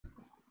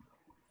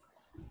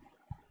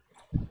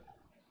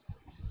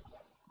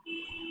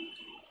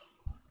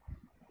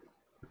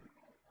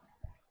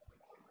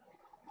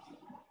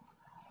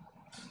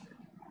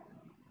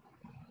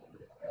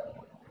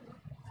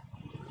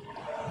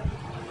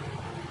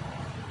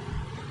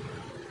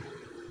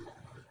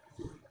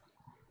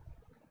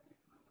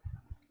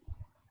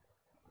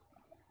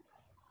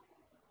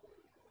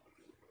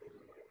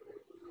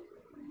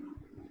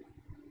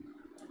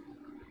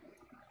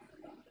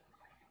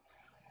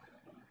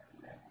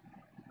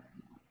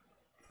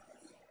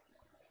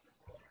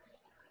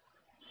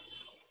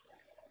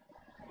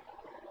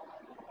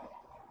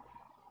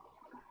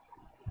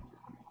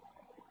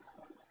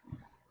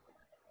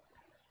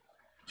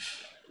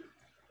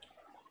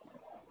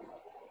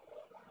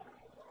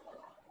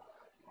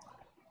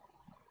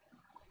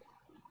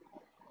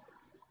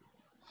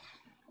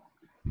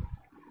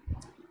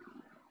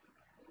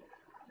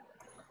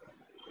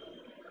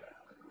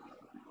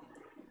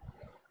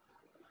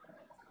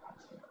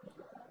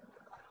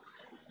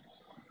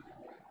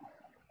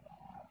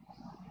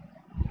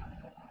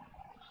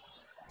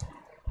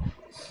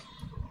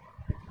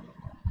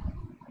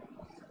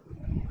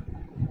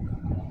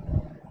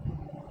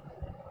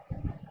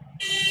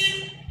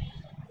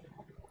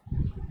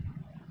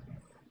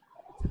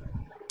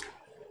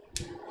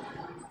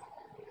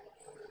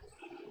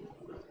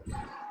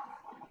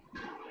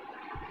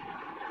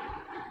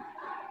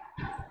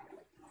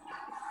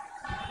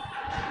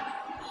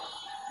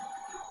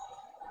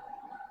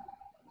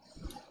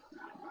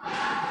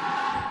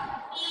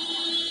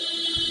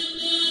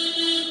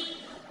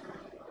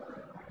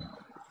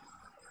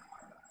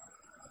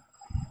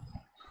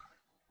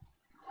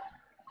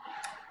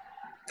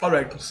All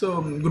right,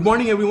 so good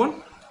morning,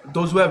 everyone.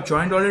 Those who have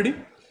joined already,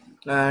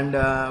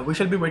 and we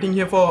shall be waiting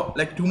here for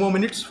like 2 more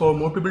minutes for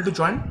more people to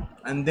join,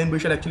 and then we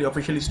shall actually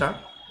officially start.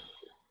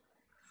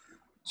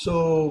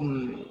 So,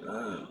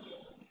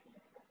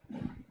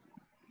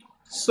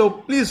 so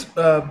please,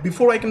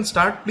 before I can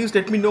start, please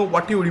let me know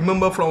what you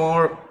remember from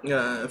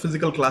our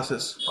physical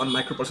classes on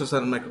microprocessor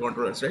and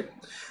microcontrollers, right?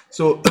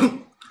 So,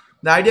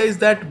 the idea is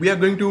that we are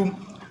going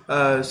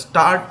to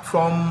start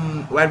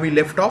from where we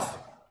left off,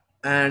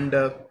 and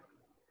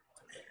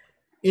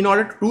in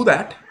order to do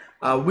that,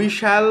 we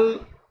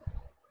shall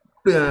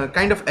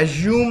kind of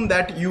assume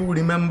that you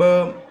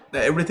remember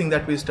everything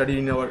that we studied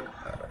in our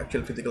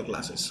actual physical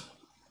classes.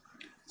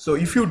 So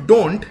if you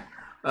don't,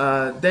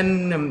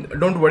 then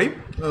don't worry.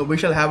 We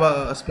shall have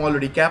a small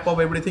recap of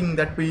everything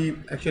that we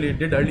actually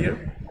did earlier,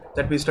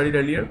 that we studied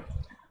earlier,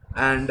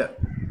 and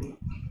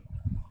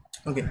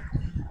okay,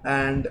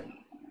 and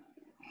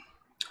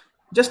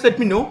just let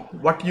me know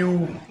what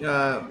you.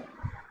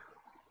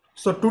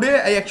 So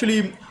today I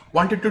actually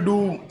wanted to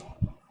do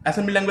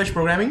assembly language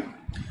programming.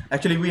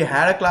 Actually, we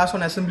had a class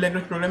on assembly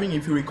language programming,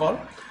 if you recall,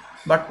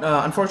 but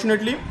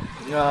unfortunately,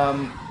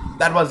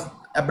 that was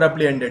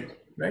abruptly ended,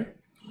 right?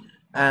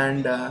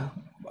 And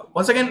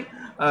once again,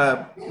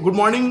 good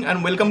morning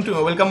and welcome to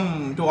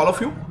all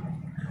of you.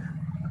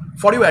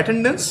 For your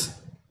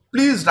attendance,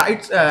 please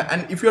write,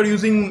 and if you are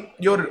using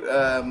your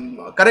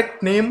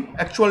correct name,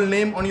 actual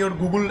name on your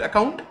Google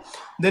account,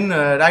 then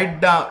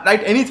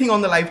write anything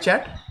on the live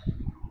chat.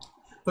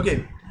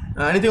 Okay,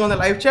 anything on the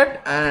live chat,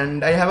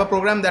 and I have a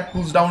program that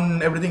pulls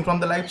down everything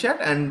from the live chat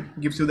and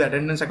gives you the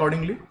attendance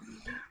accordingly.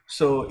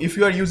 So if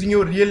you are using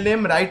your real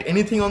name, write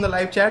anything on the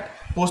live chat,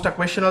 post a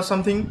question or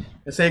something,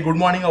 say good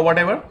morning or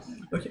whatever.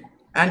 Okay,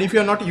 and if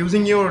you are not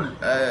using your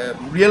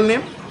real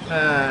name,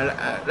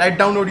 write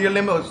down your real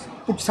name or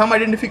put some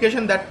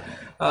identification that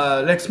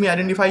lets me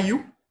identify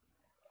you,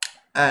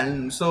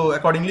 and so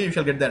accordingly you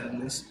shall get the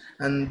attendance.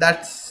 And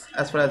that's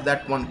as far as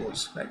that one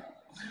goes, right?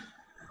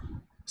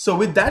 So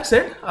with that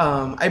said,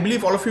 I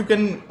believe all of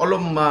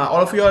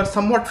you are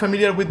somewhat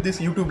familiar with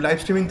this YouTube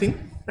live streaming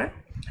thing, right?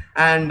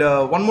 And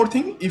one more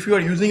thing, if you are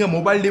using a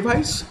mobile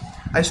device,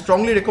 I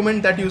strongly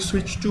recommend that you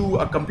switch to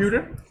a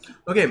computer.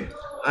 Okay,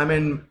 I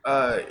mean,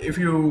 if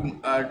you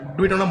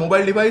do it on a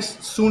mobile device,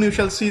 soon you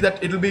shall see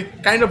that it will be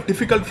kind of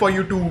difficult for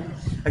you to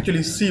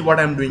actually see what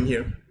I'm doing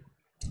here,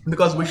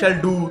 because we shall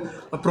do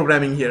a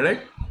programming here,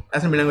 right?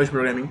 Assembly language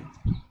programming.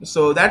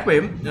 So that way,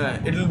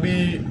 it will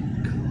be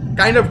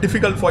kind of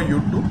difficult for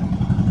you to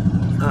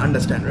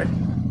understand, right?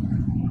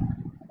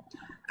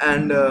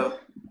 And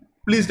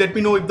please let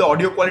me know if the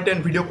audio quality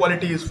and video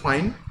quality is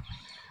fine.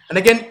 And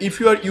again, if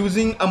you are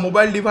using a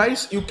mobile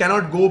device, you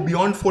cannot go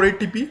beyond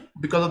 480p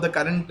because of the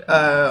current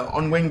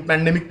ongoing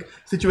pandemic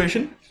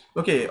situation.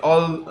 Okay,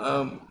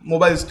 all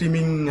mobile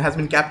streaming has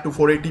been capped to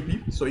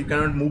 480p, so you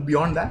cannot move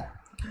beyond that.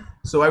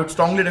 So I would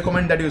strongly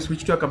recommend that you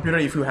switch to a computer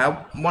if you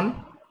have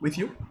one with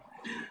you.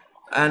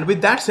 And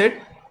with that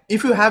said,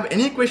 if you have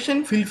any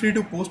question, feel free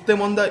to post them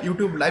on the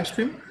YouTube live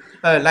stream,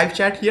 live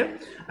chat here.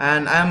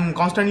 And I'm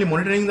constantly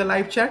monitoring the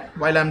live chat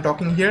while I'm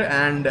talking here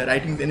and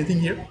writing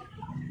anything here.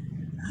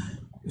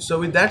 So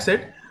with that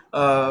said,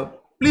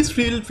 please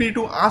feel free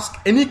to ask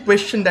any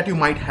question that you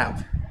might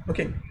have.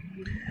 Okay,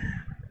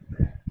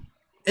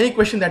 any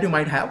question that you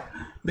might have,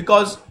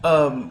 because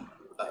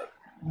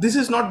this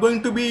is not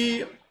going to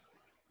be,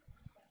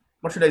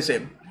 what should I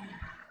say,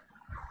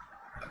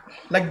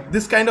 like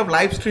this kind of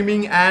live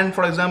streaming and,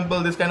 for example,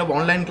 this kind of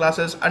online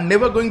classes are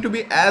never going to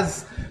be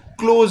as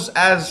close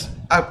as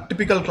a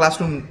typical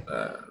classroom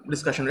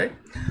discussion, right?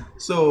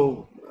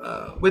 So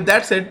with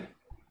that said,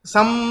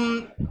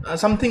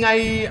 something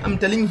I am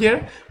telling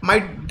here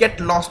might get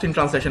lost in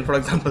translation, for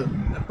example,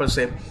 per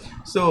se.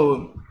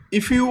 So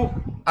if you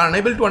are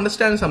unable to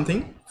understand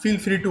something, feel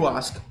free to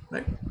ask,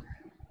 right?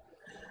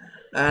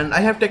 And I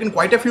have taken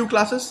quite a few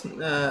classes,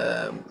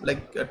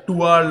 like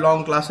 2 hour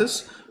long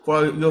classes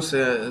for your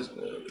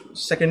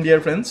second year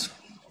friends,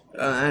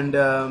 and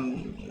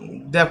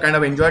they have kind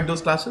of enjoyed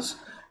those classes.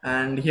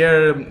 And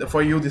here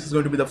for you, this is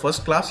going to be the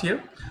first class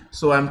here,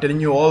 so I'm telling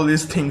you all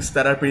these things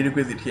that are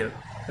prerequisite here,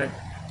 right?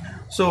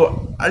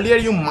 So earlier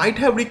you might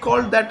have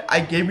recalled that I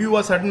gave you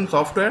a certain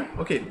software,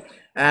 okay,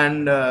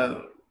 and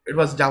it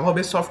was Java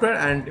based software,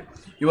 and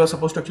you were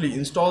supposed to actually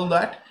install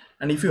that.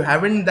 And if you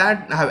haven't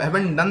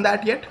done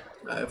that yet,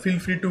 feel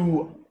free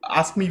to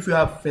ask me if you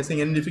are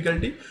facing any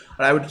difficulty,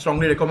 or I would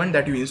strongly recommend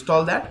that you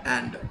install that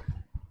and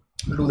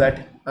do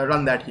that,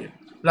 run that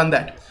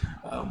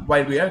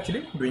while we are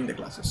actually doing the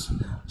classes.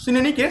 So in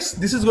any case,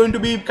 this is going to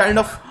be kind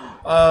of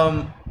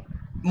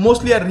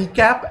mostly a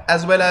recap,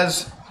 as well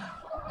as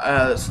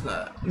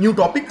new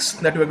topics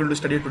that we are going to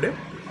study today.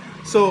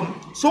 So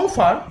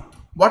far,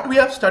 what we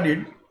have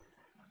studied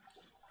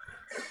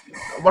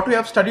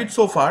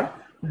so far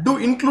do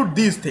include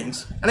these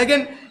things. And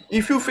again,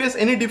 if you face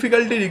any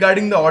difficulty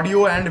regarding the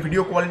audio and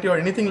video quality or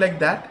anything like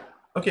that,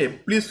 okay,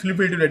 please feel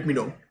free to let me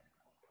know.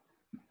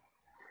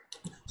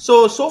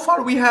 So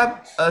far we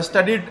have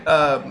studied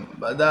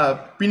the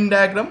pin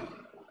diagram,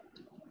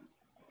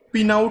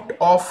 pin out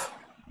of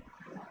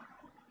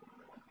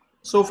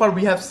So far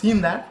we have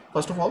seen that,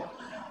 first of all.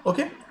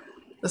 Okay,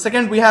 the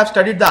second, we have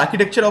studied the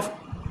architecture of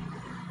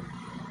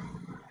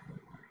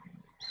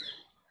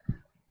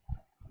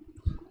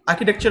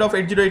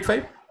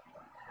 8085.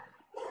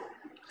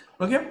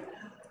 Okay,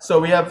 so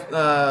we have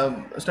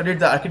studied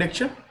the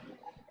architecture.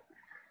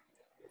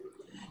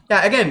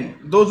 Yeah, again,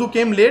 those who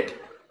came late,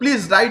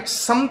 please write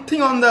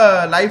something on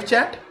the live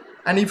chat.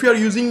 And if you are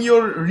using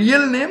your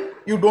real name,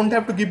 you don't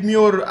have to give me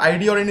your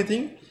ID or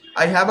anything.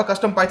 I have a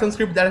custom Python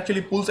script that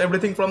actually pulls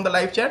everything from the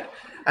live chat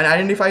and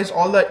identifies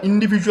all the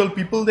individual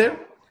people there.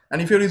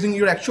 And if you're using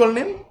your actual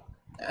name,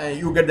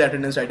 you get the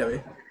attendance right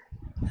away.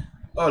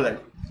 All right.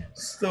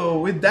 So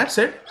with that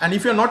said, and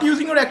if you're not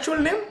using your actual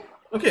name,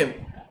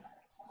 okay,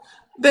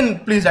 then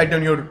please write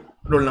down your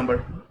roll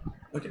number.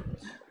 Okay,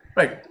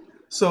 right.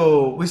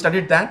 So we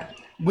studied that.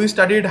 We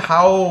studied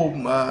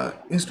how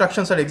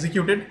instructions are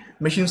executed,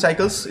 machine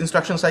cycles,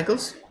 instruction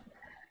cycles,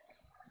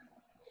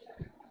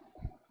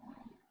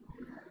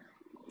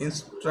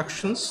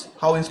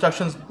 how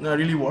instructions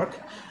really work,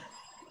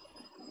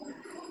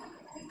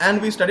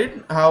 and we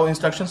studied how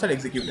instructions are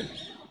executed.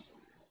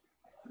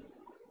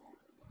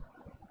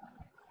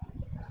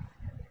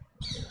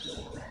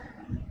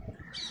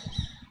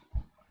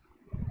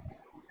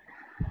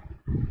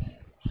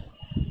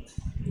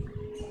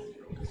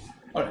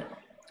 All right.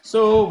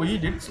 So we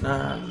did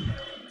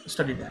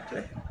study that,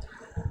 right?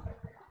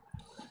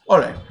 All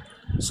right.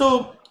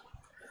 So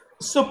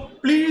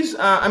please,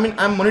 I mean,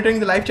 I'm monitoring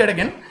the live chat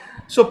again.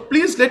 So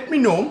please let me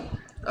know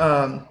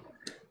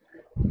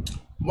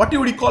what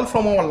you recall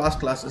from our last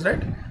classes,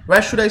 right?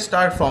 Where should I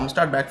start from?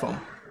 Start back from,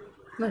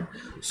 right?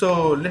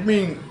 So let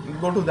me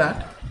go to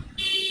that.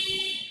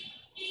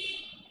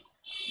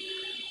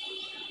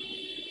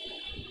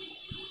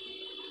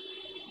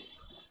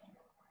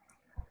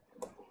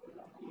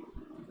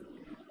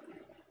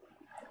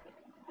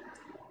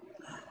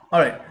 All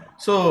right.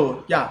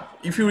 So yeah,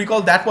 if you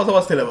recall, that was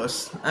our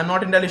syllabus. I'm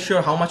not entirely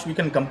sure how much we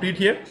can complete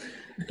here.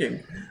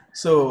 Okay.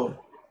 So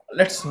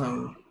let's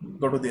go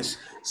to this.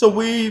 So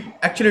we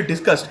actually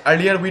discussed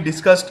earlier. We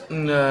discussed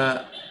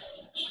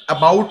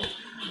about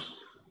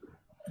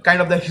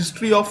kind of the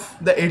history of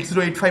the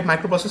 8085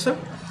 microprocessor.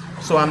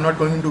 So I'm not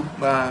going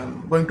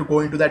to go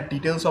into that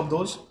details of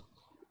those.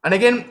 And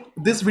again,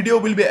 this video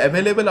will be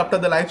available after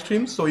the live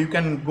stream, so you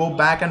can go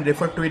back and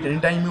refer to it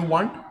anytime you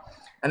want.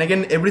 And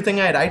again,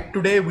 everything I write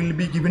today will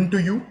be given to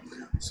you,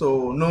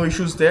 so no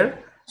issues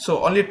there.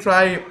 So only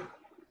try,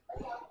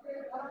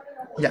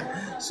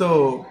 yeah,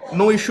 so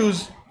no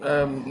issues.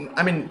 I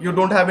mean, you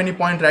don't have any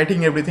point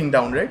writing everything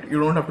down, right? You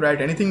don't have to write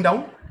anything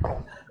down.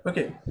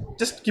 Okay,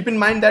 just keep in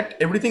mind that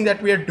everything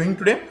that we are doing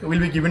today will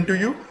be given to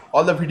you.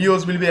 All the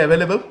videos will be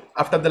available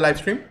after the live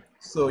stream.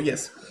 So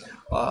yes,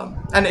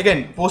 and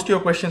again, post your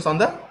questions on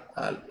the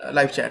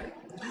live chat.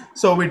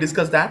 So we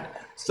discussed that.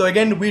 So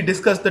again, we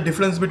discussed the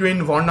difference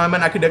between von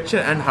Neumann architecture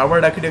and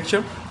Harvard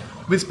architecture.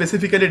 We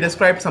specifically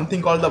described something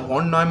called the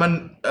von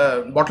Neumann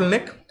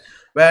bottleneck,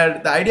 where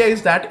the idea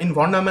is that in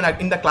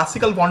the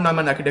classical von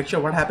Neumann architecture,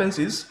 what happens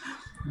is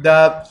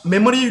the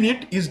memory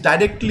unit is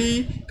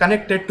directly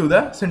connected to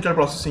the central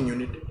processing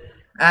unit,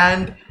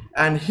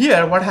 and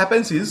here what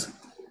happens is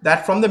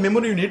that from the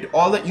memory unit,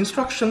 all the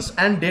instructions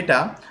and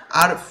data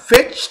are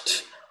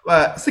fetched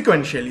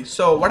sequentially.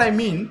 So what I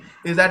mean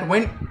is that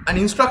when an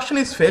instruction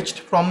is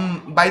fetched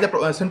by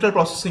the central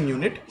processing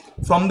unit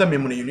from the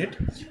memory unit,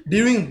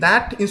 during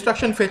that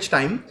instruction fetch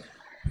time,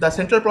 the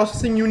central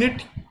processing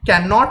unit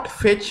cannot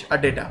fetch a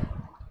data.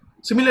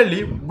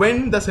 Similarly,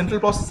 when the central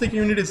processing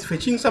unit is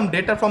fetching some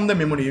data from the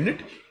memory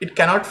unit, it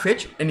cannot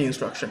fetch any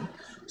instruction.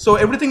 So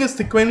everything is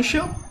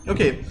sequential,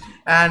 okay,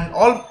 and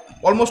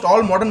almost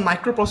all modern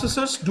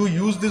microprocessors do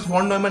use this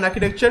von Neumann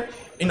architecture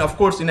of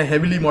course in a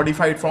heavily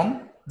modified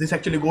form. This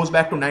actually goes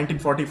back to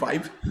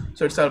 1945,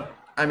 so it's a,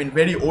 I mean,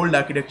 very old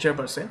architecture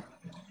per se.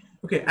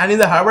 Okay, and in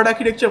the Harvard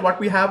architecture, what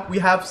we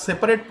have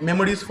separate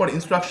memories for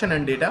instruction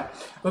and data.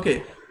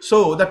 Okay,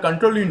 so the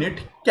control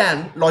unit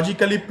can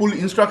logically pull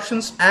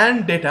instructions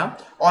and data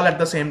all at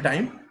the same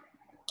time.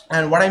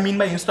 And what I mean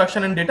by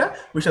instruction and data,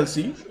 we shall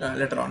see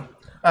later on.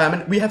 I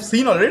mean, we have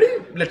seen already.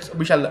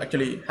 We shall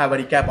actually have a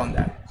recap on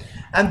that.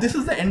 And this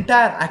is the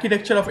entire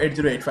architecture of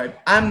 8085.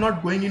 I am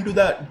not going into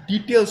the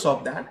details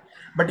of that,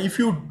 but if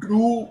you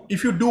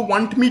do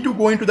want me to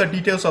go into the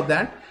details of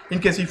that, in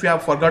case if you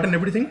have forgotten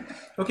everything,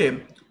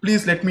 okay,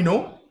 please let me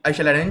know. I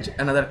shall arrange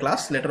another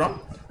class later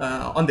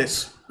on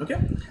this, okay,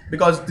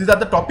 because these are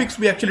the topics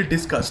we actually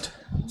discussed.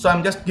 So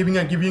I'm just giving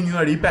you a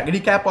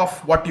recap of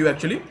what you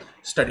actually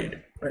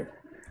studied, right?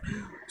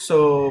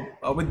 So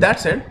with that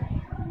said,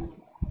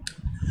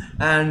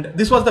 and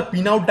this was the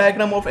pinout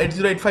diagram of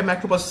 8085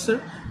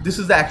 microprocessor. This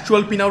is the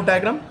actual pinout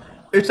diagram.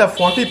 It's a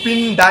 40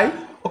 pin die,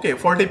 okay,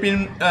 40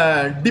 pin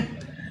deep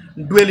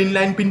dual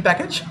inline pin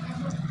package.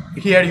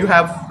 Here you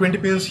have 20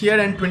 pins here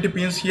and 20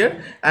 pins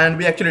here, and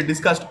we actually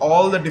discussed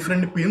all the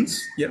different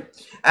pins here.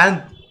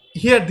 And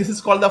here, this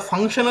is called the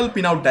functional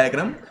pinout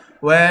diagram,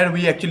 where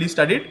we actually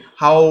studied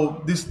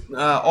how this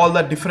all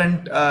the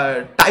different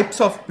types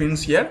of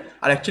pins here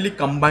are actually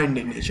combined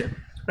in nature.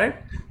 right?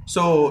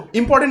 So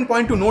important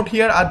point to note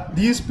here are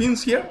these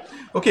pins here,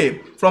 okay,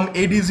 from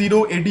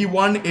AD0,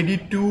 AD1,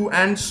 AD2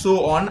 and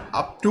so on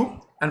up to,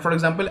 and for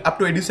example up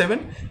to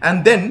AD7,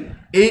 and then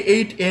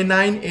A8,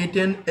 A9,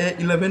 A10,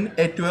 A11,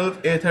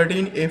 A12,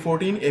 A13,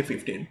 A14,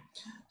 A15.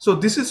 So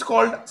this is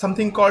called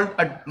something called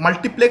a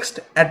multiplexed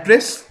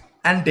address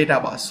and data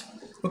bus.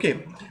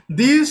 Okay,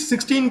 these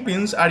 16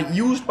 pins are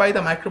used by the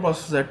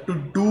microprocessor to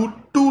do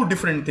two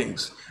different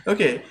things.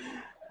 Okay,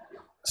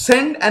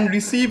 send and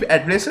receive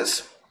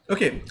addresses,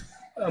 okay,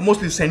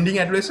 mostly sending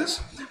addresses,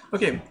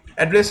 okay,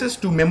 addresses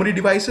to memory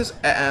devices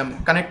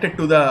connected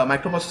to the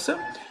microprocessor,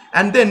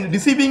 and then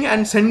receiving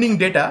and sending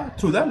data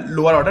through the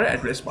lower order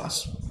address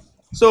bus.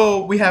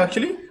 So we have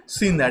actually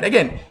seen that.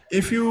 Again,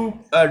 if you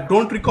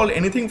don't recall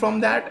anything from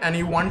that and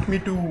you want me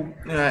to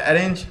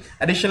arrange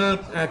additional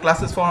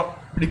classes for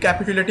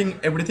recapitulating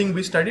everything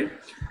we studied,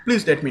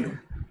 please let me know.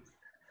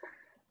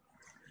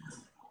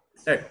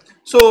 Right.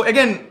 So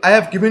again, I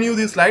have given you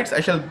these slides.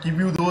 I shall give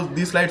you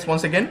these slides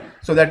once again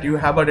so that you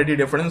have a ready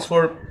reference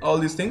for all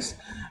these things.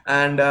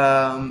 And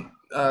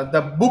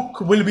the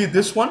book will be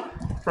this one.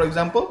 For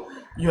example,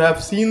 you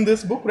have seen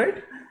this book,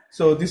 right?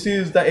 So this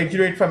is the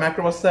 8085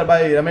 microprocessor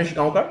by Ramesh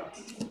Gaonkar.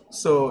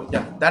 So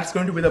yeah, that's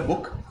going to be the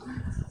book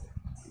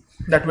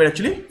that we're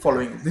actually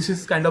following. This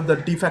is kind of the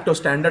de facto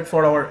standard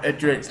for our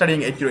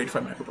studying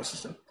 8085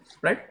 microprocessor,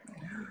 right?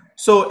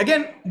 So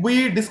again,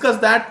 we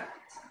discussed that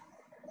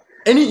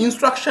any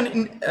instruction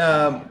in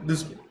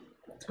this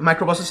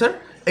microprocessor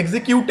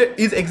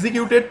is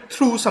executed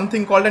through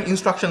something called an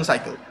instruction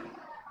cycle.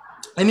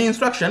 Any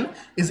instruction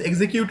is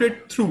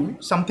executed through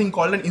something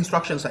called an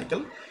instruction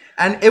cycle,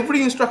 and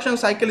every instruction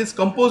cycle is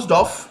composed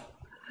of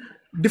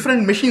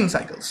different machine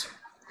cycles,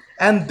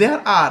 and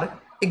there are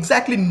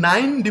exactly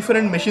 9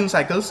 different machine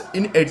cycles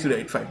in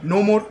 8085,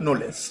 no more no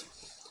less,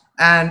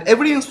 and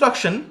every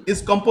instruction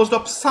is composed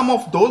of some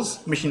of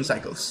those machine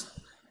cycles,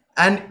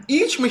 and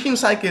each machine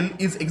cycle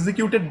is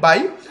executed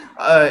by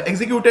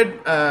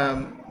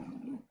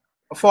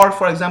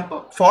for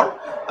example for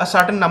a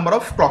certain number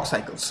of clock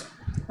cycles.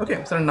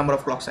 Okay, certain number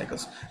of clock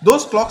cycles.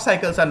 Those clock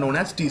cycles are known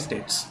as T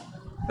states.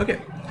 Okay,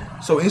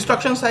 so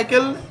instruction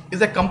cycle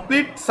is a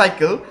complete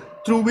cycle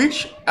through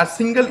which a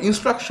single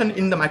instruction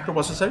in the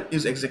microprocessor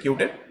is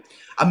executed.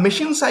 A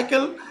machine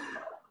cycle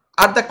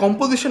are the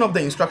composition of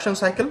the instruction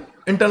cycle,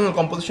 internal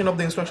composition of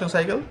the instruction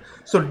cycle,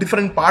 so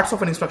different parts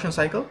of an instruction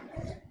cycle,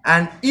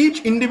 and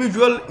each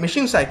individual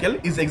machine cycle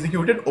is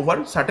executed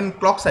over certain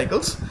clock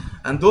cycles,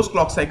 and those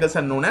clock cycles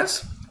are known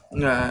as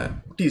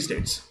T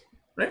states,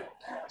 right?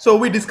 So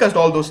we discussed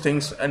all those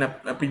things in a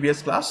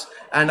previous class,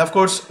 and of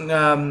course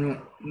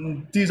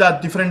these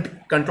are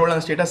different control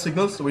and status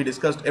signals. So we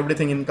discussed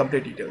everything in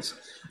complete details,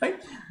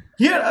 right?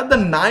 Here are the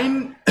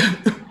 9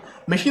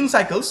 machine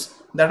cycles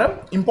that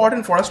are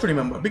important for us to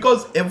remember,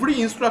 because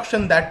every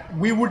instruction that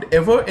we would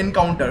ever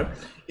encounter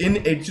in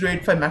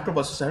 8085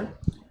 microprocessor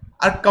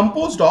are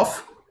composed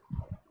of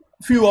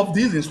few of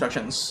these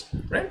instructions,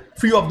 right?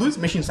 Few of these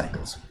machine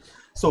cycles.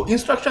 So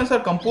instructions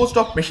are composed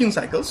of machine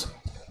cycles.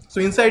 So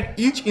inside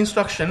each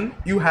instruction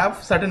you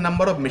have certain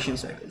number of machine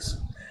cycles,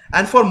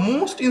 and for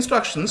most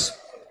instructions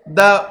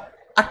the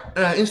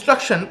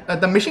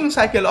the machine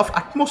cycle of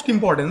utmost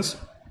importance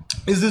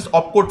is this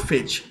opcode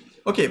fetch.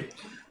 Okay,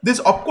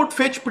 this opcode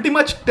fetch pretty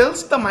much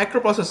tells the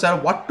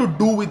microprocessor what to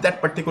do with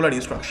that particular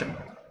instruction.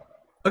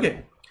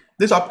 Okay,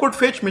 this opcode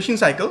fetch machine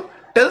cycle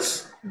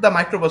tells the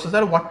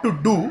microprocessor what to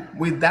do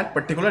with that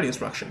particular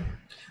instruction.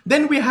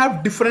 Then we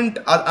have different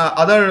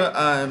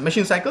other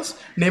machine cycles,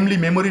 namely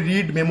memory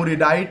read, memory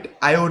write,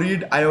 IO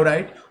read, IO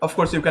write. Of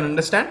course, you can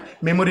understand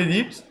memory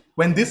reads.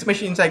 When this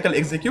machine cycle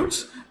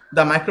executes,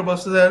 the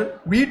microprocessor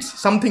reads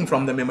something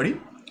from the memory,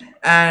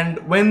 and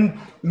when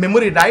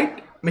memory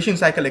write machine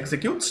cycle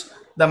executes,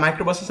 the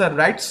microprocessor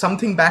writes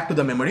something back to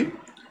the memory.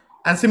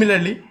 And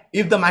similarly,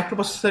 if the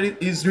microprocessor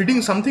is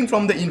reading something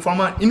from the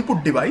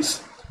input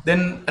device,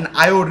 then an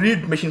IO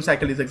read machine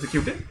cycle is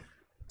executed.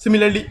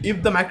 Similarly,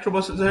 if the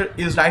microprocessor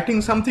is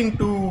writing something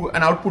to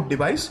an output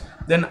device,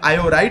 then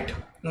IO write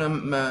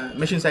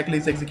machine cycle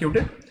is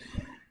executed.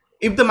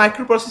 If the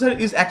microprocessor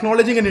is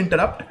acknowledging an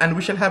interrupt, and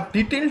we shall have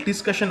detailed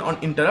discussion on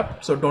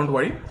interrupt, so don't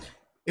worry.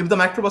 If the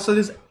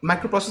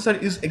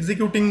microprocessor is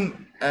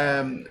executing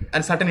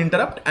a certain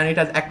interrupt and it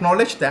has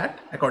acknowledged that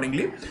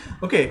accordingly,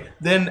 okay,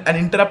 then an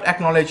interrupt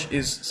acknowledge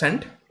is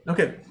sent.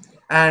 Okay,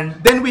 and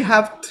then we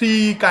have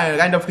 3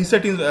 kind of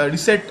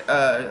reset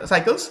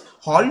cycles: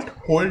 halt,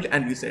 hold,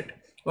 and reset.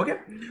 Okay,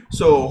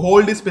 so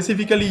hold is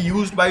specifically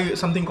used by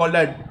something called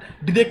a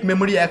direct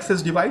memory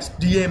access device,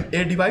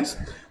 DMA device.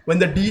 When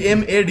the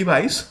DMA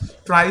device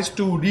tries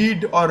to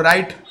read or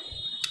write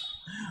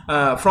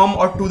from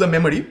or to the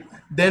memory,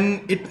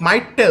 then it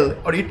might tell,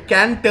 or it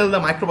can tell the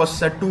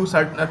microprocessor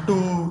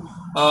to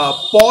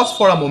pause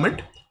for a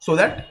moment so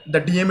that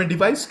the DMA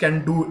device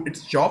can do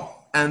its job,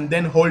 and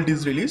then hold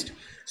is released.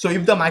 So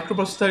if the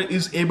microprocessor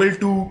is able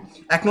to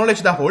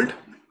acknowledge the hold,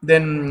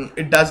 then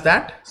it does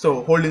that.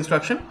 So hold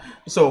instruction,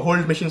 so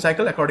hold machine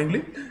cycle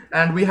accordingly.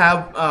 And we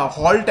have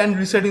halt and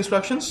reset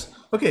instructions.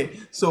 Okay,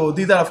 so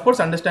these are of course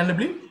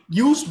understandably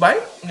used by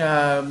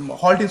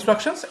halt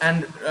instructions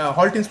and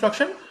halt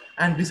instruction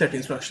and reset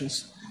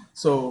instructions.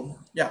 So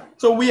yeah,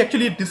 so we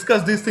actually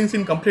discuss these things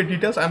in complete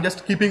details. I'm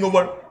just keeping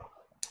over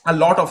a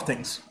lot of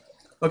things.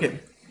 Okay,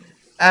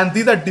 and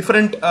these are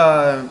different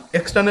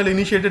external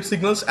initiated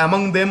signals.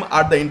 Among them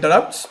are the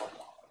interrupts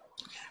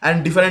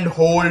and different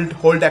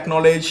hold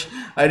acknowledge,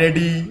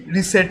 ready,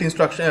 reset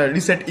instruction,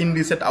 reset in,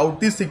 reset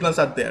out. These signals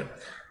are there.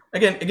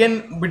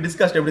 Again we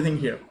discussed everything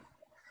here.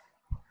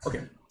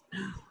 Okay,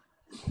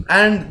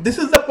 and this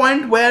is the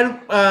point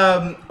where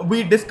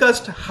we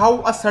discussed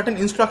how a certain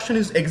instruction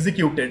is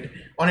executed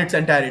on its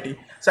entirety.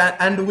 So,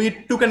 and we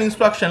took an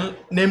instruction,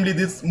 namely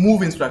this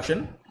move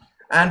instruction,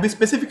 and we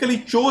specifically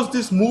chose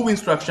this move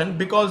instruction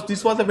because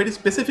this was a very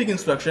specific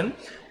instruction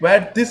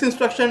where this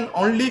instruction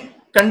only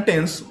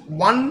contains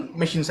one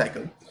machine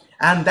cycle,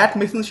 and that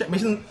machine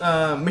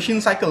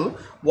cycle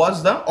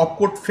was the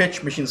opcode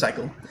fetch machine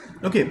cycle.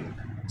 Okay,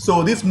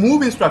 so this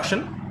move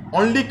instruction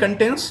only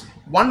contains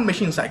one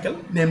machine cycle,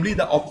 namely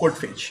the opcode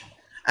fetch,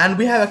 and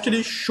we have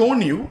actually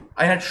shown you,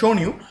 I had shown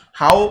you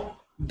how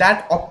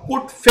that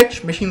opcode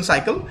fetch machine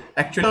cycle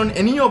actually. On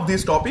any of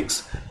these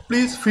topics,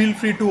 please feel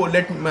free to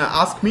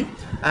ask me,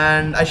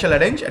 and I shall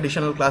arrange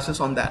additional classes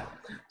on that.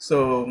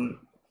 So,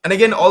 and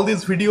again, all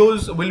these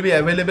videos will be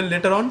available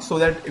later on, so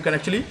that you can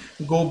actually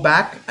go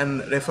back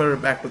and refer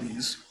back to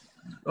these.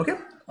 Okay,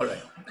 all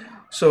right.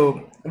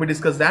 So we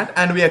discussed that,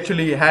 and we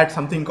actually had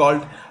something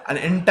called an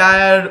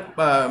entire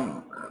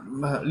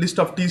list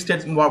of t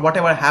states,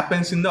 whatever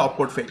happens in the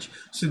opcode fetch.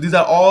 So these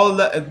are all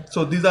the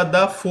these are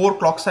the 4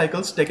 clock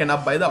cycles taken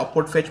up by the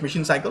opcode fetch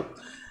machine cycle,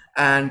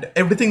 and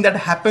everything that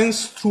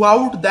happens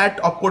throughout that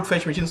opcode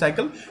fetch machine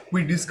cycle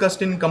we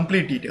discussed in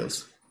complete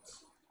details.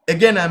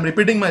 Again, I'm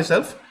repeating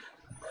myself,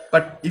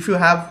 but if you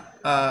have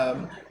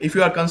if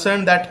you are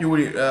concerned that you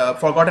have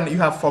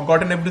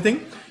forgotten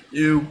everything,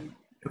 you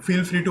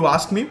feel free to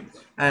ask me,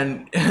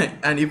 and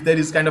and if there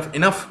is kind of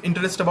enough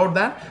interest about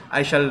that,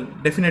 I shall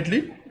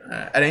definitely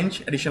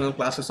arrange additional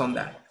classes on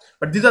that.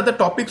 But these are the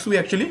topics we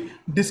actually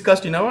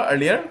discussed in our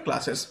earlier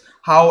classes: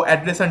 how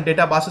address and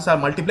data buses are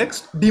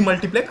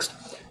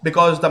demultiplexed,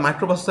 because the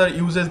microprocessor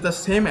uses the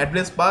same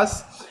address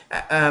bus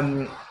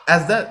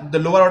as the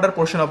lower order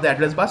portion of the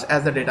address bus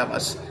as the data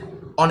bus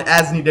on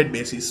as needed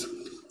basis.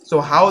 So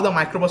how the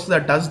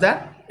microprocessor does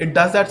that? It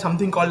does that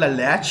something called a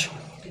latch.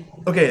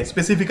 Okay,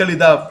 specifically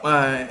the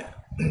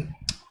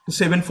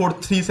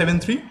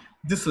 74373,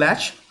 this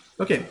latch.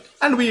 Okay,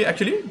 and we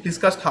actually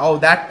discussed how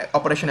that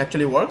operation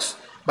actually works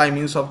by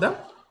means of the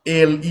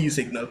ALE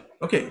signal.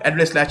 Okay,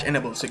 address latch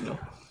enable signal,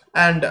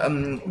 and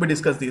we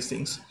discussed these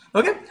things.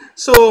 Okay,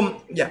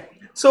 so yeah,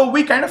 so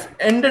we kind of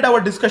ended our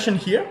discussion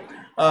here,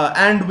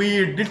 and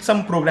we did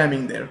some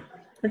programming there.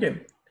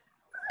 Okay,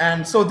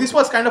 and so this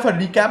was kind of a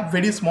recap,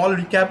 very small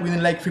recap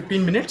within like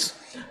 15 minutes,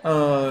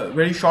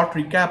 very short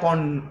recap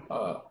on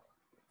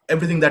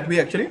everything that we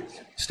actually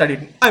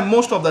studied, and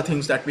most of the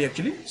things that we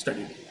actually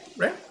studied,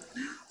 right?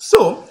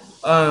 So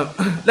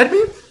let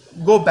me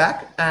go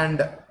back,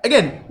 and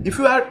again, if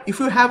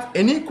you have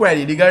any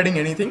query regarding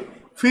anything,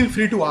 feel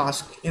free to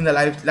ask in the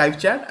live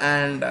chat,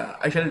 and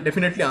I shall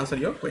definitely answer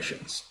your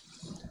questions.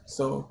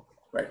 So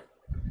right.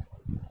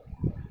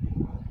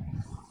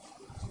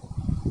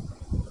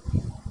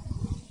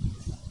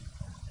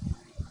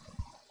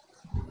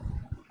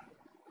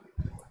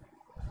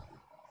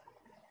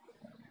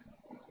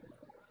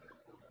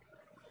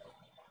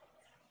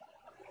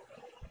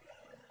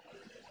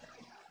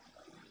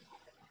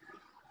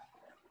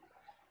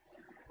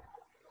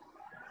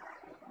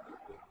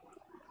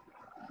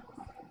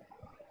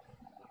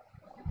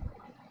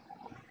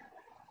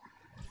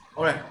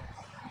 All right.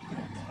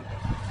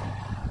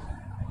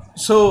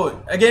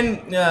 So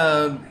again,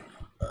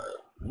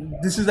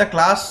 this is a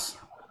class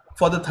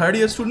for the third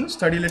year students,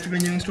 third year electrical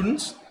engineering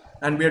students,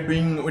 and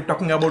we're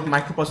talking about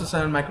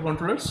microprocessor and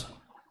microcontrollers.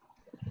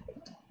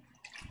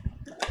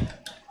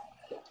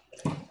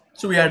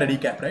 So we had a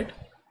recap, right?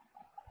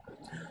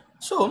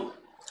 So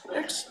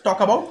let's talk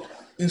about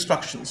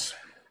instructions.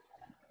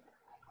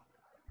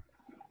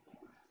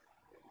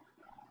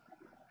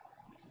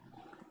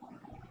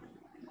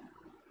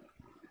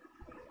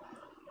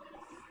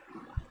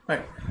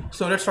 Right.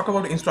 So let's talk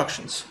about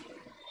instructions.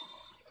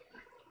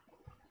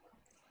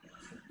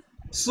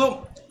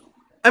 So,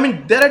 I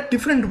mean, there are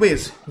different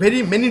ways,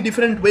 very many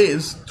different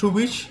ways through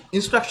which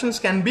instructions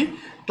can be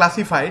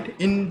classified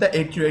in the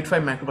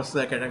 8085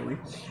 microprocessor category.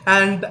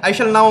 And I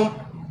shall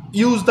now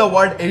use the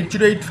word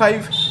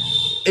 8085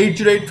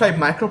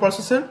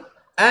 microprocessor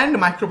and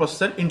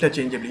microprocessor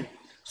interchangeably.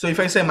 So if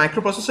I say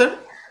microprocessor,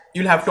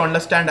 you'll have to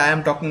understand I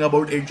am talking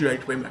about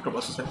 8085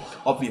 microprocessor,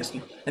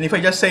 obviously. And if I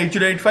just say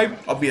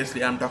 8085,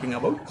 obviously I am talking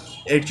about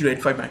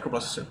 8085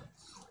 microprocessor.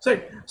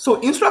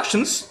 So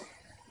instructions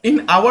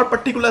in our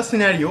particular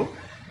scenario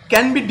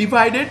can be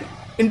divided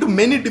into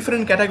many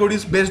different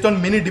categories based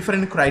on many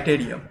different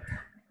criteria.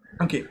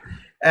 Okay,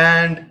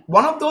 and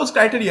one of those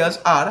criteria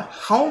are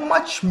how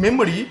much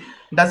memory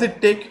does it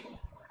take.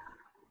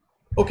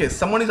 Okay,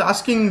 someone is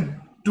asking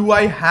do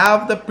I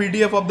have the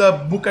PDF of the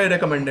book I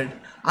recommended?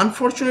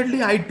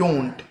 Unfortunately, I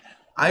don't.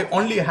 I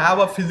only have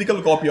a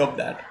physical copy of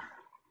that.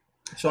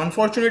 So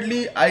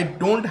unfortunately, I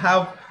don't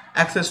have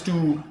access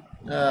to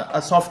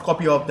a soft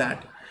copy of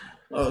that.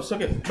 So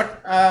okay,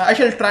 but I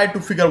shall try to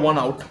figure one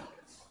out.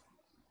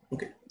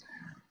 Okay.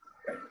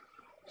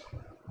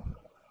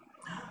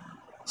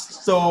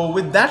 So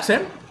with that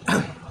said,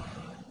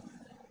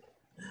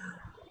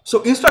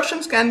 so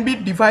instructions can be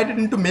divided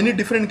into many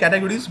different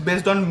categories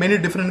based on many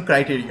different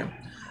criteria.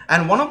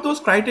 And one of those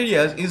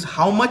criteria is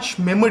how much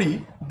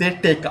memory they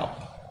take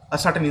up, a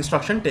certain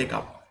instruction take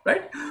up,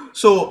 right?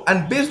 So,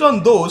 and based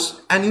on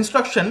those, an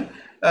instruction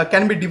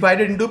can be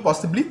divided into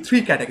possibly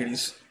three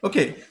categories.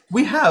 Okay,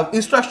 we have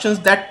instructions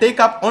that take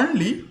up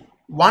only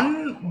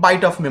 1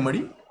 byte of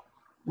memory.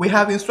 We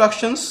have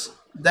instructions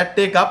that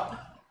take up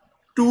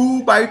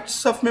 2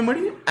 bytes of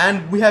memory,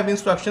 and we have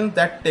instructions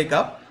that take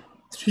up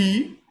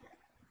 3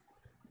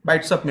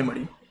 bytes of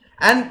memory.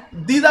 And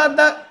these are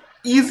the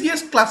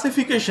easiest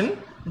classification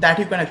that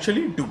you can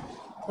actually do.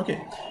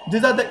 Okay,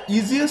 these are the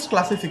easiest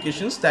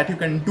classifications that you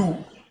can do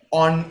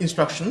on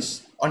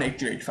instructions on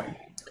 8085.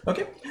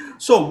 Okay,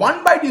 so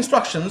 1 byte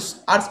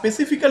instructions are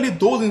specifically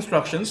those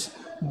instructions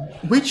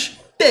which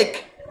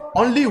take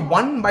only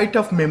 1 byte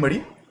of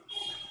memory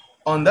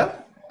on the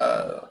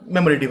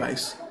memory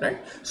device, right?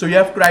 So you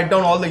have to write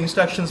down all the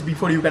instructions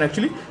before you can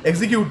actually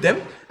execute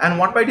them, and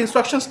 1 byte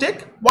instructions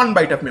take 1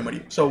 byte of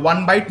memory. So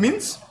 1 byte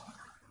means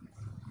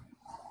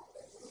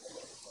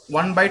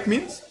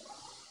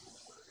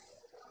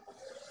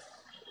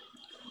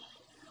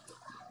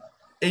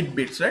 8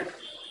 bits, right?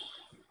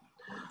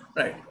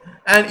 Right,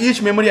 and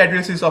each memory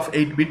address is of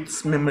 8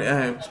 bits.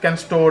 Memory can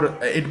store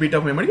 8 bit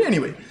of memory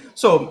anyway.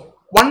 So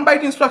 1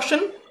 byte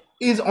instruction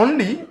is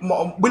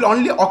will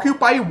only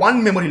occupy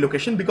one memory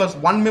location, because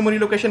one memory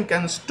location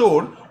can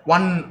store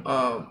 1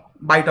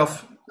 byte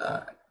of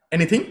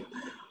anything.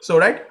 So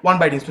right, 1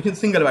 byte instruction,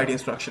 single byte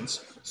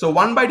instructions. So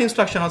 1 byte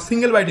instruction or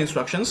single byte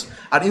instructions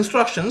are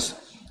instructions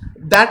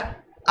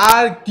that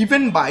are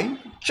given by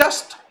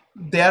just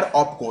their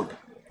opcode.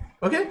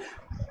 Okay,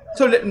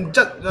 so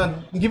just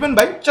given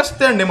by just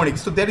their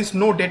mnemonics, so there is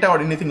no data or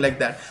anything like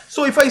that.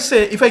 So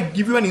if I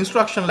give you an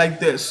instruction like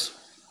this,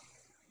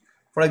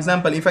 for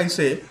example, if I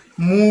say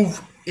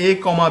move a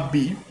comma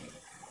b,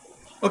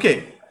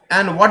 okay,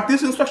 and what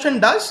this instruction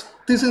does,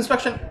 this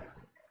instruction,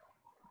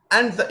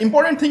 and the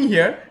important thing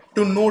here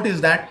to note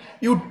is that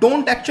you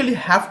don't actually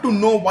have to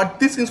know what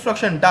this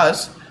instruction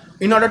does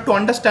in order to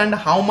understand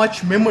how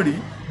much memory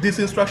this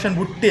instruction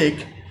would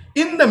take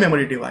in the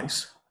memory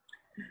device.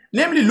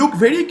 Namely, look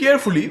very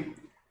carefully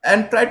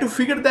and try to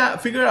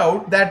figure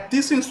out that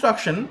this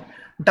instruction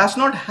does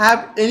not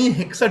have any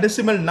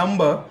hexadecimal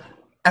number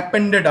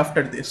appended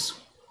after this.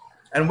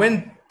 And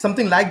when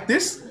something like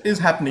this is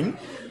happening,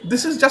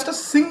 this is just a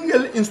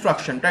single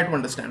instruction. Try to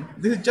understand.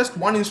 This is just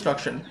one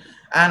instruction.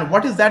 And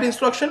what is that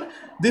instruction?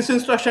 This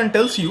instruction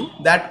tells you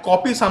that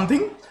copy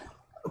something,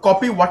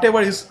 copy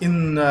whatever is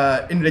in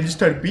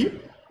register B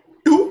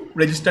to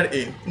register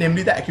A,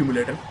 namely the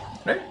accumulator,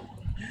 right?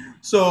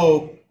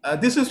 So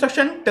this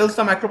instruction tells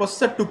the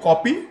microprocessor to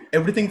copy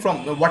everything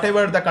from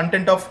whatever the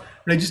content of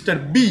register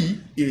B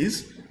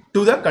is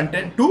to the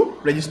content to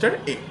register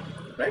A,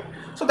 right?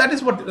 So that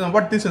is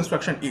what this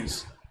instruction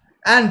is.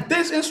 And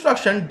this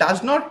instruction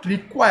does not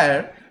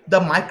require the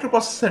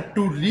microprocessor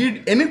to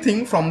read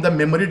anything from the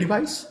memory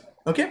device,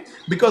 okay,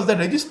 because the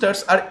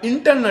registers are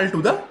internal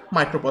to the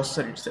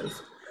microprocessor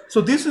itself.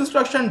 So this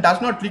instruction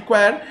does not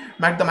require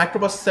the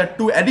microprocessor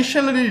to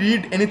additionally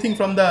read anything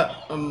from the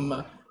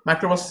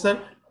microprocessor,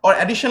 or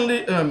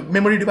additionally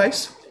memory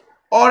device,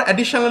 or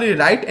additionally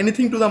write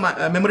anything to the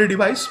memory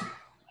device.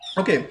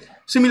 Okay,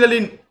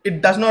 similarly,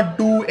 it does not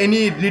do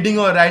any reading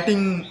or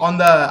writing on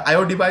the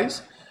IO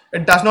device.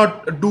 It does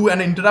not do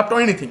an interrupt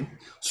or anything.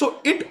 So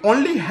it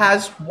only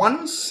has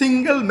one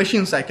single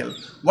machine cycle.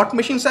 What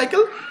machine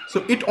cycle?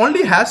 So it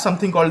only has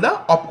something called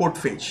the opcode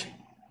fetch.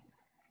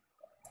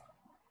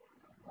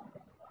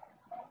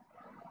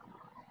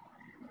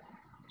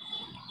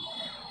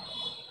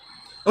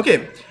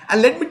 Okay,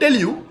 and let me tell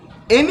you,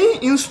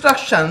 any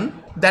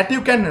instruction that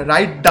you can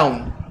write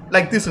down,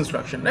 like this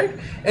instruction, right?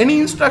 Any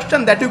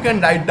instruction that you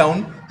can write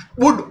down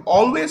would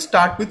always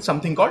start with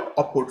something called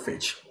opcode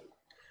fetch.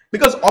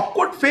 Because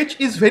opcode fetch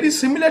is very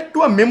similar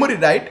to a memory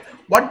write.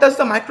 What does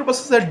the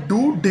microprocessor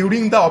do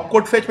during the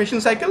opcode fetch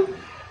machine cycle?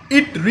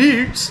 It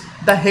reads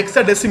the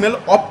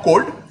hexadecimal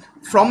opcode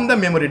from the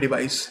memory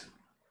device,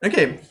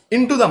 okay,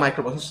 into the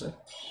microprocessor.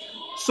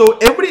 So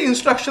every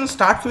instruction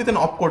starts with an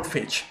opcode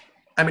fetch.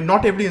 I mean,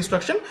 not every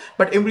instruction,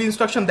 but every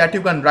instruction that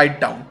you can write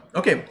down.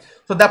 Okay,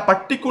 so the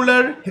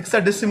particular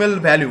hexadecimal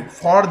value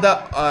for the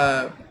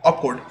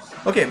opcode,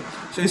 okay,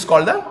 so it's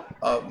called the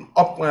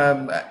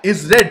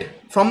is read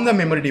from the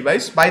memory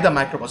device by the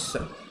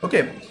microprocessor.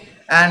 Okay,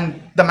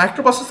 and the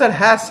microprocessor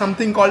has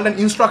something called an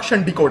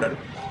instruction decoder.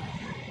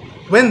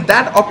 When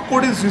that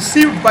opcode is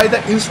received by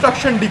the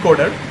instruction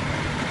decoder,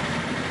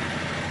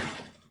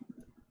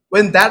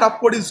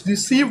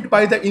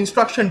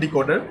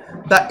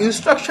 the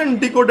instruction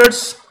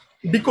decoder's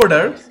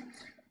decoder,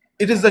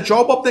 it is the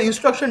job of the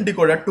instruction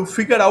decoder to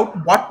figure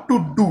out what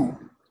to do.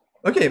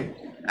 Okay,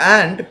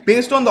 and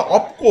based on the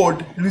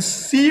opcode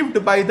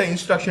received by the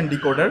instruction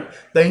decoder,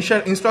 the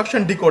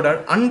instruction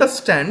decoder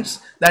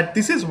understands that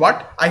this is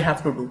what I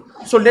have to do.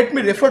 So let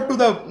me refer to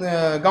the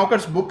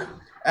Gaokar's book,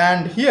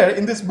 and here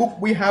in this book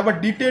we have a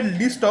detailed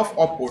list of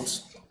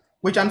opcodes,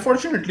 which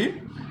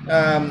unfortunately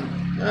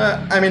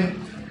I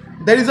mean,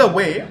 there is a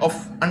way of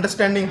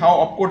understanding how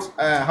opcodes,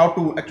 how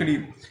to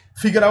actually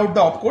figure out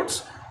the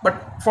opcodes,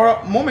 but for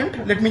a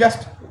moment let me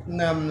just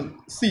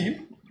see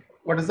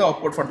what is the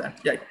opcode for that.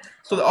 Yeah,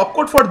 so the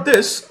opcode for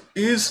this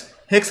is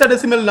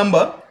hexadecimal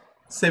number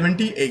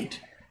 78.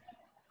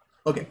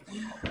 Okay,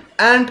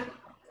 and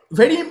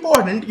very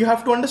important, you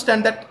have to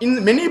understand that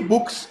in many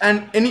books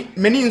and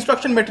many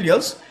instruction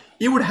materials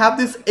you would have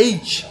this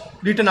H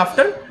written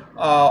after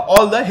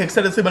all the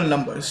hexadecimal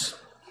numbers,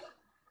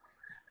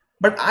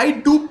 but I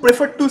do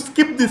prefer to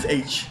skip this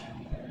H.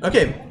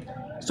 Okay,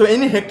 so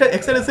any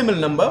hexadecimal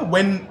number,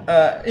 when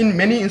in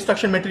many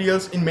instruction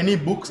materials, in many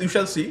books, you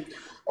shall see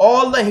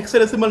all the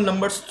hexadecimal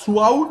numbers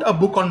throughout a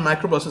book on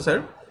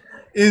microprocessor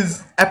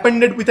is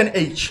appended with an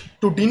H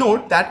to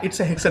denote that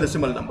it's a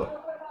hexadecimal number.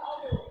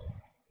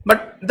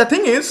 But the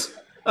thing is,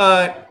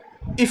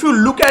 if you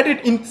look at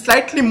it in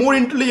slightly more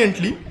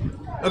intelligently,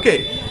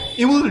 okay,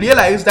 you will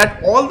realize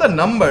that all the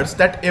numbers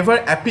that ever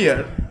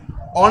appear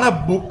on a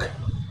book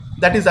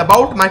that is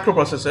about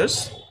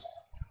microprocessors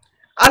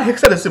are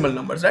hexadecimal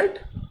numbers, right?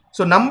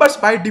 So numbers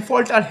by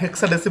default are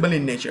hexadecimal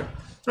in nature,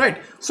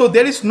 right? So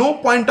there is no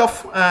point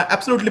of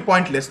absolutely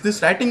pointless.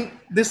 This writing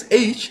this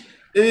H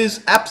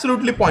is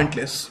absolutely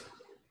pointless,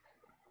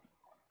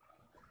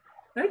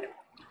 right?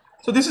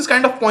 So this is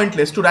kind of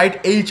pointless to write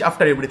H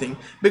after everything,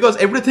 because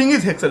everything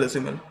is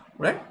hexadecimal,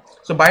 right?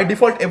 So by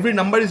default every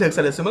number is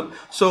hexadecimal.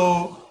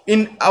 So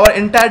in our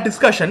entire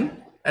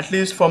discussion, at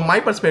least from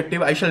my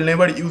perspective, I shall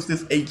never use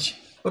this H.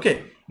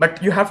 Okay,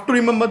 but you have to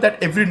remember that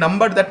every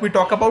number that we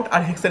talk about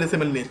are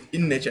hexadecimal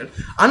in nature,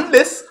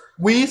 unless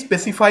we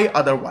specify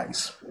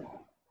otherwise.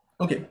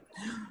 Okay,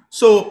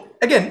 so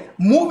again,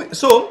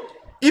 so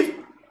if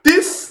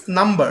this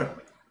number,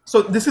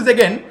 so this is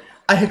again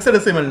a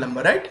hexadecimal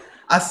number, right?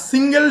 A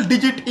single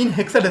digit in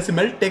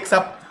hexadecimal takes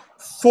up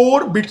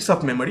 4 bits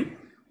of memory.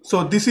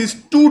 So this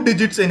is 2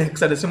 digits in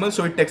hexadecimal,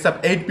 so it takes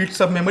up 8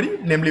 bits of memory,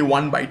 namely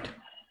 1 byte.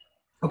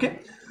 Okay,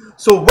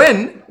 so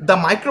when the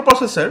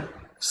microprocessor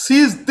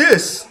sees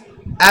this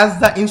as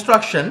the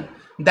instruction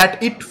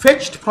that it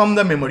fetched from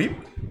the memory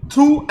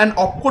through an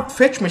opcode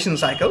fetch machine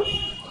cycle,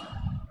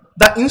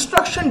 the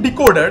instruction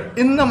decoder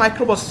in the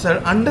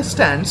microprocessor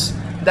understands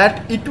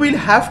that it will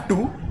have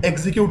to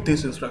execute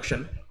this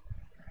instruction.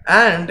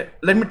 And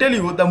let me tell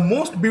you, the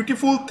most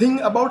beautiful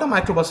thing about a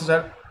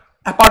microprocessor,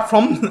 apart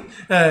from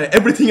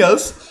everything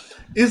else,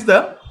 is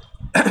the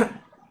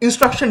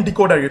instruction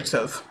decoder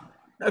itself.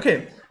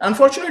 Okay,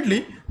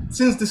 unfortunately,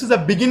 since this is a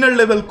beginner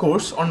level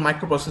course on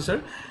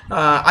microprocessor,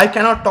 I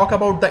cannot talk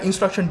about the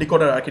instruction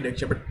decoder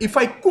architecture, but if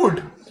I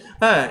could,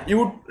 you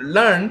would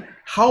learn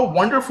how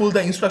wonderful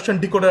the instruction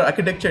decoder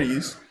architecture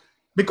is,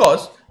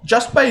 because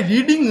just by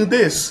reading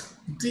this,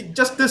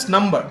 just this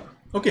number,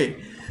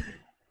 okay,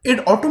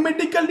 it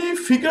automatically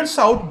figures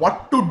out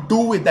what to do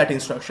with that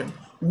instruction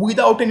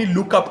without any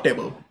lookup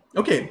table.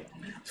 Okay,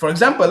 for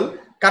example,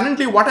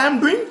 currently what I am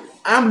doing,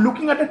 I am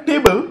looking at a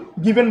table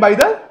given by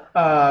the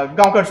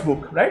Gaokar's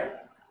book, right?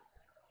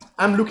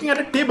 I'm looking at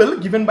a table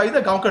given by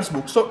the Gaokar's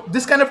book. So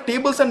this kind of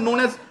tables are known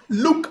as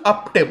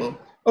lookup table.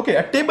 Okay,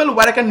 a table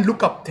where I can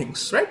look up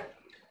things, right?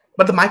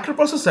 But the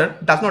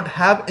microprocessor does not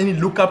have any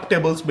lookup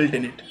tables built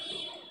in it.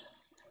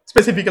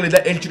 Specifically the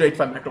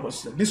L085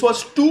 microprocessor. This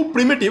was too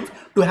primitive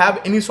to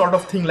have any sort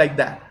of thing like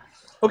that.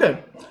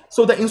 Okay,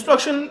 so the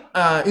instruction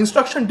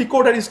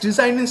decoder is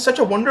designed in such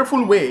a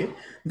wonderful way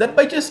that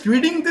by just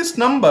reading this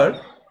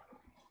number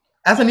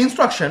as an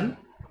instruction,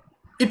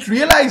 it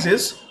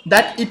realizes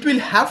that it will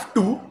have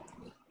to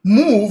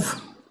move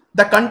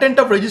the content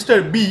of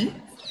register B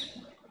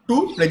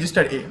to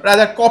register A,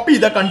 rather copy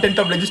the content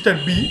of register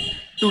B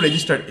to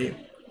register A.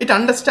 It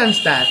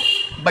understands that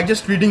by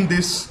just reading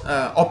this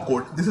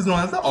opcode. This is known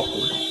as the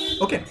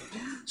opcode. Okay,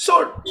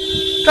 so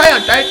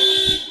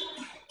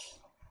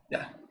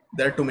yeah,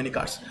 there are too many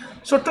cards.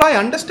 So try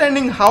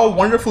understanding how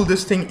wonderful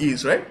this thing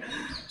is, right?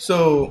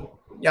 So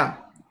yeah,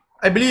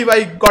 I believe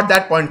I got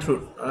that point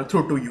through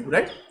to you,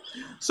 right?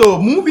 So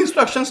move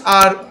instructions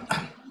are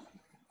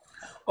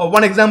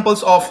one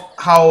examples of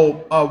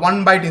how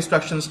 1 byte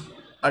instructions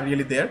are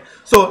really there.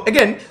 So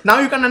again, now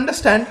you can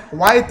understand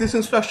why this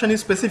instruction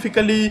is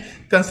specifically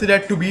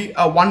considered to be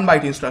a 1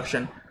 byte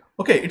instruction.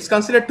 Okay, it's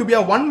considered to be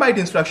a 1 byte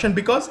instruction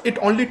because it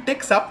only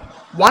takes up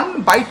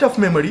 1 byte of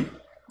memory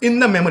in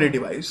the memory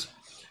device.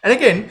 And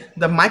again,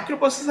 the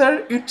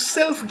microprocessor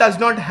itself does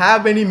not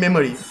have any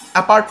memory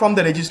apart from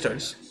the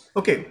registers.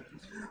 Okay,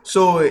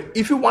 so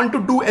if you want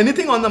to do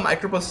anything on the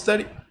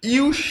microprocessor,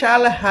 you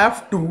shall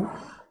have to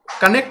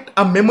connect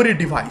a memory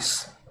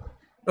device,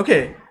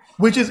 okay,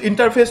 which is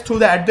interfaced through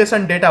the address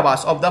and data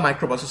bus of the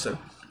microprocessor.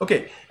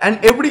 Okay,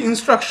 and every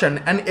instruction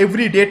and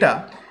every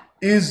data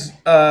is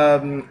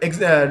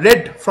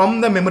read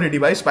from the memory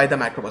device by the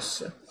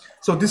microprocessor.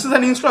 So this is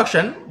an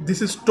instruction,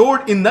 this is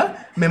stored in the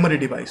memory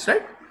device,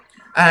 right?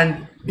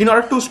 And in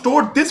order to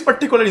store this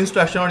particular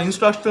instruction or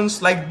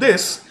instructions like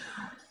this,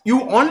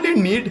 you only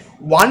need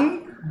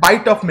 1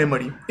 byte of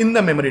memory in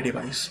the memory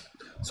device.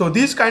 So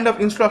these kind of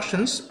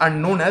instructions are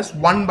known as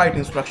 1 byte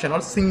instruction or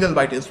single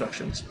byte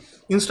instructions.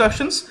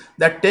 Instructions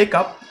that take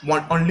up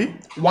only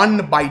 1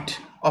 byte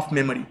of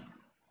memory,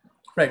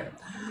 right?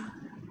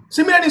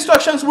 Similar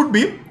instructions would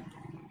be,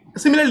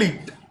 similarly,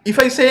 if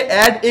I say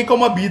add a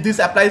comma b, this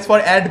applies for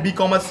add b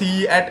comma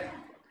c, add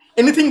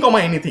anything comma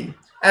anything,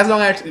 as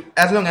long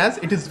as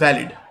it is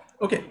valid.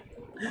 Okay.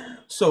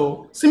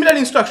 So similar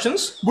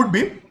instructions would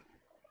be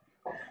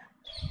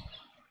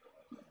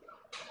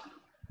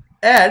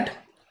add.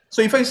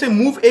 So if I say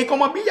move a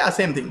comma b, yeah,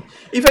 same thing.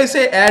 If I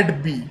say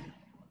add b,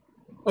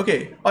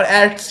 okay, or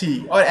add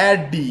c, or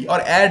add d, or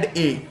add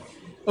a,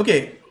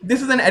 okay,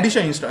 this is an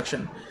addition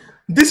instruction.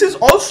 This is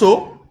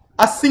also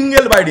a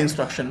single byte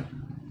instruction.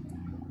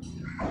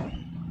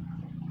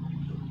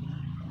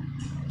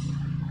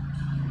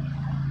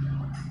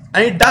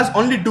 And it does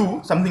only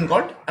do something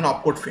called an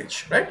opcode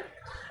fetch, right?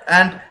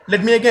 And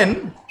let me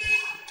again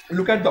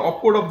look at the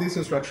opcode of this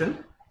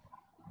instruction.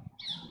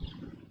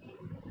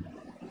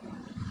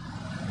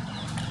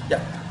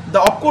 Yeah, the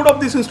opcode of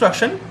this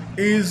instruction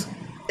is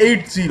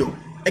 80,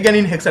 again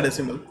in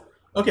hexadecimal.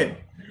 Okay,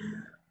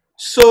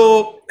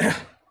 so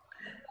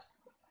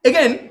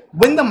again,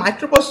 when the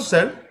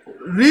microprocessor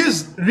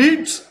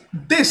reads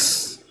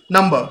this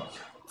number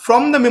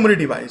from the memory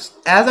device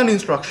as an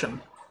instruction,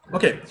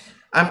 okay,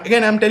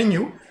 I'm telling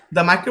you,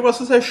 the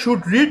microprocessor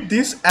should read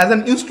this as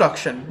an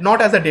instruction,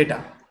 not as a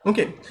data.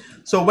 Okay,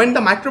 so when the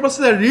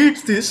microprocessor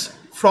reads this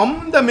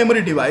from the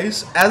memory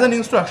device as an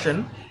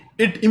instruction,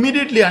 it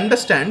immediately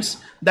understands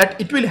that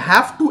it will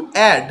have to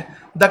add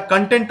the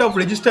content of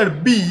register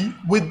B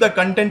with the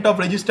content of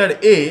register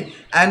A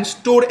and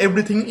store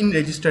everything in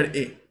register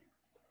A.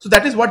 So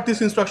that is what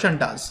this instruction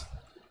does.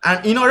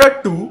 And in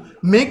order to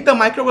make the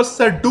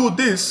microprocessor do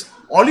this,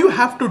 all you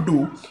have to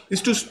do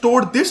is to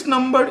store this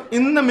number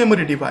in the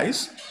memory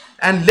device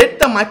and let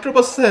the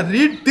microprocessor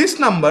read this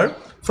number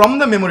from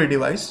the memory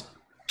device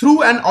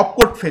through an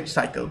opcode fetch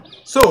cycle.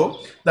 So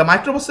the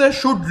microprocessor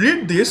should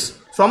read this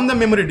from the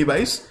memory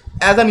device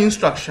as an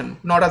instruction,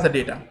 not as a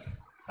data.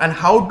 And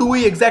how do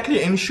we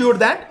exactly ensure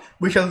that?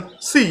 We shall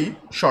see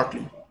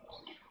shortly.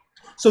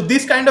 So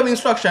this kind of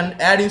instruction,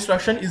 add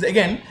instruction, is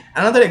again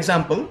another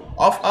example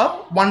of a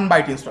 1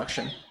 byte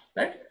instruction,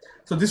 right?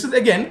 So this is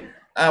again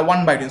a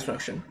 1 byte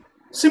instruction.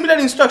 Similar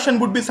instruction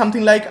would be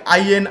something like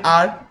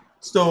INR.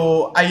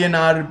 So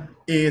INR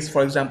is,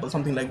 for example,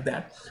 something like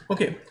that.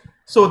 Okay.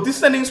 So this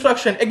is an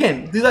instruction.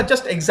 Again, these are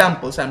just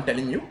examples I'm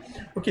telling you.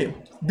 Okay.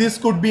 This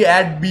could be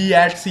add B,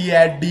 add C,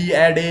 add D,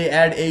 add A,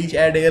 add H,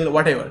 add L,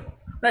 whatever,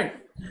 right?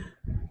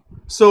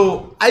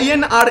 So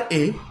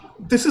INRA,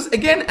 this is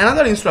again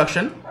another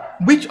instruction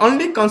which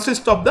only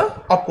consists of the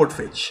opcode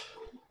fetch.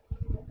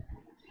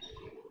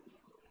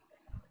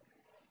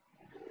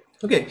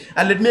 Okay,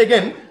 and let me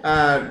again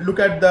look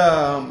at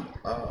the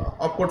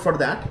opcode for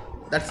that.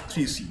 That's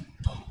 3C.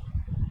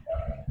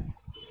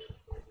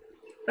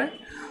 Right.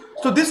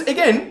 So this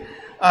again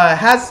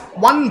has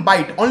 1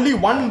 byte, only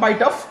 1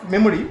 byte of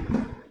memory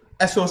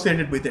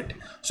associated with it.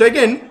 So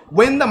again,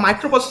 when the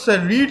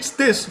microprocessor reads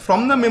this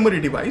from the memory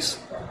device,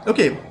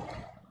 okay,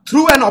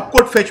 through an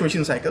opcode fetch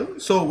machine cycle.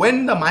 So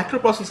when the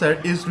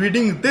microprocessor is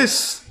reading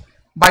this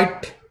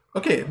byte,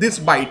 okay, this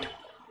byte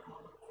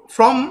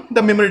from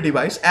the memory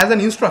device as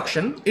an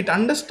instruction, it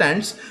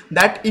understands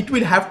that it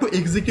will have to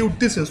execute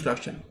this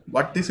instruction.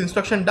 What this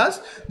instruction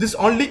does, this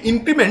only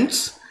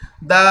increments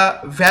the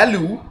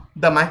value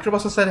the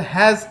microprocessor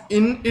has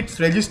in its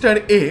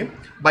register A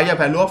by a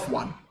value of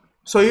 1.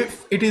 So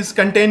if it is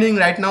containing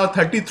right now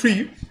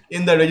 33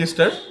 in the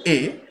register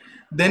A,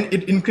 then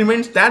it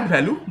increments that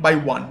value by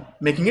 1,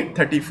 making it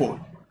 34.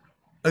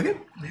 Okay,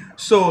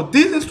 so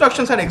these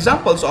instructions are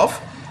examples of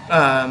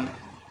 1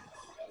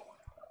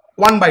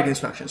 byte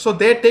instructions. So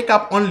they take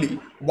up only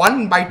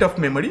 1 byte of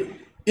memory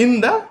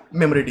in the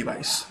memory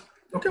device.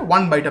 Okay,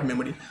 1 byte of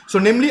memory. So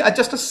namely,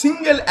 just a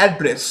single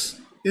address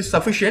is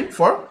sufficient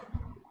for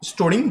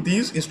storing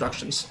these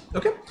instructions.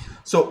 Okay,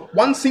 so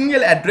one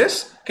single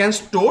address can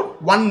store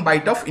 1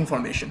 byte of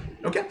information.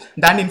 Okay,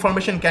 that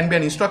information can be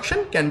an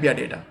instruction, can be a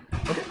data.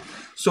 Okay,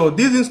 so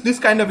this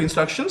kind of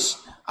instructions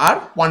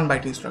are 1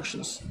 byte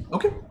instructions.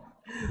 Okay,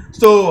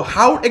 so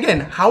how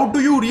do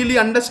you really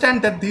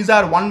understand that these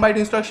are 1 byte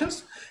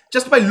instructions?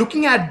 Just by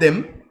looking at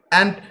them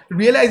and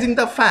realizing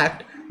the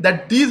fact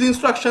that these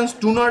instructions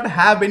do not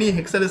have any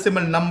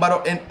hexadecimal number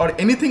or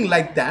anything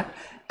like that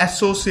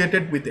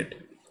associated with it.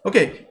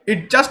 Okay,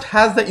 it just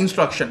has the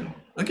instruction.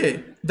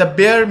 Okay, the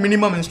bare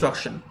minimum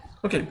instruction.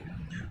 Okay,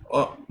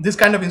 this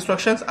kind of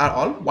instructions are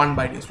all 1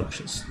 byte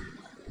instructions.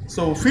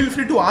 So feel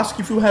free to ask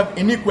if you have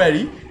any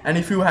query, and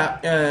if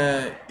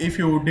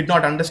you did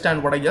not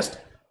understand what I just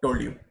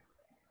told you.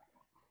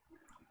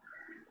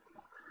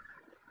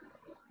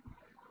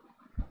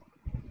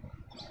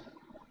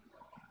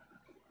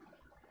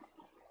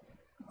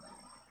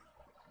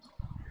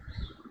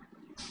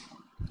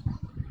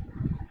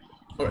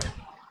 Alright.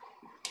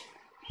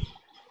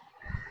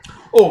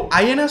 Oh,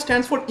 INR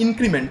stands for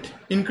increment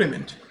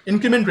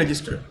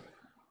register.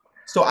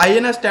 So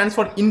INR stands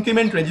for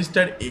increment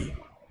register A.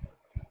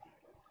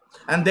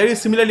 And there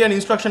is similarly an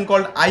instruction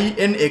called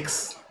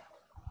INX.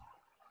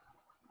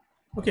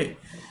 Okay,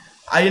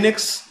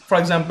 INX, for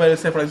example,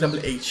 say for example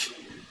H.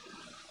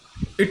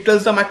 It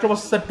tells the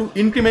microprocessor to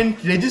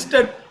increment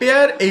register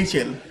pair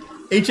HL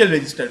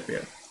register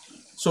pair.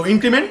 So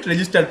increment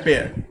register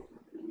pair.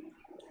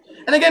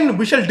 And again,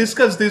 we shall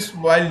discuss this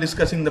while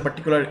discussing the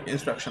particular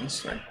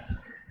instructions, right?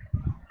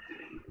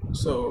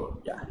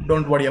 So yeah,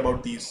 don't worry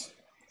about these,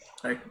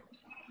 right?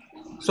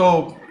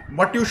 So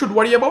what you should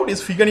worry about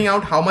is figuring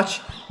out how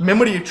much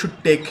memory it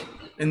should take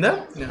in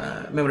the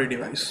memory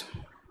device.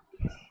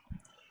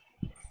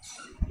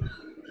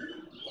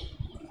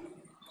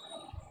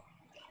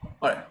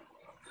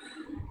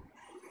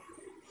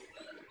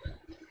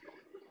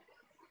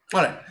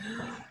 Alright.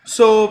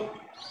 So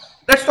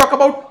let's talk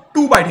about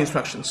 2-byte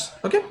instructions.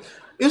 Okay,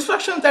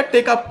 instructions that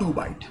take up 2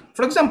 byte.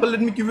 For example,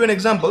 let me give you an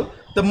example.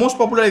 The most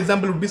popular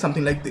example would be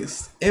something like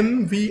this: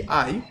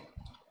 MVI.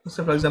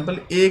 So for example,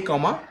 A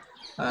comma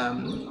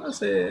let's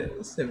say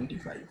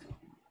 75.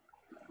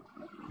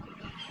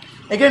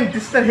 Again,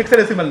 this is a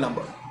hexadecimal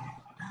number.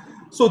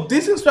 So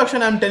this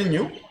instruction I'm telling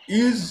you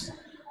is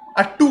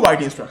a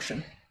 2-byte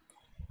instruction.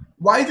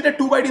 Why is it a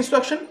 2-byte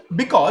instruction?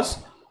 Because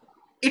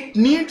it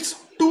needs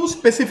 2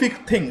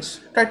 specific things.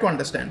 Try to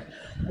understand.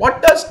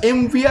 What does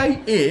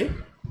MVI-A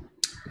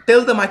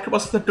tell the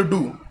microprocessor to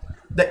do?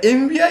 The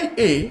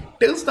MVI-A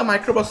tells the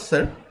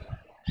microprocessor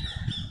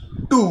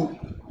to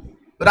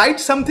write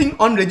something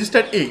on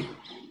register A.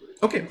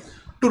 Okay,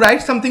 to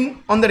write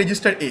something on the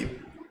register A.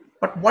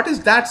 But what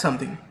is that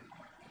something?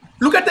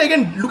 Look at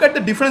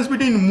the difference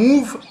between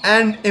move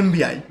and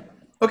MVI.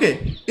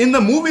 Okay, in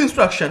the move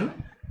instruction,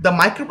 the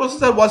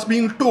microprocessor was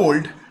being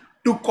told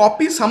to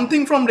copy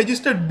something from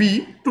register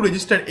B to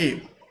register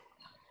A.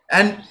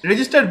 And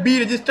register B,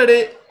 register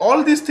A,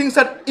 all these things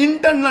are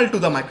internal to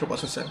the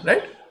microprocessor,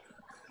 right?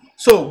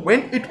 So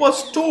when it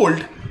was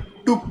told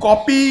to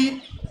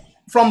copy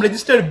from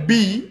register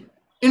B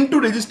into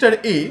register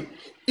A,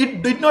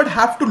 it did not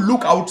have to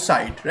look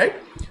outside, right?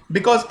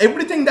 Because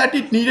everything that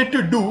it needed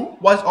to do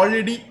was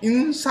already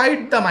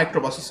inside the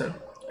microprocessor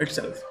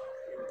itself.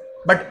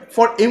 But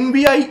for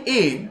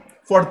MVI-A,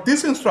 for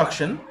this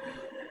instruction,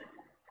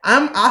 I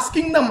am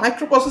asking the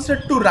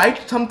microprocessor to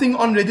write something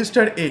on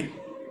register A.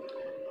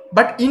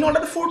 But in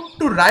order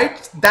to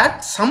write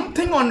that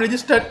something on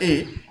register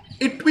A,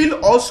 it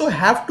will also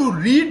have to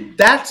read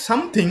that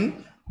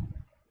something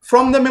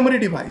from the memory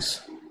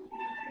device.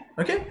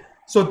 Okay,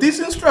 so this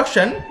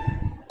instruction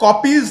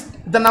copies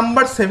the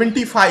number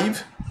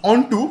 75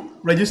 onto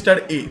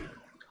register A.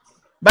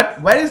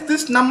 But where is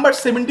this number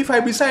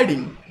 75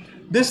 residing?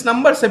 This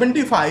number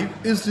 75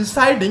 is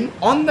residing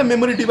on the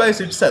memory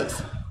device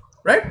itself,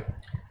 right?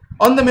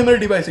 On the memory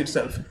device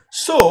itself.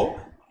 So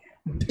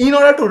in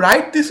order to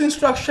write this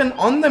instruction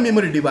on the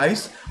memory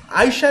device,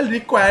 I shall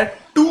require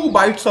 2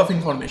 bytes of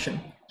information.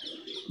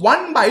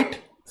 1 byte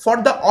for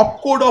the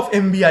opcode of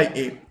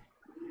MVI-A,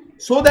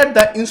 so that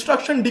the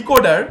instruction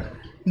decoder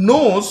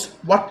knows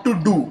what to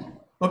do.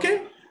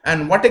 Okay,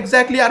 and what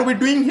exactly are we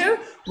doing here?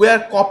 We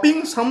are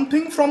copying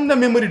something from the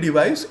memory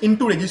device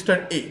into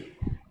register A.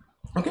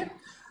 Okay,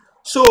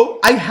 so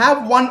I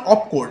have one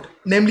opcode,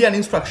 namely an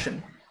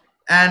instruction.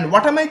 And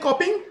what am I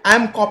copying? I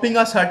am copying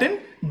a certain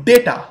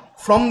data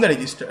from the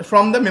register,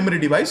 from the memory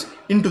device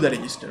into the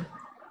register,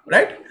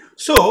 right?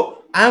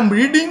 So I am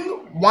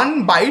reading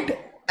 1 byte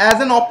as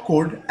an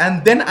opcode,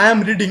 and then I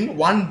am reading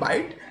 1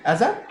 byte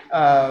as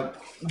a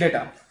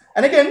data.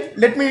 And again,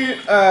 let me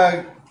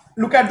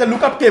look at the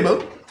lookup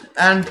table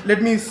and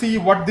let me see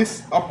what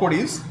this opcode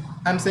is.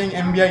 I'm saying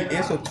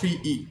MVI-A, so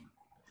 3E.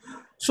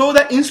 So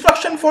the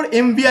instruction for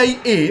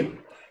MVI-A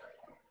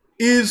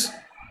is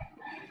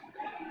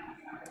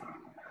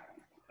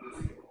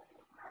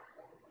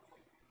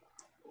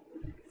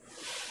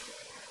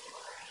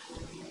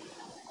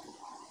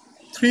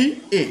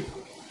 (3A).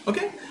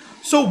 Okay,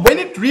 so when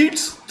it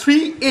reads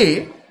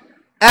 3A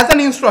as an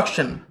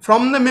instruction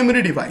from the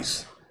memory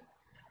device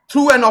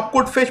through an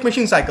opcode fetch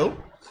machine cycle,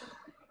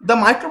 the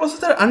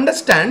microprocessor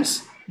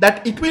understands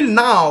that it will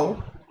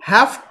now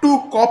have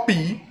to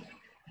copy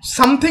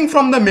something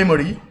from the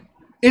memory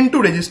into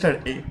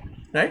register A,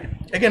 right?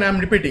 Again, I'm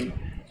repeating.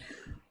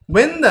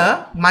 When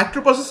the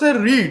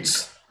microprocessor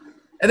reads,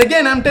 and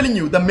again I'm telling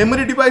you, the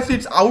memory device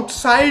is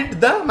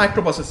outside the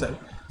microprocessor.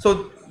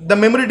 So the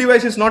memory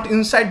device is not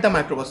inside the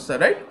microprocessor,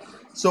 right?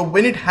 So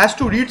when it has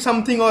to read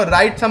something or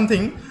write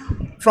something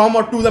from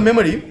or to the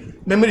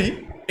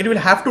memory, it will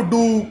have to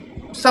do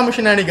some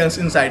shenanigans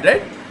inside,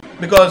 right?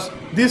 Because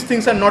these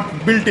things are not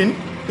built in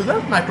to the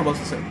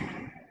microprocessor.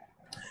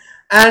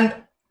 And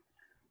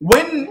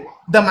when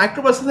the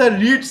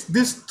microprocessor reads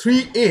this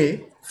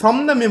 3A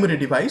from the memory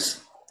device,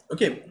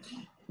 okay,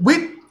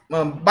 with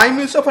by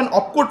means of an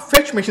opcode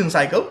fetch machine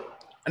cycle,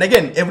 and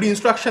again, every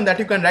instruction that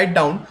you can write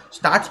down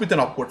starts with an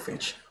opcode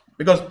fetch,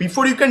 because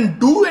before you can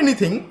do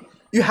anything,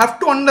 you have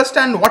to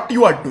understand what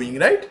you are doing,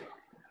 right?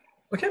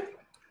 Okay,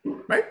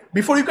 right?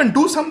 Before you can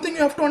do something, you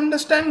have to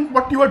understand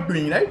what you are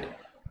doing, right?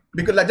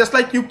 Because just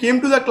like you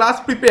came to the class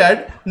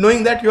prepared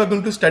knowing that you are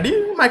going to study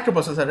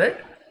microprocessor, right?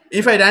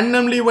 If I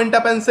randomly went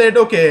up and said,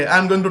 okay,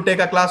 I'm going to take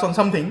a class on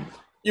something,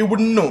 you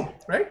wouldn't know,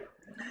 right?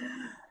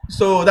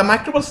 So the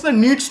microprocessor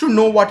needs to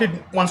know what it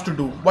wants to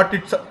do, what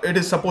it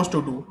is supposed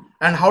to do.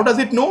 And how does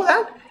it know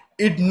that?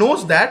 It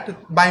knows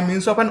that by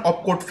means of an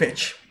opcode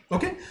fetch.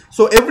 Okay,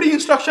 so every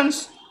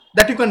instructions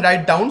that you can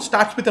write down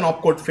starts with an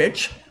opcode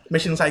fetch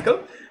machine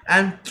cycle,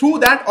 and through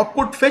that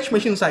opcode fetch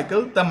machine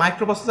cycle, the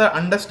microprocessor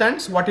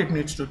understands what it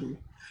needs to do.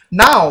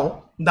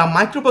 Now the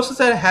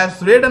microprocessor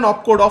has read an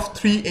opcode of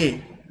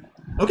 3A,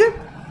 okay,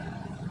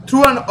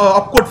 through an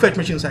opcode fetch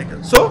machine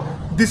cycle. So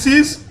this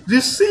is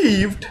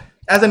received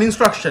as an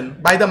instruction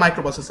by the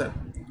microprocessor,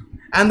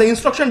 and the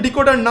instruction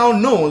decoder now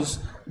knows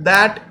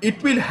that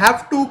it will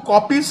have to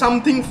copy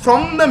something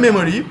from the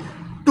memory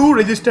to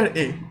register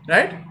A,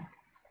 right?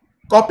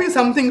 Copy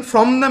something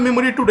from the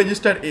memory to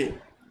register A.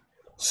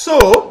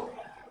 So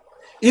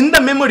in the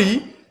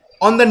memory,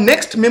 on the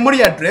next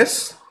memory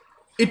address,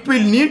 it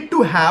will need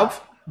to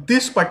have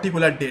this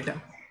particular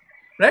data,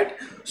 right?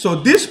 So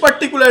this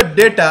particular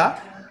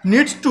data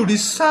needs to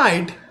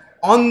reside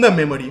on the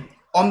memory,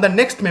 on the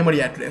next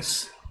memory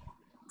address.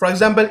 For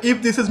example,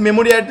 if this is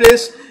memory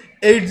address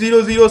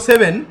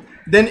 8007,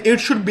 then it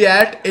should be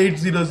at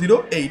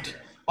 8008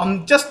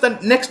 on just the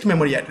next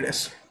memory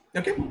address.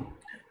 Okay.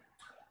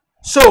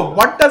 So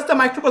what does the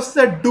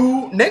microprocessor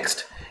do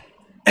next?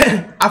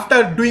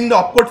 After doing the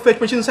opcode fetch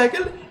machine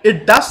cycle,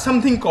 it does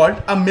something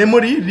called a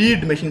memory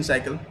read machine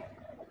cycle.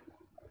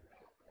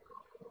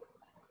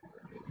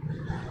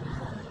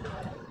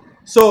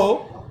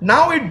 So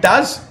now it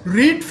does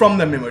read from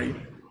the memory.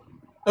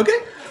 Okay,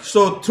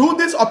 so through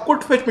this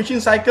opcode fetch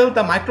machine cycle,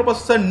 the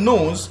microprocessor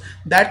knows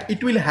that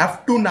it will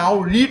have to now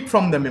read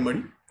from the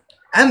memory,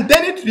 and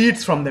then it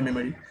reads from the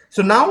memory.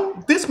 So now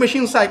this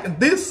machine cycle,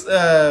 this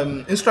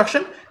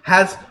instruction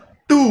has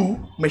two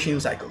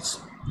machine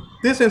cycles.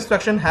 This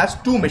instruction has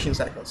two machine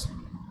cycles,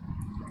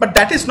 but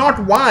that is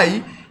not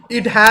why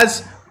it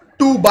has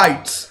 2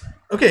 bytes.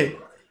 Okay,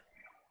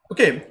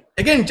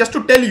 again, just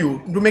to tell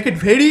you, to make it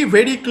very,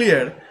 very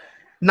clear,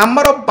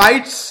 number of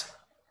bytes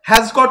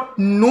has got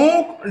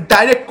no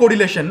direct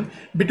correlation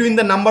between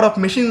the number of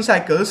machine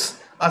cycles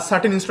a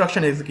certain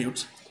instruction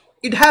executes.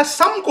 It has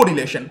some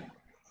correlation,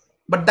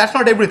 but that's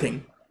not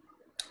everything.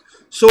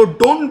 So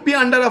don't be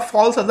under a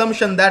false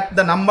assumption that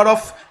the number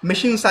of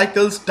machine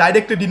cycles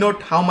directly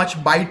denote how much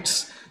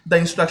bytes the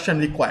instruction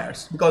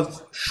requires,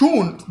 because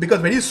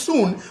very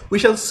soon we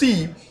shall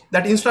see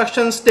that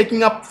instructions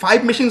taking up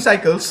 5 machine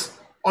cycles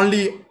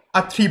only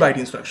are 3 byte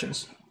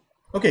instructions.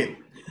 Okay,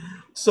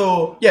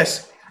 so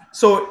yes,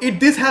 so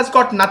this has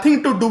got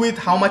nothing to do with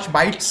how much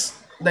bytes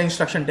the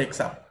instruction takes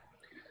up.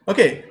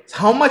 Okay, so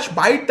how much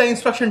byte the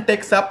instruction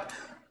takes up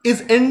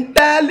is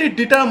entirely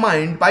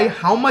determined by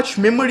how much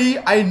memory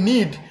I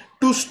need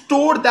to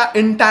store the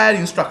entire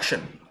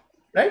instruction,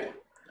 right?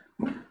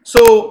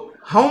 So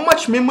how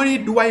much memory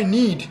do I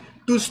need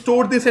to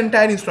store this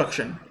entire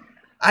instruction?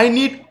 I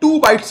need 2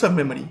 bytes of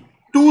memory,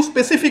 2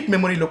 specific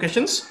memory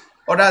locations,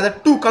 or rather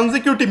 2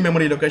 consecutive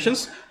memory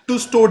locations to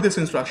store this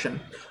instruction.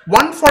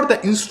 One for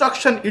the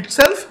instruction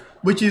itself,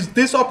 which is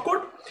this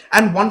opcode,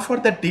 and one for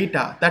the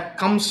data that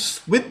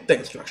comes with the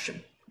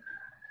instruction,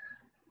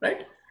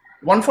 right?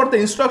 One for the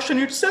instruction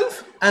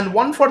itself and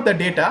one for the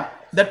data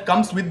that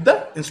comes with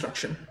the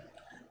instruction.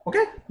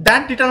 Okay,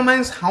 that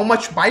determines how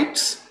much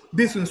bytes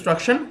this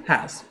instruction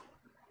has.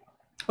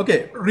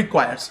 Okay,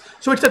 requires.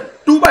 So it's a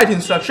 2 byte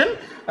instruction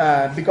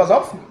because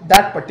of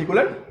that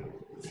particular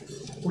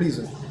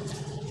reason.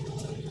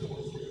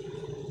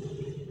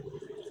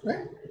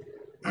 Right?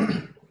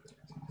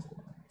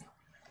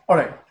 All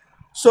right.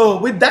 So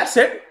with that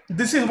said,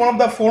 this is one of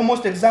the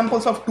foremost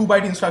examples of 2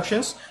 byte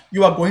instructions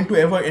you are going to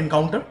ever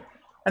encounter.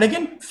 And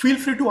again, feel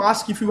free to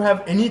ask if you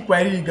have any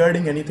query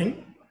regarding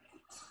anything.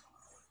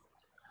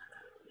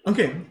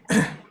 Okay.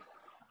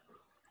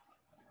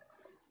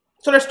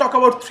 So let's talk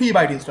about 3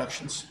 byte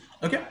instructions.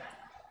 Okay.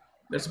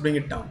 Let's bring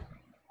it down.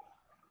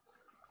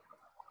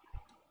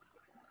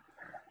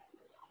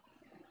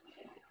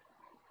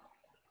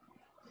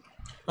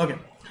 Okay.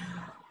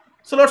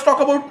 So let's talk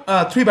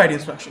about 3 byte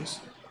instructions.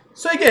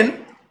 So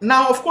again,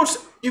 now of course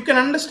you can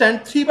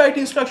understand 3 byte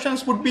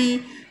instructions would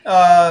be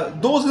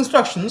those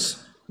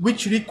instructions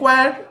which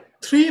require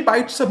 3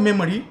 bytes of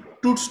memory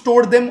to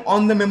store them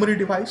on the memory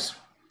device.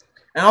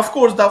 And of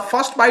course the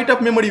first byte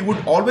of memory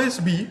would always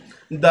be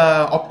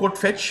the opcode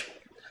fetch.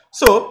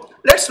 So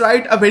let's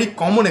write a very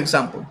common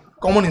example,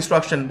 common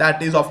instruction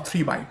that is of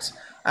 3 bytes,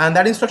 and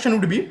that instruction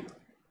would be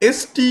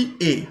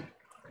STA.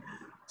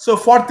 So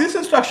for this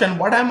instruction,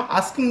 what I'm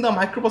asking the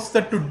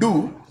microprocessor to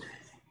do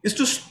is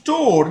to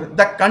store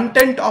the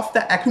content of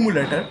the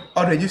accumulator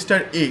or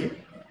register A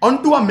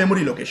onto a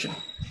memory location,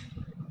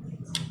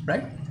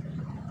 right?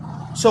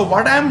 So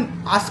what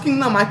I'm asking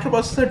the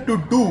microprocessor to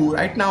do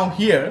right now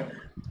here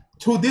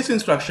through this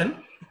instruction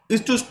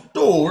is to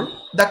store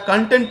the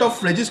content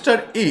of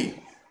register A.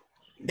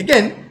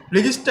 Again,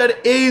 register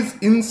A is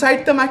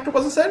inside the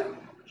microprocessor,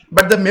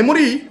 but the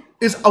memory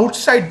is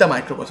outside the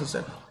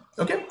microprocessor.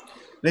 Okay,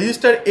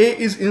 register A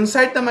is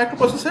inside the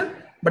microprocessor,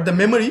 but the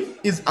memory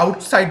is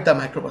outside the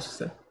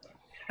microprocessor.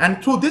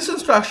 And through this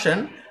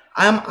instruction,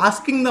 I am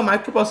asking the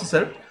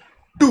microprocessor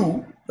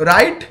to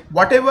write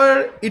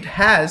whatever it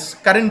has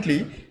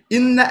currently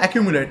in the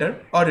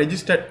accumulator or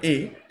register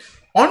A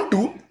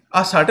onto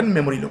a certain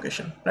memory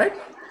location, right?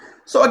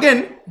 So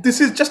again, this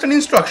is just an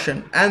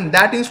instruction, and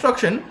that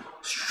instruction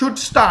should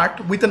start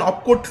with an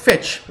opcode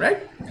fetch,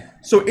 right?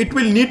 So it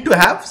will need to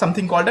have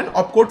something called an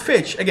opcode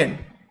fetch again.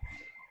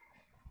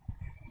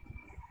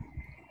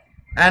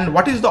 And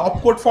what is the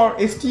opcode for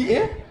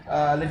STA?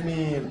 Let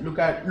me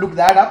look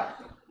that up.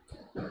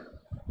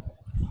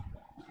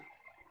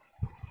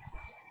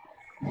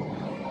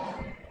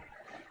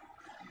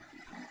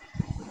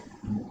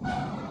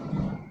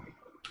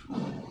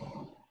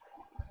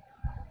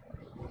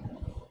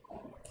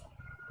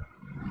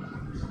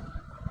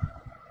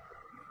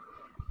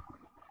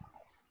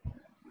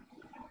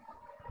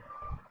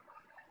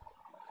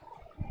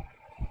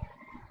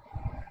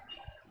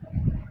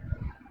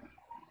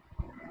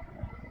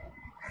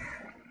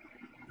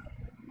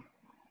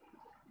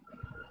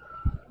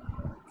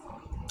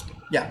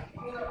 Yeah,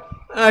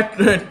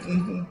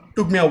 it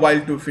took me a while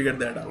to figure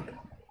that out.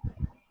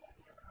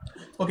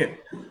 Okay,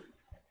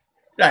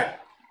 right.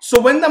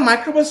 So when the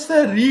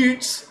microprocessor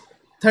reads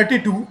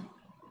 32,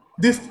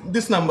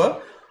 this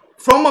number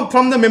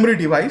from the memory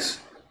device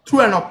through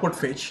an opcode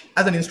fetch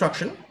as an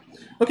instruction.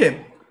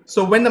 Okay,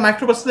 so when the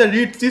microprocessor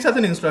reads this as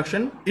an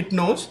instruction, it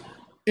knows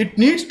it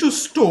needs to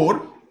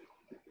store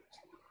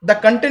the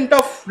content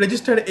of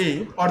register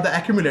A or the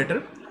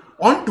accumulator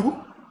onto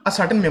a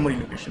certain memory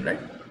location, right?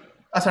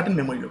 A certain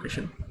memory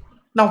location.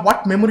 Now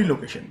what memory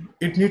location?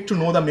 It needs to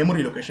know the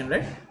memory location,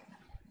 right?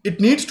 It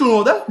needs to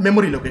know the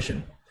memory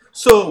location.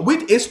 So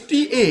with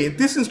STA,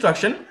 this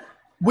instruction,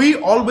 we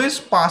always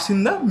pass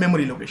in the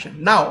memory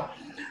location. Now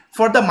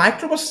for the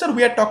microprocessor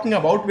we are talking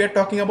about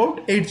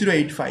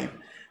 8085,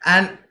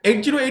 and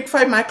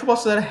 8085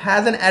 microprocessor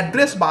has an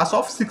address bus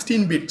of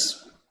 16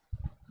 bits.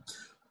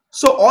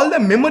 So all the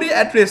memory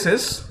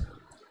addresses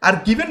are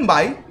given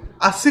by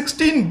a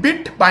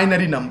 16-bit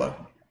binary number.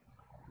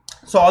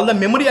 So all the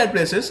memory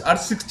addresses are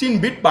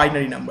 16-bit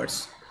binary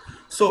numbers.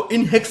 So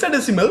in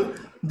hexadecimal,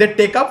 they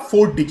take up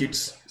 4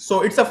 digits.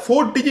 So it's a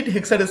 4-digit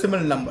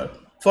hexadecimal number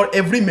for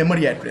every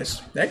memory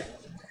address, right?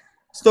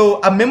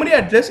 So a memory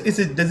address is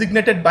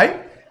designated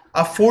by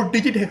a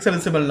 4-digit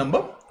hexadecimal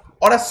number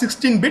or a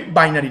 16-bit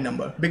binary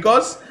number,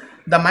 because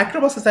the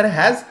microprocessor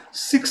has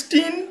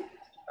 16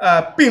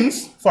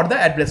 pins for the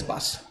address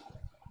bus,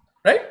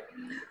 right?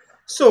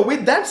 So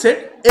with that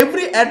said,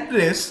 every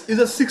address is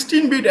a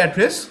 16-bit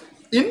address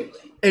in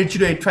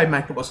 8085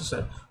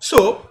 microprocessor.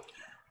 So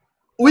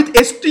with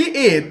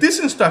STA, this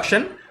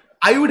instruction,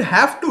 I would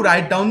have to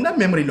write down the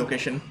memory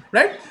location,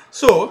 right?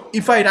 So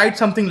if I write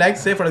something like,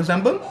 say for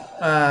example,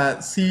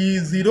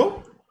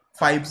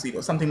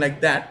 C050, something like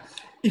that.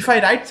 If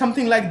I write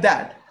something like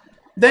that,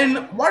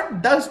 then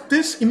what does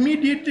this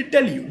immediately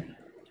tell you?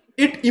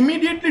 It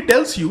immediately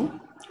tells you,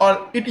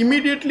 or it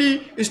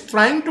immediately is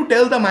trying to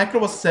tell the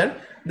microprocessor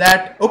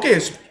that, okay,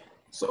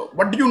 so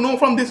what do you know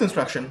from this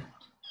instruction?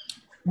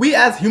 We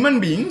as human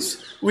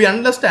beings, we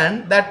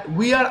understand that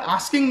we are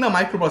asking the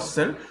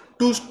microprocessor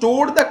to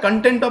store the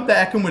content of the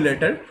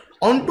accumulator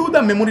onto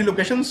the memory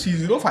location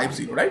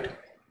C050, right?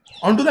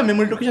 Onto the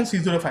memory location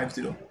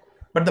C050.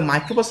 But the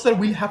microprocessor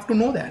will have to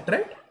know that,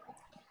 right?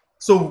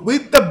 So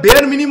with the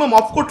bare minimum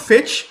opcode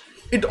fetch,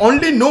 it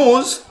only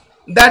knows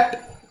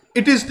that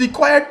it is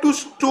required to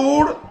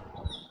store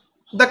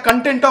the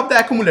content of the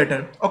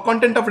accumulator or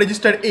content of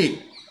register A.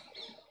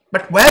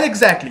 But where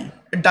exactly?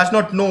 It does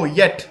not know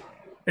yet.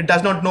 It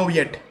does not know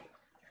yet.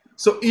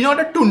 So in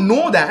order to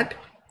know that,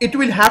 it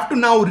will have to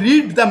now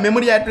read the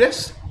memory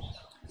address,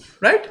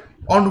 right,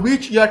 on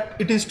which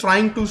it is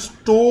trying to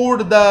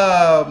store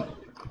the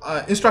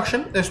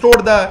store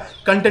the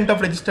content of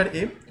register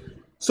A.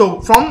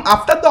 So from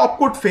after the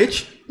opcode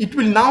fetch, it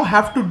will now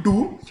have to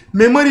do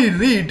memory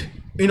read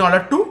in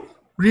order to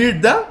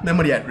read the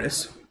memory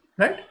address,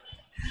 right?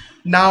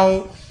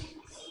 Now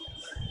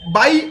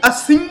by a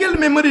single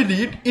memory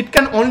read, it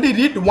can only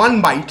read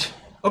 1 byte.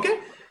 Okay,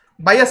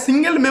 by a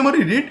single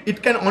memory read,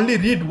 it can only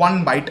read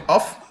 1 byte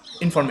of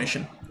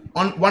information,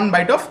 on 1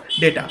 byte of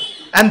data,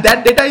 and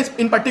that data is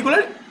in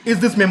particular is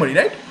this memory,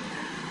 right?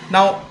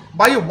 Now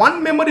by a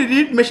 1 memory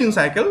read machine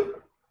cycle,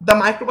 the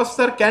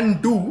microprocessor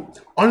can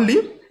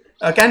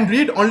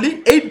read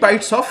only 8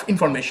 bytes of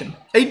information,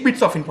 8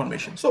 bits of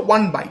information, so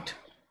 1 byte,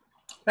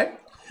 right?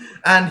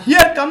 And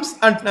here comes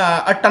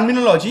a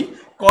terminology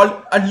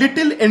called a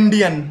little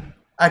endian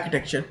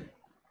architecture.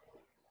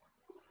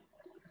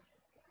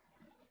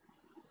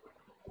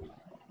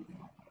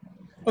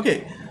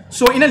 Okay,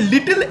 so in a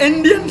little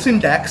endian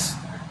syntax,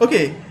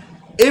 okay,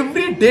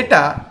 every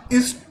data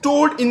is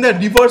stored in the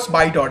reverse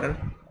byte order.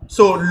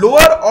 So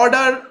lower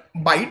order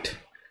byte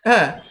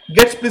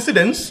gets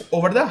precedence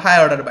over the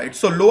higher order byte.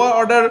 So lower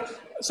order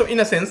So in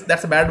a sense,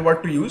 that's a bad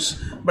word to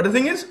use. But the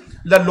thing is,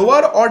 the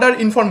lower order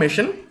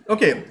information,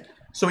 okay,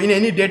 so in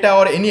any data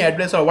or any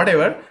address or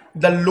whatever,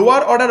 the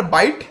lower order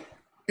byte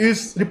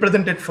is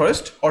represented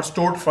first or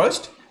stored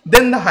first,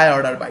 then the higher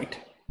order byte.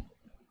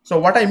 So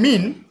what I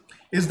mean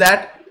is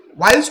that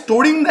while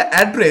storing the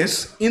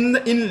address in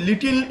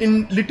little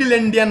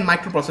endian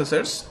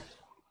microprocessors,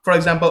 for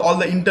example, all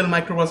the Intel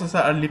microprocessors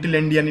are little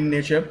endian in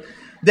nature.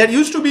 There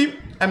used to be,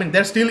 I mean,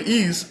 there still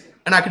is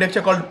an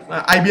architecture called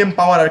IBM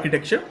Power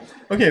architecture,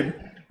 okay,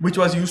 which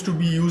was used to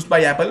be used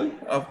by Apple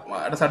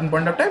at a certain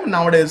point of time.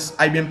 Nowadays,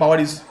 IBM Power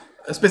is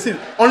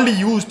only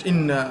used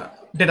in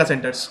data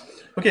centers,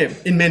 okay,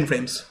 in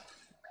mainframes.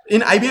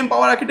 In IBM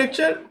Power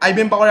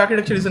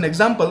architecture is an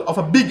example of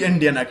a big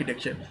endian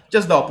architecture,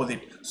 just the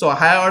opposite. So a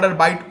higher order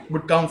byte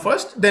would come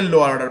first, then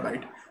lower order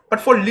byte.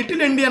 But for little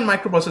endian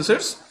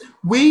microprocessors,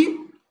 we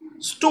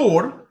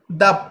store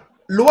the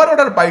lower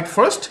order byte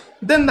first,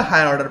 then the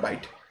higher order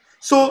byte.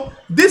 So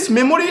this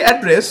memory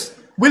address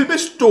will be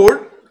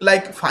stored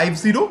like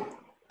 50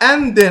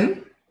 and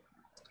then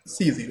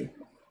C0,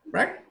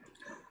 right?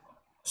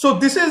 So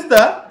this is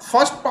the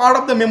first part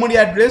of the memory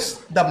address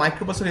the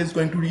microprocessor is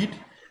going to read.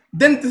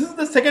 Then this is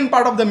the second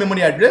part of the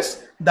memory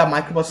address the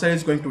microprocessor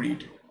is going to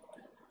read.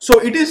 So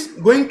it is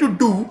going to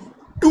do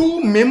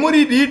 2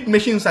 memory read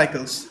machine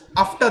cycles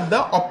after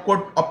the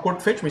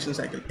opcode fetch machine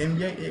cycle.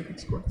 MBI A.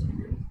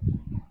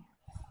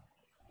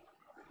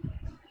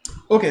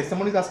 Okay,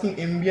 someone is asking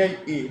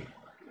MBI A.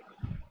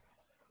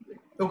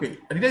 Okay,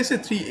 did I say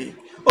 3A?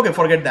 Okay,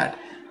 forget that.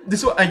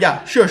 This was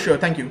yeah, sure,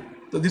 thank you.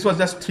 So this was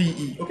just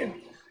 3E. Okay,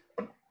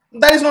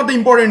 that is not the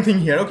important thing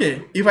here.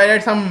 Okay, if I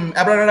write some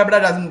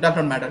abracadabra, does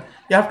not matter.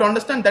 You have to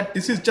understand that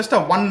this is just a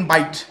 1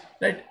 byte,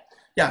 right?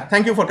 Yeah,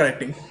 thank you for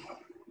correcting,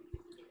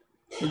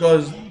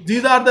 because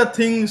these are the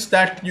things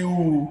that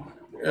you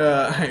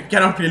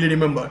cannot really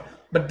remember,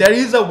 but there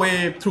is a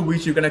way through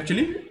which you can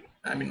actually,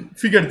 I mean,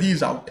 figure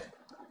these out.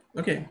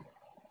 Okay,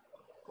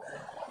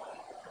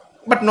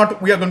 but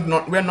we are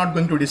not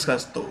going to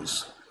discuss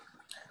those,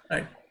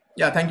 right?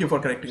 Yeah, thank you for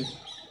correcting.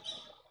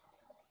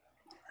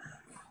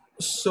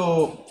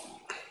 So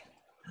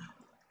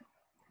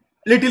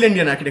little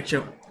endian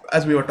architecture,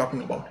 as we were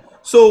talking about.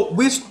 So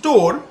we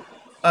store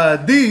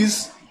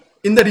these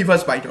in the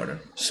reverse byte order.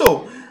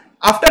 So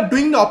after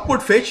doing the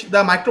opcode fetch,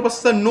 the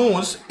microprocessor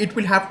knows it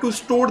will have to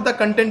store the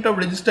content of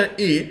register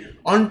A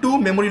onto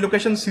memory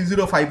location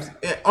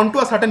C05 onto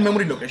a certain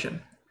memory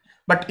location,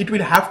 but it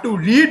will have to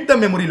read the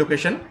memory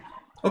location.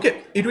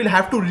 Okay, it will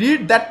have to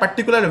read that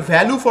particular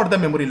value for the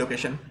memory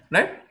location,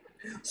 right?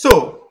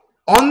 So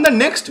on the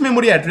next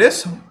memory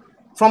address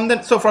from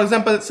the, so for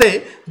example,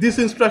 say this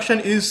instruction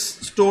is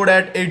stored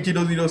at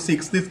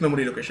 8006, this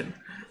memory location.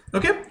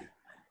 Okay,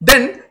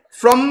 then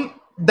from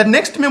the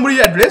next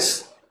memory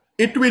address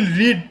it will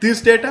read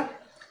this data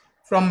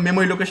from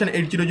memory location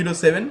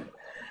 8007,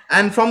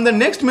 and from the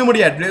next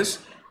memory address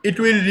it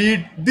will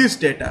read this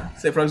data,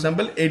 say for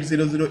example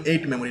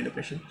 8008 memory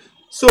location.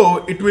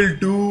 So it will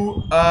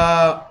do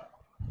a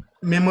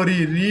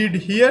memory read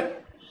here,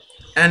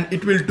 and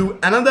it will do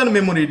another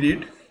memory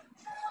read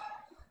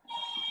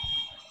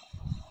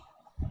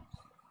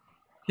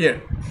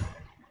here.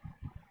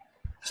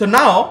 So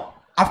now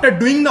after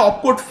doing the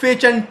opcode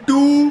fetch and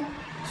 2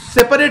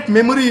 separate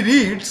memory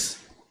reads,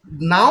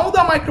 now the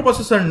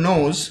microprocessor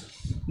knows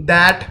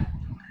that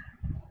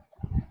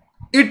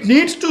it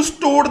needs to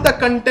store the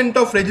content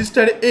of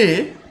register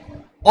A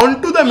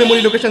onto the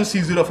memory location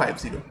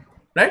C050,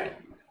 right?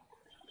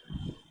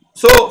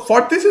 So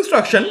for this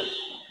instruction,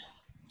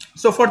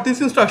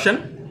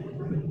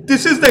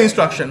 this is the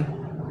instruction,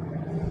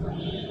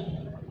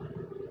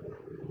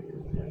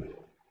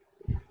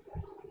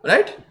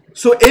 right?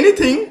 So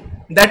anything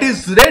that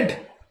is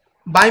read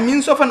by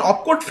means of an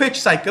opcode fetch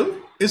cycle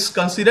is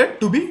considered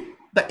to be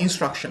the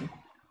instruction,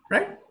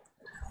 right?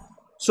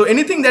 So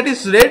anything that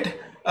is read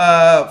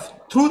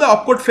through the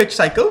opcode fetch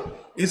cycle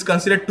is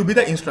considered to be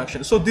the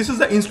instruction. So this is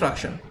the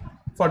instruction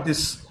for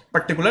this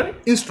particular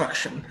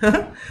instruction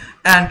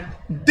and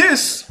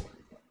this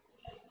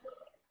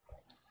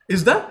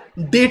is the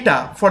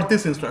data for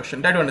this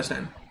instruction. Try to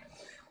understand,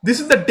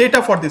 this is the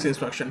data for this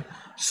instruction.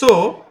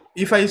 So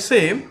if I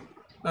say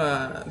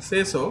this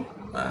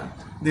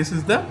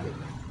is the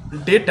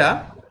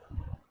data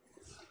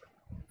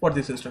for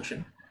this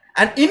instruction,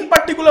 and in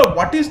particular,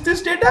 what is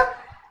this data?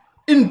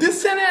 In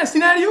this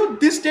scenario,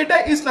 this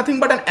data is nothing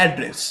but an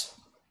address.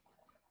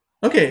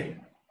 Okay,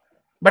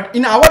 but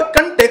in our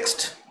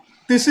context,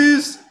 this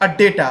is a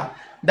data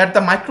that the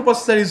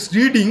microprocessor is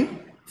reading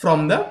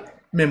from the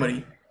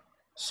memory.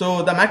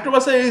 So the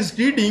microprocessor is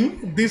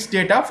reading this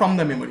data from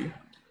the memory.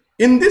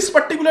 In this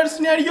particular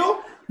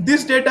scenario,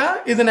 this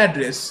data is an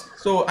address.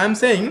 So I'm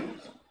saying,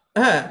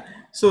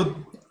 so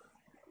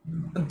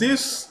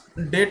this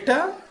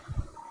data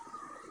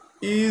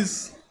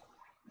is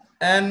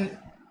an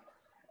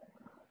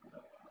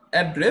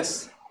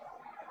address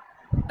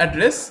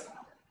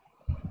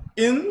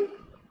in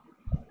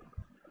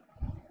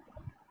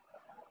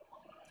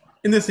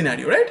this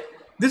scenario, right?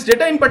 This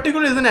data in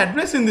particular is an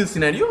address in this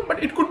scenario,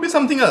 but it could be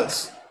something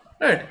else,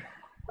 right?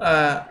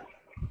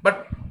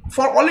 But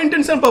for all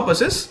intents and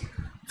purposes,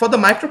 for the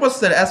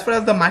microprocessor, as far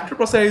as the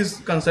microprocessor is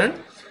concerned,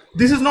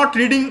 this is not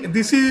reading,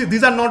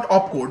 these are not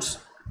opcodes,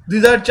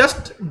 these are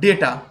just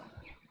data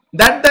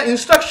that the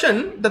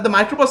instruction that the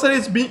microprocessor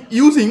is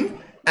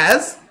using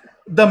as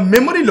the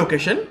memory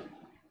location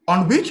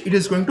on which it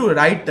is going to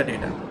write the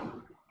data,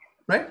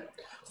 right?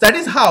 So that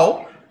is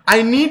how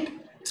I need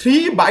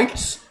 3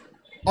 bytes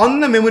on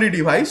the memory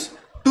device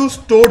to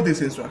store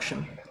this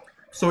instruction.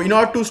 So in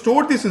order to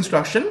store this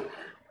instruction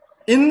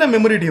in the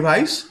memory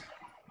device,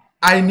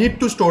 I need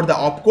to store the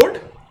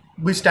opcode,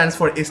 which stands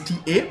for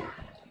STA,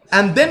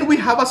 and then we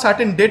have a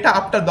certain data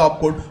after the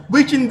opcode,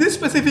 which in this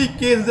specific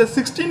case is a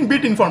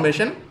 16-bit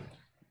information,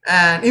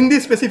 and in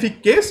this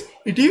specific case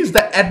it is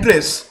the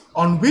address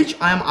on which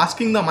I am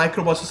asking the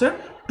microprocessor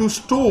to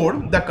store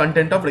the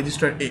content of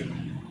register A.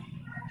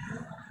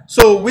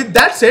 So with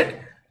that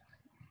said,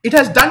 it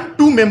has done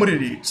 2 memory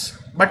reads,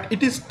 but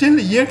it is still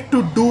yet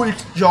to do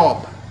its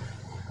job.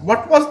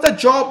 What was the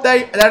job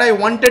that I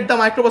wanted the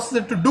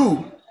microprocessor to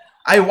do?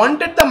 I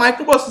wanted the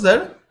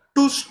microprocessor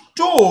to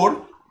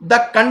store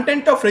the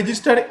content of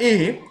register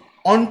A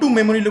onto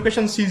memory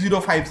location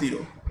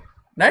C050,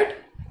 right?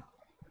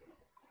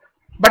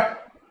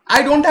 But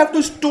I don't have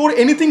to store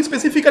anything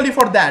specifically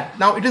for that.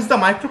 Now it is the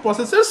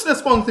microprocessor's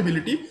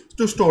responsibility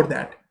to store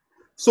that.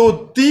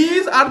 So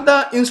these are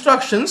the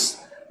instructions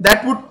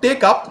that would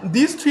take up,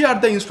 these 3 are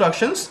the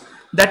instructions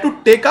that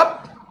would take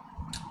up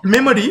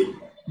memory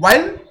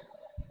while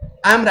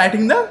I am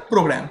writing the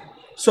program.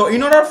 So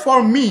in order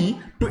for me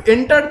to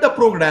enter the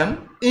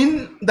program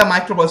in the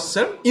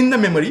microprocessor, in the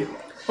memory,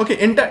 okay,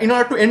 in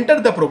order to enter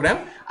the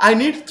program, I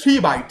need 3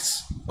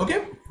 bytes,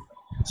 okay?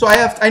 So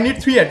I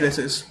need 3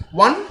 addresses.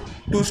 One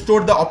to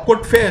store the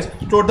opcode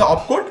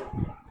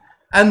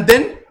and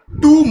then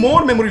 2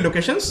 more memory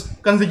locations,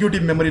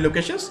 consecutive memory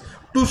locations,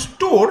 to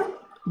store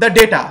the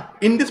data.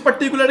 In this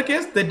particular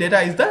case, the data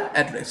is the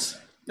address,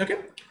 okay?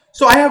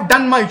 So I have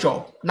done my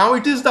job. Now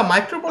it is the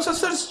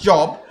microprocessor's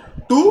job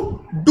to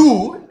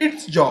do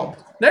its job,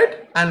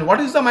 right? And what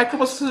is the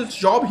microprocessor's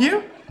job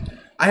here?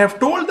 I have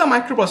told the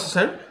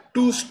microprocessor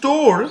to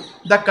store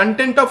the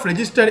content of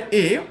register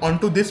A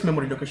onto this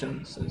memory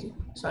location. So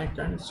I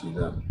can't see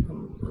the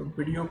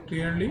video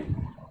clearly.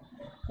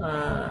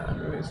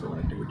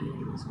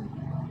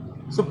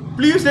 So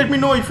please let me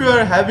know if you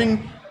are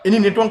having any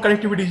network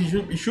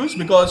connectivity issues,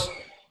 because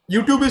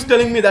YouTube is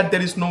telling me that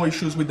there is no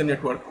issues with the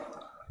network.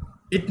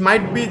 It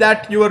might be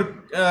that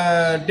your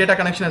data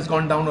connection has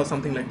gone down or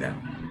something like that.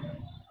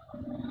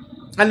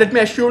 And let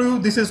me assure you,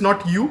 this is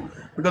not you,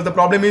 because the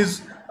problem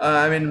is,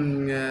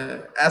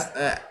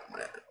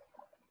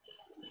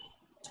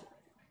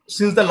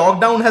 since the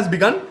lockdown has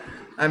begun,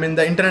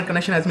 the internet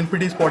connection has been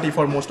pretty spotty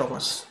for most of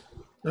us.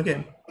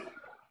 Okay.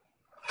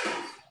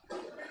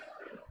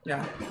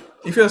 Yeah.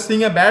 If you're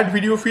seeing a bad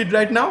video feed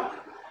right now,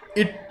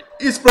 it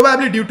is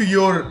probably due to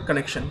your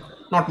connection,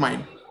 not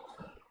mine.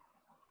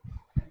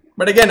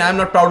 But again, I'm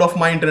not proud of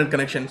my internet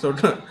connection, so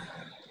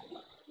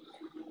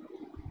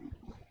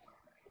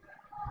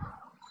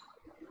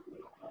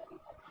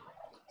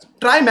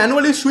try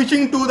manually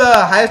switching to the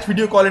highest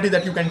video quality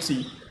that you can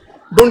see.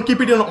 Don't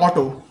keep it on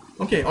auto.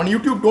 Okay, on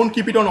YouTube, don't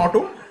keep it on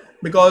auto,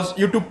 because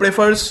YouTube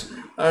prefers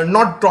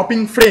not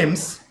dropping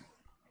frames,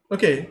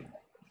 okay,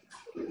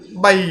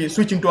 by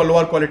switching to a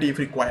lower quality if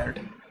required.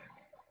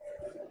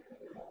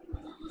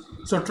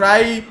 So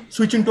try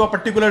switching to a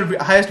particular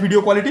highest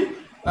video quality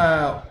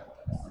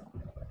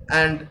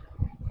and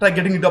try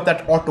getting rid of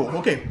that auto.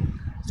 Okay,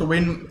 so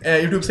when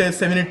YouTube says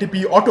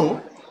 780p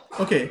auto,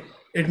 okay,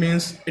 it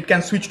means it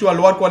can switch to a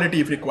lower quality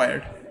if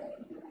required.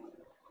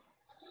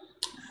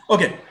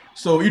 Okay,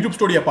 so YouTube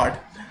story apart.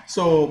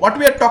 So what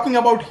we are talking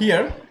about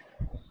here,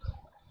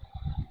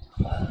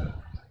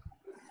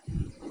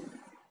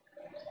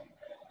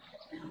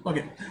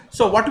 okay,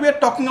 so what we are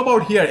talking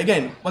about here,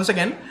 again, once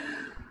again,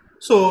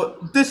 so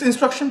this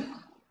instruction,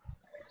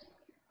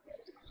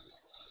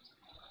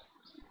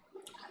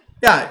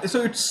 yeah,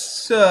 so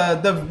it's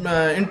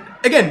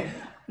again,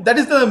 that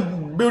is the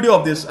beauty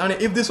of this. And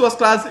if this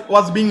class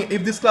was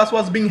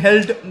being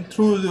held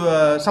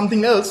through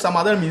something else, some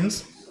other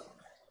means,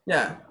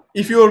 yeah,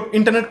 if your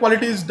internet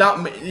quality is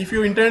down, if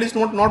your internet is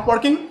not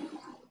working,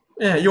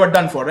 yeah, you are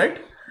done for,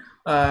 right?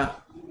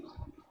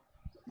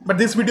 But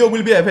this video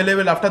will be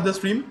available after the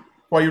stream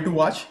for you to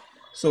watch,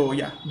 so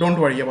yeah, don't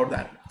worry about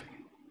that.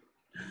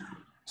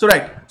 So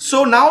right,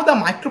 so now the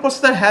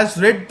microprocessor has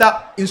read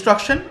the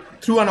instruction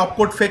through an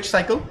opcode fetch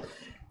cycle,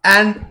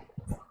 and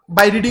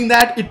by reading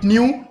that, it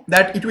knew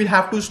that it will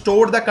have to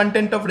store the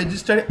content of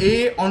register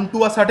A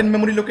onto a certain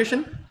memory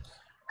location,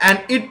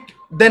 and it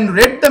then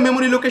read the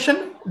memory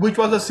location, which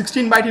was a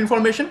 16-bit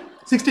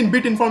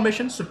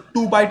information, so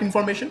 2-byte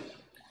information,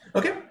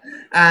 okay,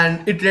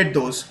 and it read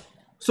those.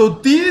 So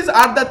these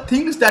are the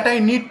things that I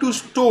need to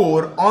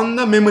store on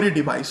the memory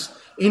device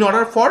in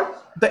order for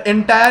the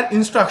entire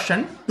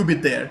instruction to be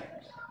there,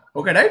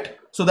 okay, right?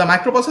 So the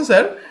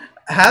microprocessor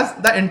has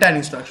the entire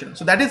instruction.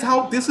 So that is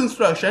how this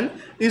instruction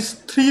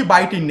is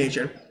 3-byte in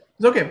nature.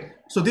 Okay,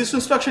 so this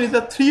instruction is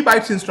a 3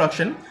 bytes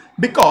instruction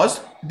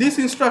because this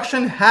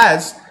instruction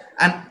has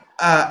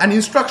an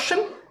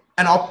instruction,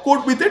 an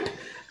opcode with it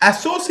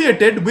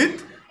associated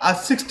with a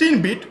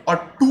 16-bit or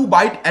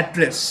 2-byte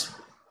address.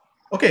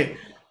 Okay,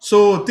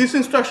 so this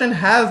instruction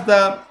has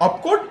the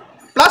opcode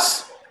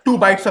plus 2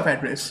 bytes of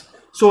address.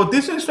 So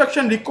this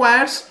instruction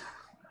requires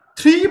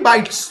 3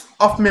 bytes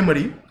of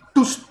memory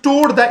to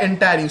store the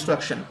entire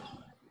instruction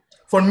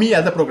for me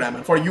as a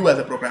programmer, for you as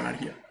a programmer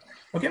here.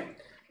 Okay,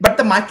 but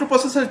the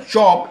microprocessor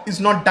job is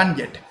not done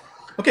yet.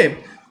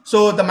 Okay,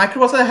 so the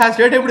microprocessor has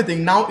read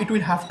everything. Now it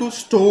will have to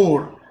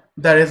store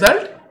the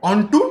result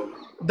onto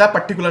the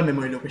particular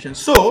memory location.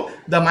 So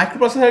the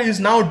microprocessor is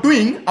now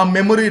doing a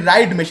memory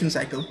write machine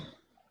cycle.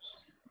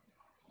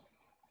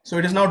 So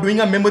it is now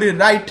doing a memory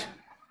write.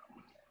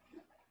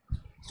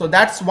 So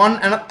that's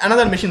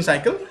another machine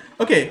cycle.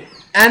 Okay,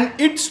 and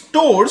it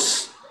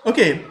stores,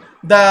 okay,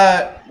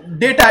 the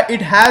data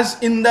it has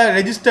in the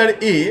register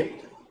A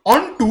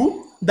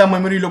onto the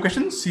memory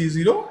location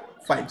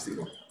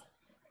C050.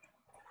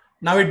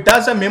 Now it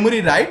does a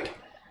memory write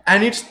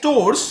and it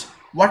stores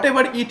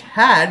whatever it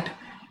had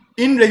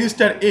in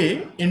register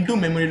A into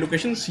memory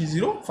location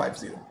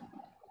C050.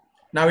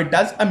 Now it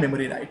does a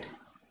memory write.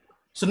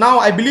 So now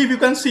I believe you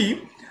can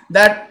see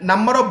that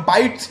number of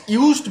bytes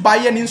used by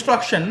an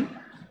instruction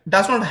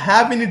does not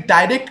have any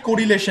direct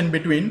correlation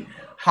between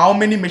how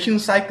many machine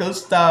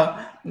cycles the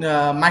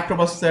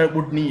microprocessor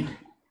would need.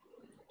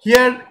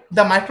 Here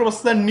the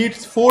microprocessor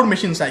needs 4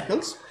 machine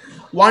cycles,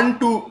 1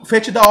 to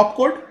fetch the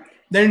opcode,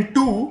 then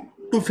 2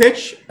 to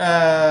fetch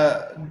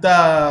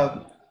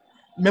the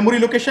memory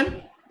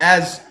location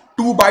as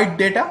 2-byte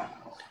data,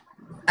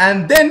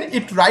 and then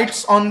it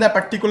writes on the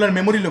particular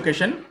memory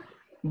location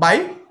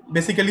by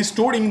basically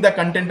storing the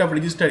content of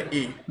register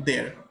A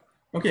there.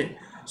 Okay,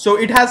 so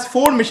it has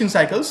 4 machine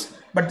cycles,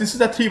 but this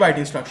is a 3-byte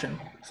instruction.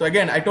 So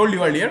again, I told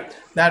you earlier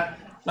that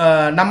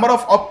number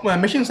of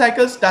machine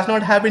cycles does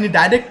not have any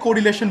direct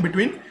correlation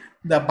between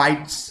the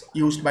bytes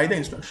used by the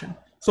instruction.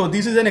 So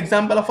this is an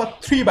example of a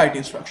 3-byte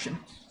instruction.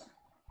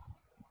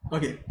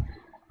 Okay,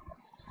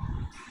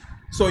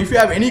 so if you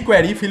have any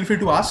query, feel free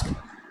to ask.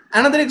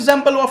 Another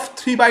example of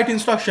 3-byte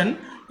instruction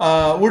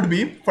would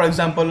be, for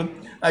example,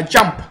 a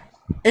jump,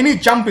 any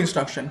jump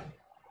instruction.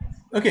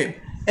 Okay,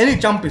 any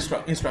jump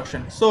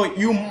instruction. So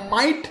you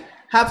might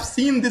have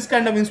seen this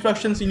kind of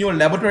instructions in your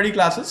laboratory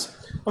classes.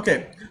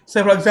 Okay,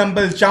 so for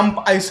example, jump,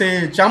 I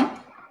say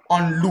jump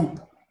on loop,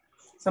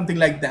 something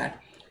like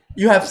that.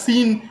 You have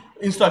seen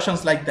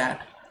instructions like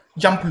that,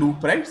 jump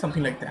loop, right?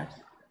 Something like that.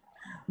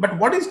 But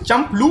what is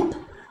jump loop?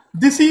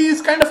 This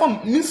is kind of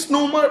a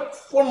misnomer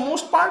for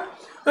most part.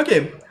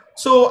 Okay,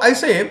 so I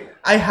say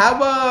I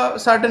have a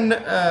certain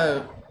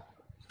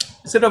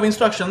set of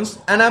instructions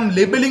and I'm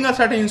labeling a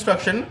certain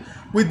instruction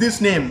with this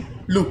name,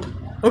 loop.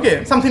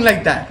 Okay, something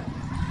like that.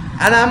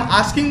 And I'm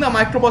asking the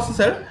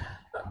microprocessor,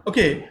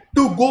 okay,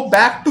 to go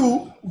back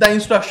to the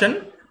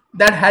instruction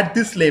that had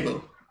this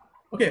label.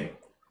 Okay,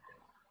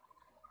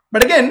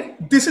 but again,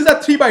 this is a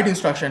 3-byte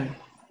instruction.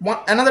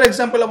 Another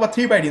example of a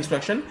 3-byte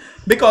instruction,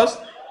 because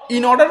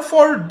in order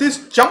for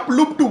this jump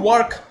loop to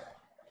work,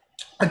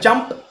 a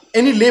jump,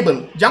 any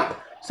label, jump,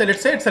 so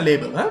let's say it's a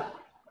label, huh?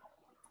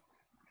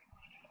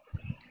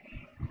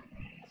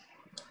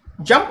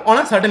 Jump on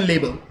a certain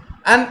label,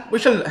 and we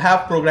shall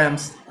have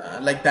programs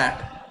like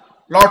that,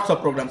 lots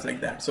of programs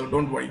like that, so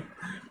don't worry.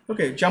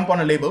 Okay, jump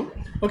on a label.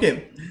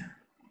 Okay,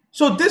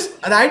 so the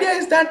idea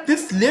is that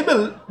this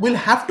label will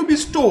have to be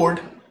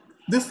stored.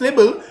 This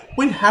label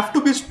will have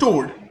to be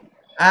stored.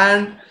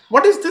 And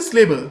what is this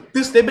label?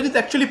 This label is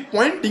actually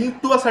pointing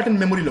to a certain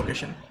memory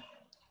location.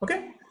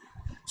 Okay,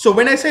 so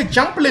when I say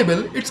jump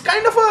label, it's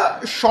kind of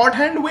a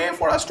shorthand way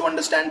for us to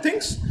understand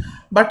things.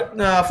 But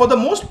for the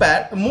most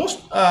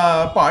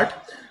part,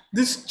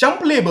 this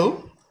jump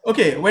label,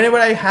 okay, whenever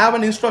I have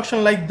an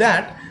instruction like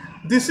that,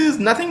 this is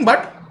nothing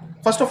but,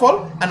 first of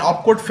all, an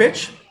opcode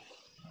fetch.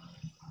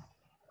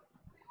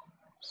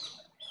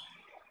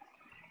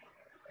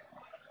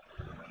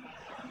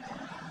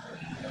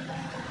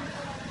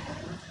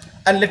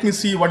 And let me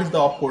see what is the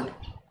opcode.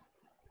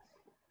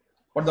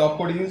 What the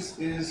opcode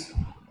is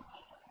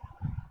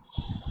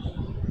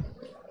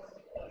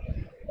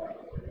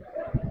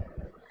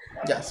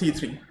yeah,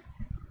 C3.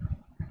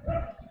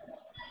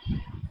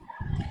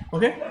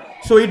 Okay,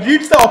 so it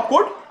reads the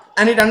opcode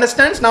and it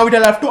understands. Now it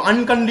will have to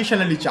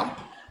unconditionally jump.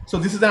 So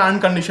this is an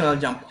unconditional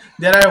jump.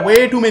 There are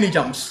way too many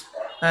jumps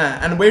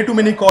and way too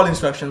many call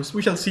instructions.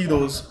 We shall see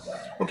those.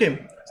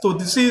 Okay, so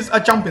this is a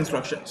jump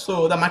instruction.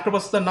 So the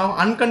microprocessor now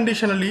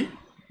unconditionally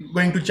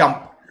going to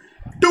jump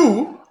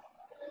to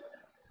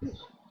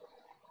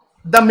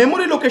the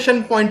memory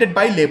location pointed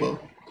by label.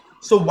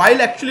 So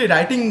while actually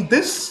writing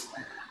this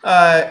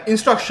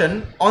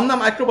instruction on the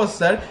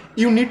microprocessor,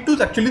 you need to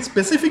actually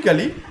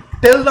specifically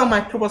tell the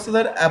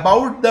microprocessor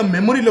about the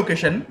memory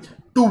location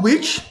to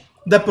which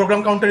the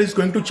program counter is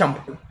going to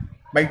jump to.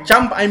 By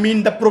jump, I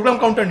mean the program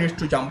counter needs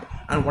to jump.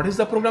 And what is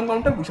the program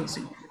counter? We shall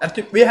see.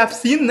 Actually, we have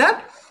seen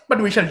that,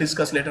 but we shall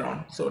discuss later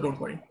on. So don't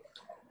worry.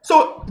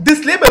 So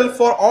this label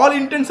for all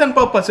intents and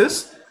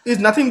purposes is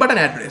nothing but an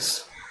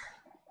address.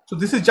 So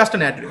this is just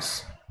an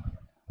address.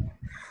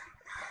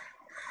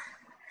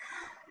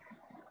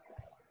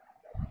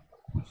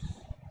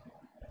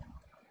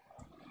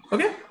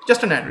 Okay,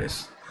 just an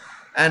address.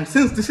 And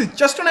since this is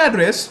just an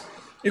address,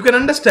 you can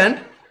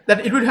understand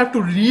that it will have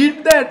to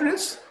read the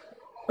address.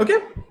 Okay,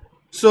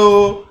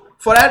 so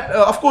for that,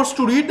 of course,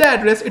 to read the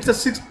address, it's a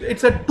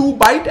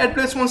 2-byte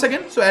address once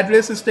again. So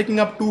address is taking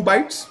up 2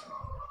 bytes.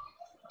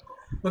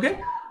 Okay,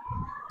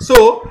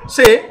 so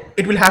say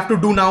it will have to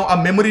do now a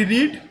memory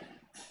read.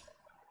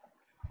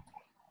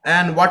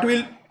 And what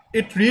will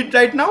it read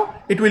right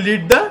now? It will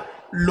read the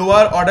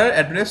lower order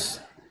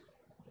address.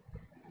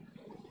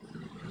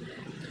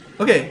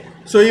 Okay,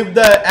 so if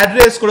the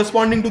address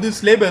corresponding to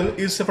this label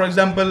is, for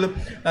example,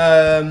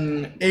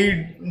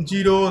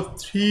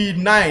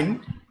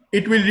 8039,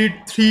 it will read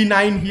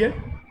 39 here.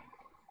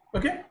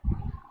 Okay,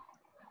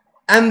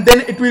 and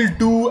then it will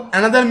do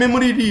another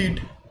memory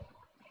read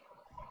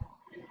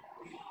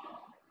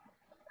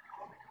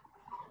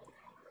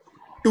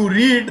to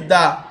read the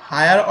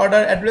higher order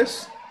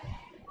address.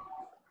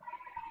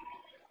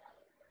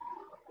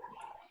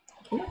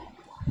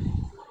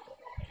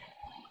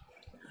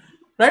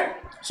 Right?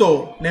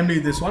 So namely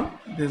this one,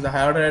 this is the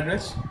higher order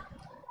address.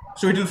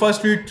 So it will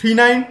first read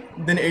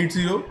 39, then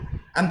 80,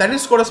 and that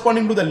is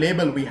corresponding to the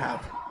label we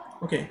have,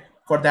 okay,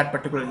 for that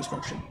particular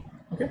instruction.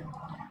 Okay,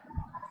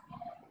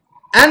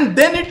 and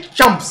then it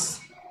jumps,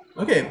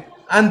 okay,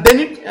 and then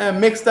it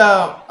makes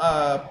the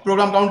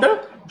program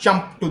counter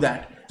jump to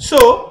that.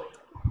 So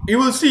you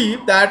will see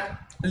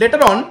that later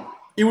on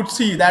you would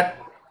see that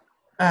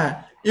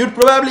you would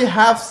probably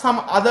have some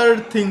other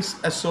things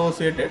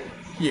associated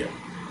here.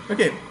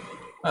 Okay,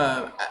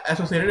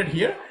 associated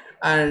here,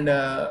 and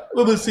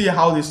we will see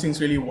how these things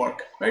really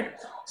work, right?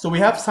 So we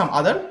have some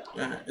other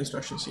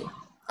instructions here,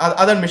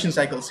 other machine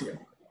cycles here.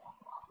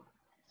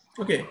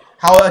 Okay,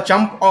 how a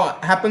jump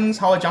happens,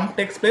 how a jump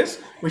takes place,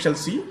 we shall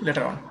see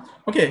later on.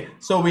 Okay,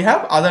 so we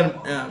have other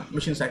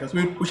machine cycles.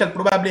 We shall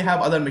probably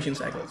have other machine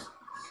cycles.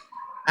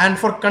 And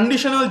for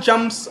conditional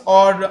jumps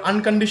or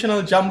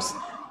unconditional jumps,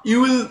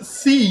 you will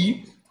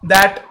see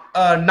that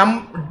a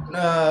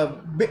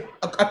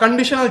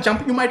conditional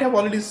jump, you might have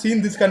already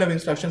seen this kind of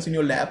instructions in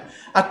your lab.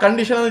 A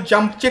conditional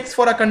jump checks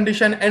for a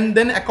condition and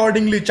then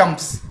accordingly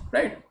jumps,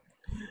 right?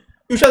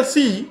 You shall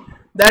see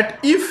that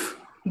if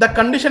the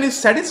condition is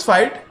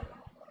satisfied,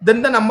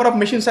 then the number of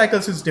machine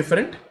cycles is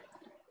different.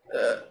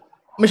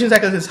 Machine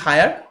cycles is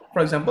higher,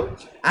 for example,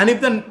 and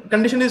if the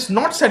condition is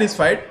not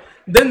satisfied,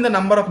 then the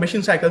number of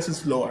machine cycles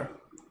is lower.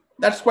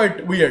 That's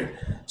quite weird.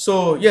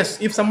 So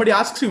yes, if somebody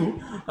asks you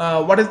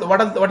what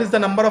is the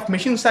number of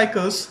machine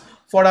cycles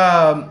for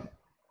a,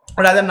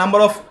 or rather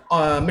number of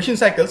machine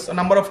cycles, a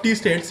number of T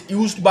states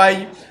used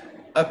by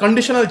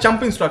conditional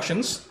jump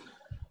instructions,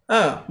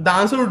 the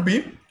answer would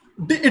be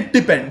it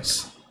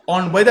depends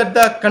on whether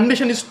the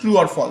condition is true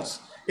or false.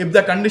 If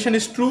the condition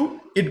is true,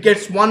 it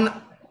gets one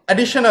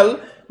additional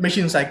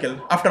machine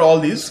cycle after all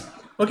these.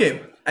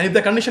 Okay, and if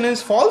the condition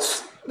is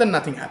false, then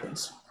nothing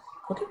happens.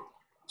 Okay,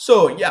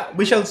 so yeah,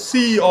 we shall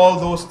see all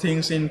those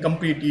things in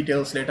complete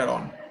details later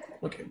on.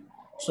 Okay,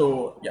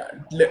 so yeah,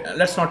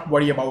 let's not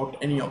worry about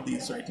any of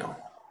these right now.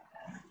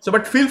 So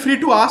but feel free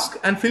to ask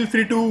and feel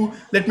free to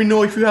let me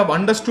know if you have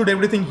understood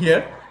everything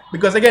here,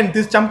 because again,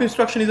 this jump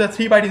instruction is a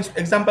 3-byte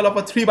example of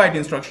a 3-byte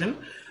instruction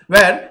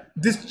where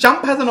this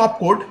jump has an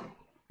opcode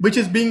which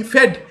is being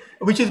fed,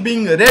 which is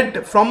being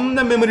read from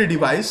the memory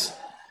device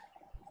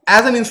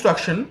as an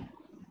instruction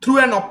through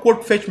an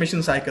opcode fetch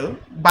machine cycle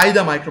by the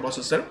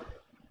microprocessor,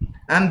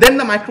 and then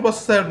the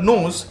microprocessor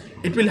knows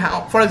it will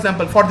have, for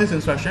example, for this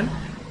instruction,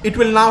 it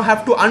will now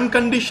have to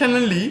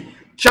unconditionally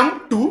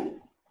jump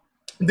to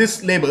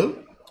this label,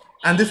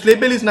 and this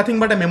label is nothing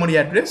but a memory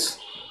address,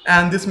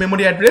 and this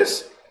memory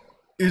address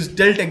is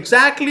dealt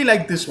exactly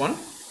like this one.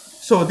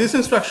 So this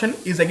instruction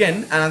is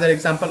again another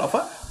example of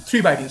a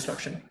 3-byte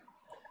instruction.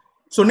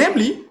 So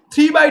namely,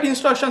 3-byte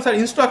instructions are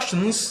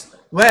instructions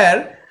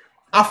where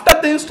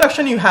after the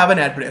instruction you have an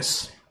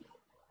address.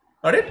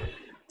 Alright,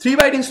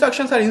 3-byte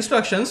instructions are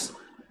instructions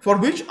for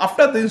which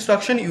after the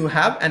instruction you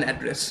have an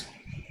address,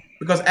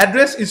 because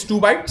address is 2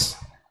 bytes,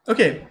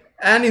 okay,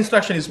 and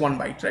instruction is 1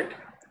 byte, right?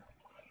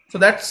 So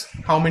that's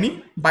how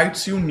many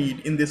bytes you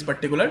need in this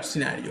particular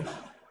scenario,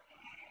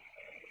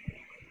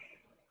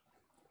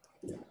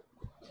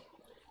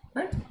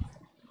 right?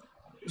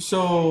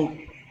 So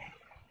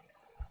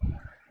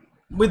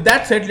with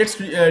that said, let's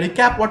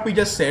recap what we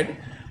just said.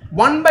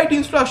 1-byte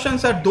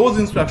instructions are those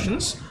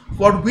instructions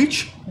for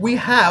which we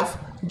have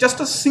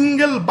just a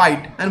single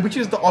byte, and which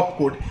is the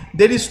opcode.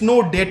 There is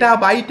no data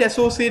byte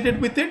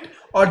associated with it,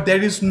 or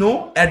there is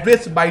no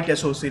address byte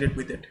associated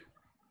with it,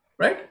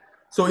 right?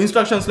 So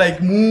instructions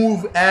like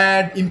move,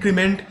 add,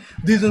 increment,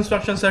 these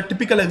instructions are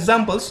typical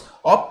examples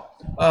of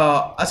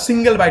a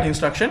single byte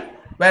instruction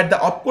where the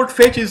opcode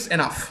fetch is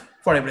enough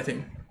for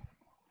everything.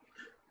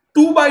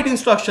 2-byte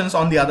instructions,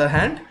 on the other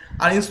hand,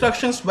 are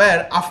instructions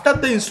where after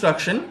the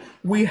instruction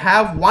we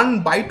have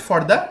 1 byte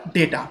for the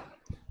data.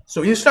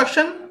 So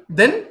instruction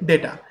then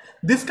data.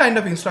 This kind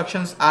of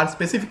instructions are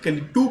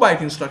specifically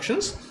 2-byte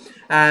instructions,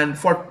 and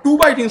for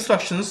 2-byte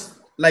instructions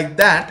like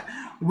that,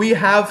 we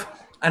have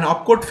an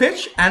opcode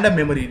fetch and a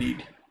memory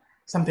read,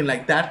 something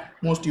like that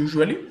most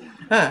usually,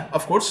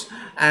 of course.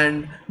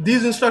 And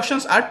these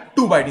instructions are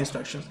 2-byte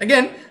instructions.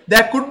 Again,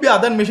 there could be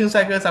other machine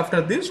cycles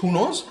after this, who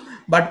knows,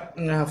 but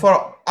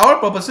for our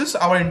purposes,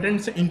 our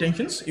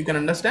intentions, you can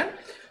understand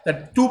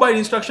that 2-byte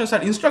instructions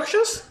are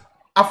instructions.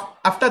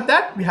 After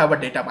that, we have a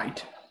data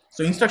byte.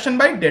 So instruction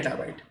byte, data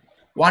byte.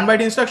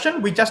 1-byte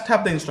instruction, we just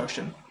have the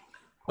instruction,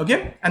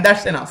 okay, and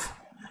that's enough.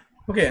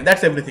 Okay,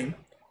 that's everything.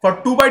 For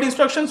 2-byte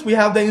instructions, we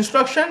have the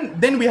instruction,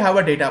 then we have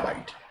a data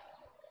byte.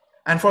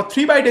 And for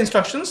 3-byte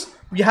instructions,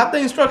 we have the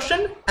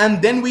instruction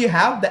and then we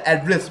have the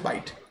address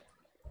byte.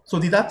 So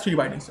these are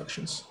 3-byte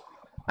instructions,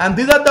 and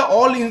these are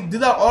all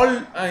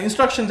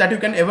instructions that you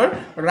can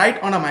ever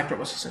write on a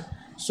microprocessor.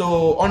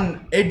 So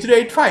on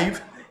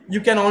 8085,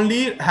 you can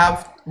only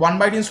have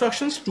 1-byte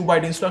instructions,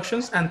 2-byte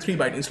instructions, and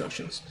 3-byte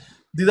instructions.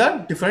 These are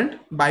different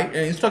byte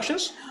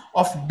instructions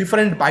of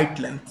different byte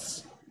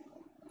lengths,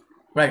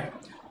 right?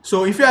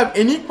 So if you have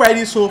any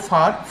queries so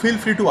far, feel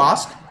free to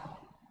ask.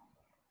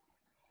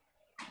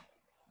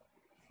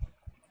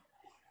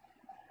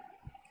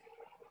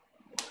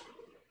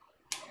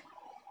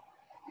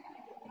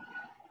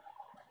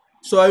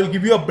 So I will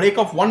give you a break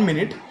of 1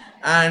 minute,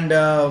 and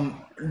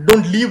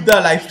don't leave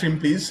the live stream,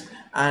 please,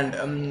 and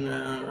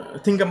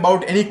think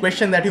about any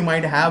question that you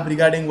might have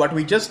regarding what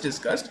we just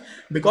discussed,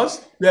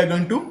 because we are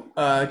going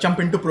to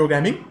jump into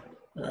programming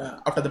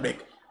after the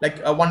break, like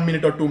a 1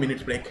 minute or 2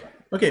 minutes break.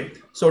 Okay,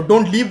 so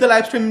don't leave the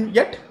live stream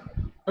yet.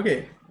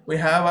 Okay, we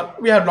have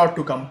a lot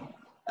to come,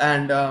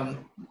 and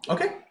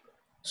okay,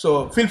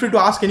 so feel free to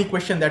ask any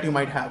question that you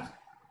might have.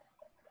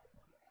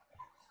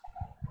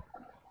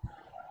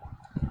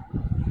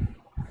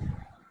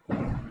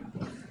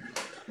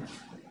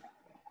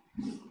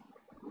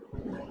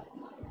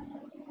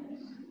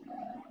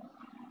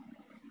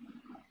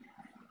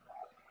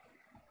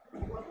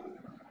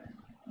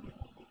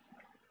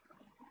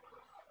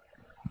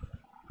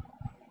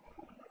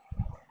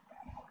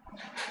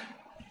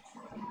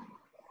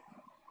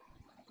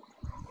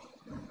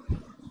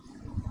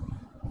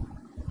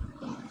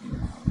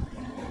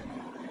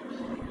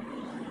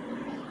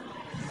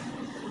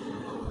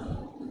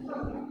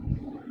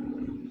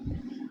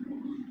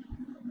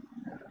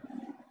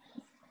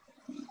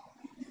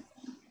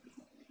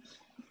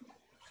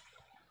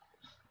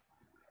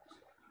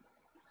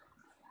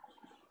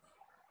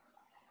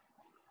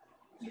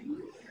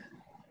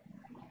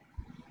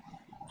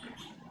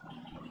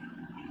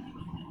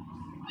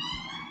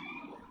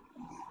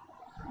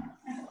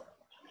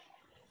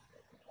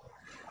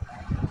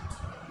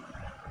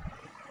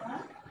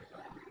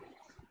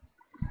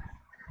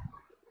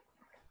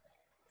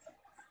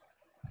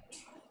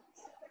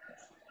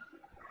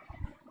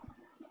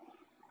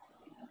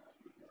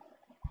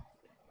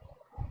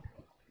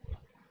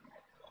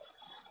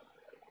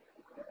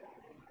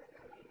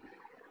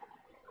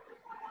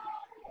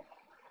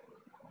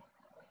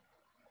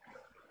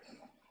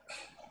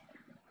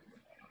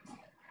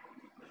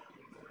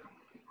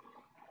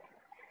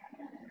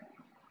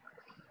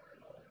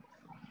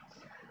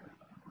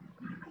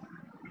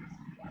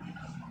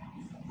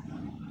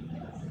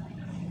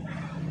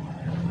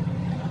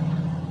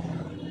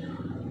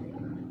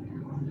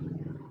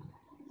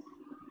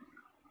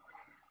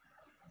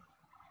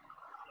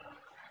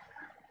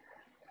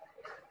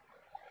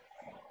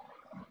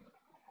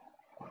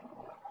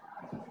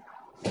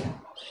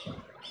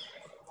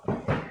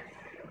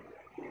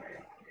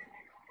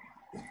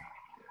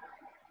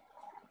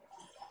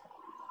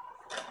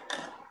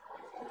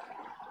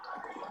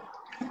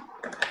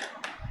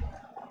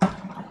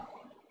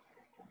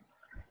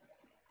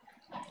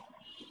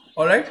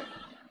 All right,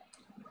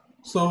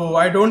 so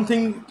I don't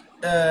think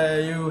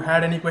you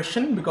had any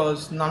question,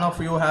 because none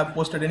of you have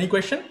posted any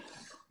question.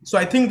 So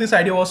I think this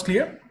idea was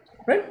clear,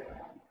 right?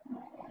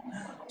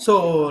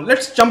 So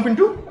let's jump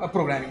into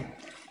programming.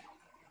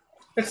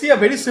 Let's see a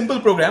very simple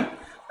program,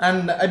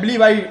 and I believe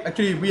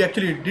we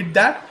actually did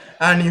that,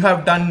 and you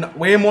have done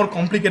way more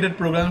complicated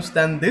programs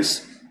than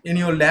this in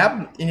your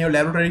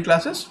laboratory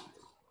classes.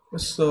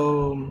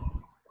 So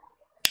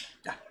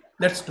yeah,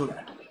 let's do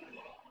that.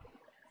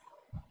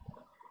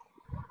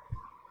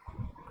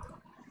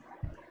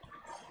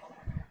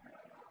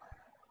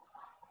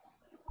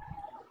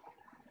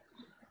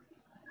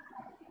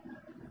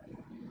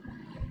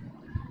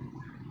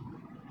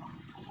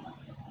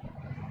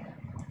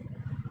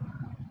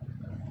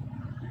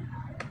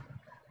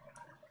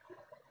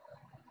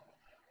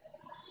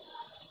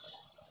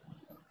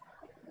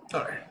 All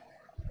right.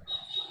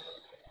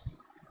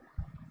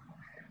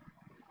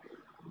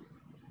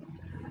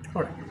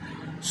 All right.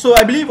 So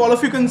I believe all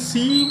of you can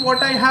see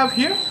what I have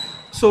here.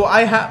 So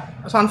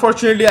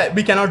unfortunately,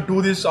 we cannot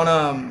do this on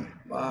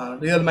a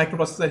real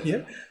microprocessor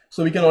here.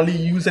 So we can only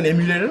use an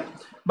emulator.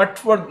 But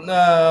for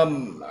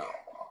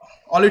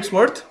all it's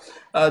worth,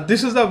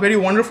 this is a very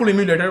wonderful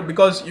emulator,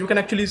 because you can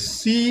actually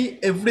see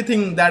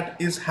everything that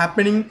is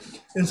happening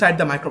inside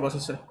the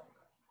microprocessor,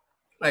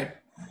 right?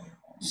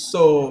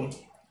 So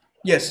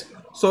yes,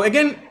 so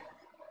again,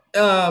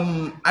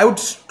 I would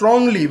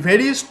strongly,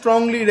 very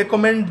strongly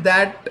recommend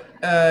that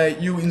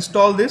you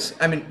install this.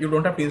 I mean, you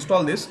don't have to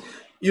install this.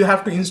 You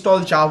have to install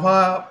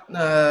Java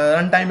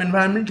runtime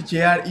environment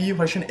JRE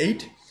version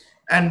 8,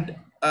 and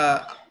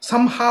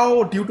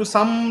somehow due to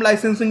some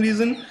licensing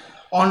reason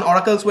on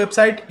Oracle's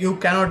website, you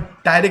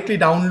cannot directly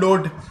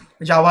download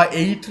Java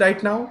 8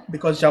 right now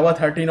because Java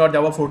 13 or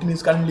Java 14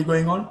 is currently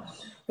going on.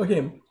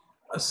 Okay,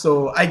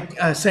 so I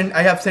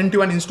have sent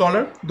you an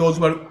installer. Those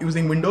who are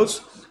using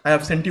Windows, I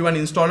have sent you an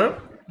installer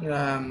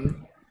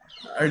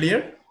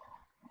earlier.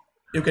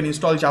 You can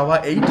install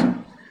Java 8,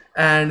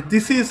 and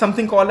this is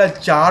something called a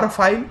jar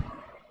file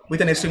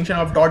with an extension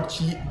of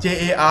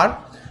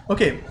 .jar.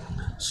 Okay,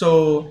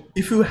 so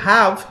if you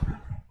have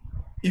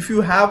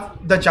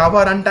the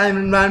Java runtime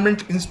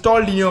environment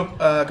installed in your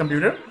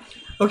computer,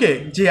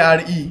 okay,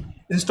 JRE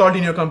installed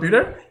in your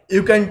computer,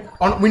 you can,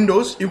 on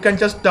Windows, you can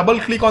just double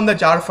click on the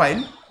jar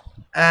file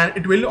and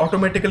it will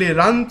automatically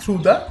run through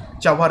the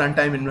Java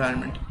runtime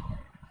environment.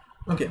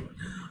 Okay,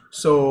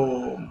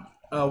 so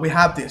we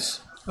have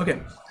this.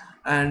 Okay,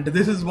 and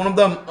this is one of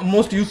the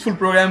most useful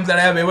programs that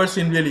I have ever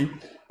seen, really.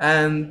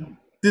 And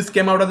this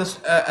came out as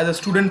a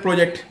student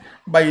project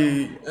by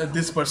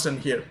this person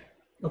here.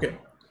 Okay,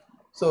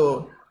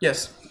 so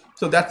yes,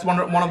 so that's one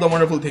of the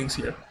wonderful things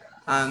here.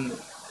 And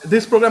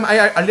this program,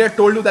 I earlier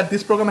told you that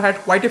this program had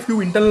quite a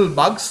few internal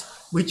bugs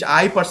which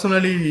I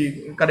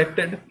personally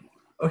corrected.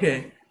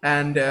 Okay,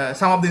 and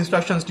some of the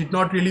instructions did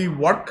not really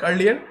work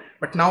earlier,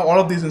 but now all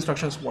of these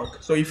instructions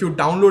work. So if you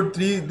download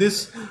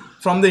this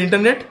from the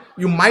internet,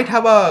 you might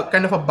have a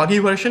kind of a buggy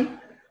version.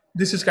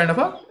 This is kind of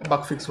a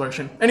bug fix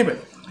version. Anyway,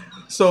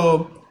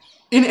 so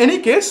in any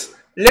case,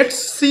 let's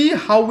see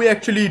how we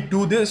actually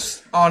do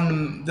this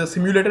on the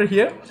simulator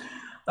here.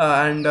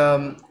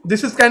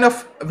 This is kind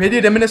of very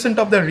reminiscent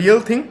of the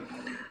real thing.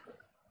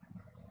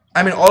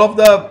 I mean, all of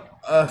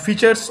the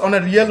features on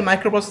a real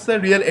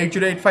microprocessor, real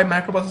 8085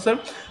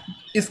 microprocessor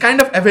is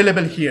kind of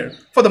available here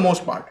for the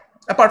most part,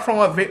 apart from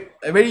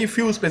a very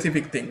few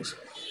specific things.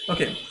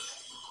 Okay.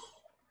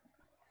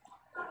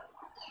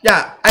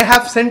 Yeah, I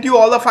have sent you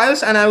all the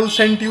files and I will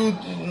send you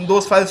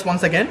those files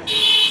once again.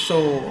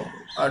 So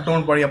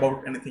don't worry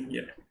about anything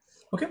yet.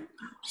 Okay.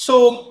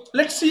 So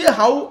let's see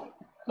how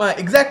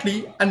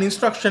exactly an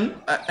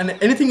instruction and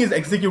anything is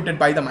executed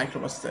by the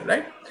microprocessor,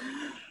 right?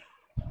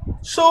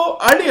 So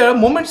earlier,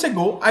 moments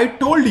ago, I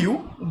told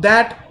you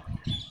that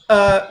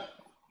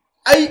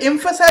I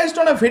emphasized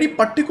on a very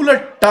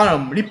particular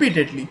term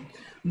repeatedly,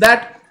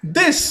 that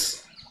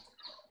this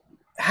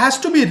has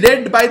to be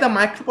read by the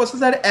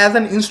microprocessor as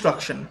an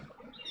instruction,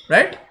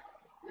 right?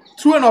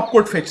 Through an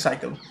opcode fetch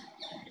cycle.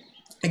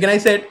 Again, I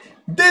said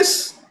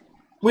this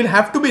will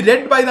have to be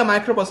read by the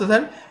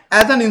microprocessor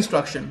as an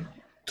instruction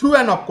through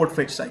an opcode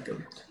fetch cycle.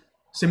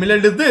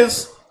 Similarly,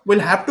 this will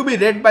have to be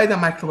read by the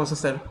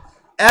microprocessor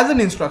as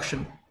an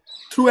instruction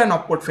through an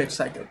opcode fetch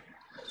cycle.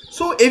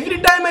 So every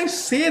time I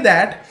say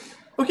that,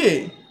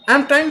 okay,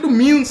 I'm trying to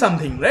mean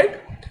something, right?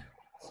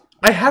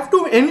 I have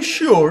to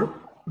ensure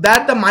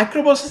that the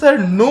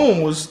microprocessor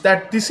knows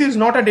that this is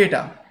not a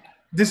data,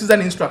 this is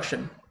an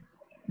instruction.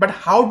 But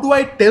how do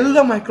I tell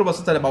the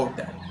microprocessor about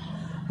that?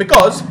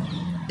 Because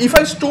if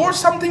I store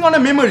something on a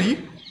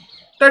memory,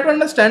 try to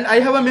understand, I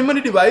have a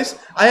memory device,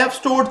 I have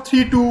stored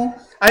 32,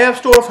 I have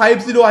stored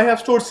 50, I have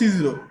stored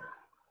C0.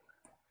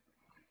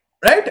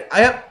 Right? I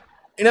have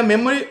in a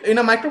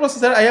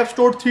microprocessor, I have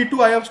stored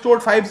 32, I have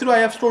stored 50, I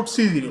have stored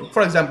C0,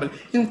 for example,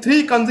 in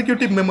 3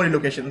 consecutive memory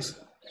locations.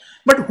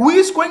 But who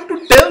is going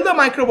to tell the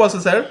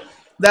microprocessor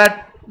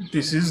that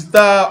this is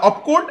the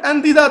opcode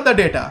and these are the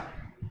data?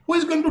 Who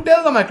is going to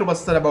tell the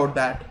microprocessor about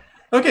that?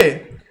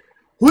 Okay.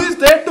 Who is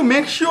there to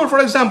make sure, for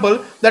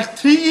example, that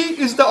 3E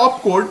is the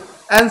opcode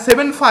and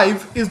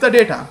 75 is the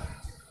data?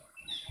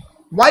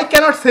 Why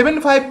cannot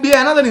 75 be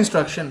another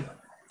instruction?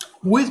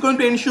 Who is going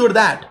to ensure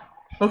that?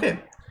 Okay.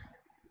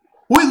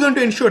 Who is going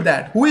to ensure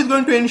that? Who is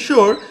going to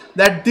ensure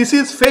that this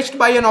is fetched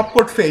by an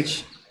opcode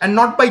fetch and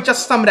not by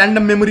just some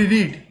random memory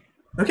read?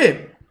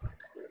 Okay.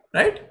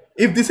 Right?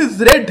 If this is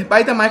read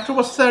by the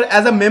microprocessor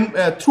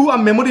as through a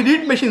memory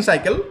read machine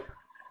cycle,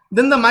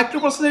 then the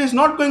microprocessor is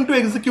not going to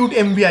execute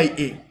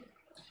MVIA.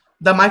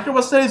 The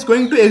microprocessor is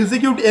going to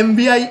execute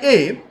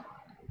MVIA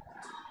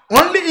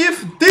only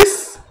if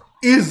this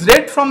is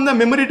read from the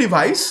memory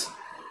device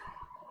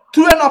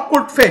through an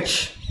opcode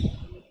fetch.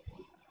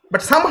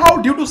 But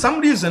somehow, due to some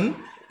reason,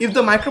 if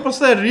the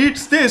microprocessor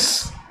reads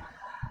this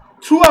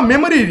through a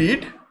memory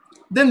read,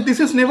 then this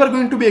is never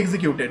going to be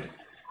executed.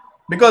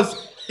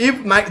 Because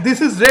if this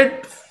is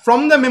read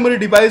from the memory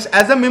device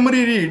as a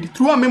memory read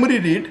through a memory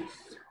read,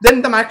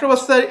 then the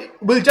microprocessor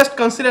will just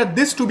consider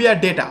this to be a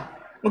data,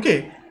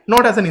 okay,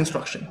 not as an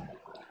instruction.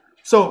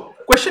 So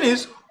question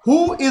is,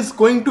 who is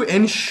going to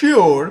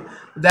ensure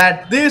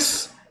that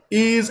this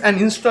is an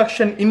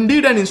instruction,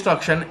 indeed an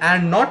instruction,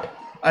 and not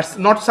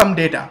some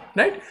data,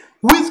 right?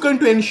 Who is going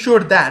to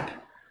ensure that?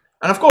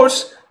 And of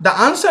course, the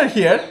answer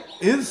here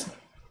is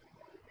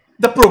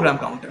the program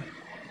counter.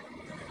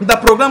 The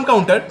program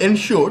counter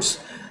ensures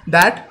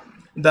that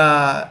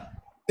the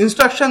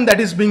instruction that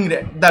is being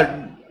read,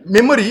 the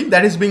memory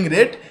that is being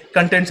read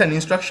contains an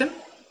instruction.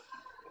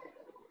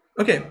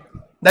 Okay,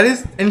 that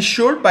is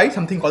ensured by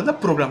something called the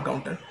program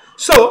counter.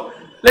 So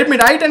let me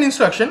write an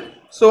instruction.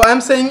 So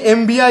I'm saying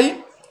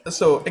MBI.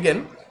 So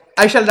again,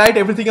 I shall write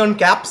everything on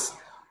caps,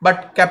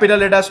 but capital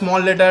letter, small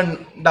letter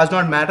does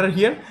not matter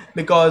here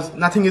because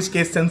nothing is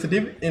case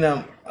sensitive in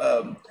a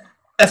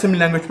assembly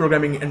language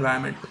programming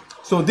environment.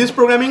 So this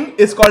programming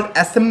is called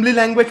assembly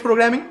language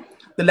programming.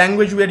 The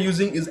language we are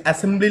using is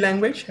assembly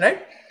language,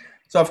 right?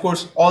 So of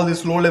course, all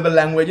these low level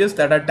languages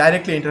that are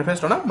directly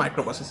interfaced on a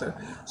microprocessor.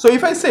 So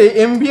if I say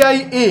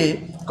MBI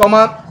A,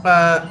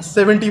 comma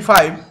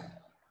 75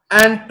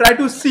 and try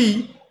to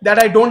see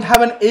that I don't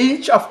have an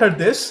H after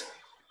this,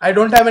 I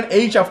don't have an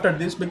H after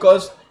this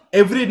because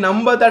every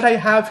number that I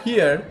have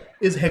here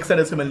is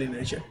hexadecimal in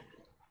nature.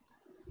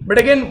 But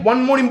again,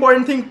 one more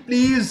important thing,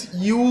 please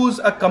use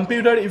a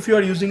computer if you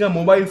are using a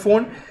mobile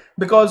phone,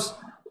 because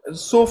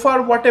so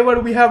far whatever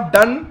we have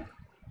done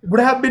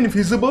would have been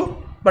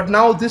visible, but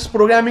now this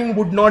programming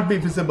would not be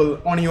visible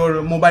on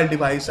your mobile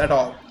device at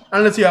all,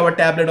 unless you have a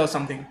tablet or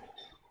something.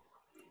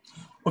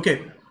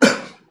 Okay.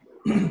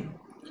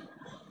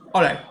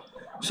 All right.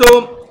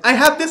 So I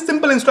have this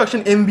simple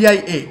instruction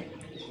MBI A.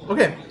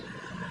 Okay.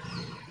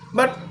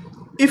 But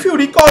if you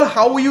recall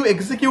how you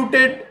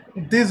executed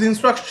these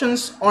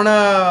instructions on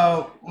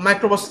a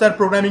microprocessor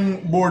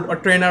programming board or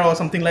trainer or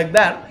something like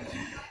that,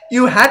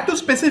 you had to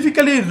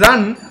specifically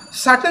run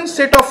certain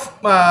set of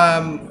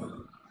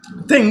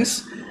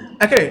things,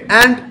 okay,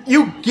 and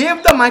you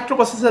gave the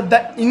microprocessor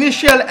the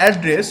initial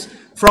address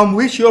from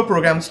which your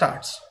program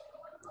starts.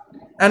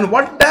 And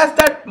what does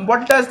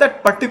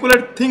that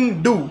particular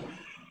thing do?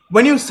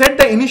 When you set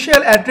the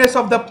initial address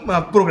of the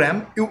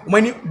program,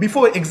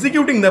 before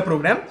executing the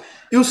program,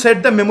 you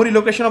set the memory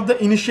location of the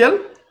initial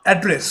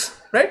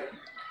address, right?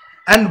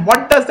 And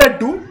what does that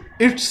do?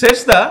 It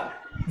sets the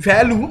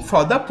value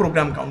for the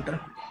program counter.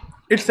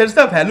 It sets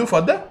the value for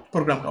the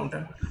program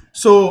counter.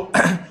 So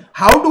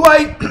how do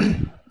I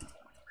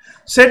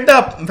set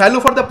the value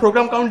for the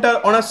program counter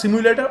on a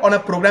simulator, on a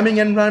programming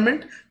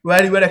environment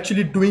where you are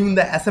actually doing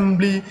the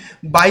assembly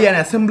by an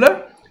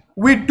assembler?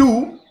 We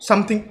do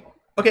something.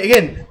 Okay,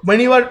 again,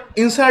 when you are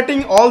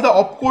inserting all the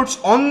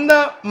opcodes on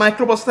the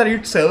microprocessor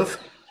itself,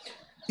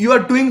 you are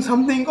doing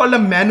something called a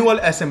manual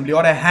assembly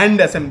or a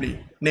hand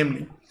assembly,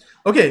 namely.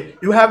 Okay,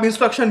 you have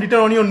instruction written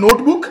on your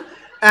notebook,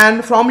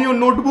 and from your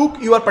notebook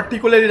you are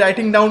particularly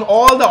writing down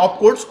all the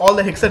opcodes, all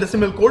the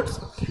hexadecimal codes,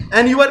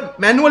 and you are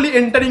manually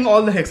entering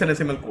all the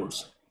hexadecimal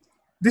codes.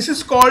 This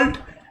is called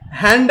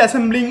hand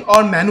assembling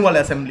or manual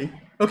assembly.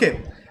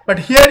 Okay, but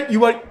here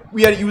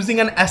we are using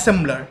an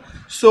assembler.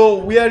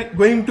 So we are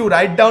going to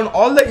write down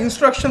all the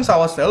instructions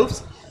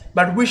ourselves,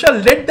 but we shall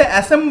let the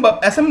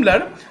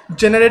assembler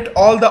generate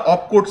all the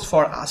opcodes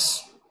for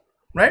us,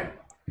 right?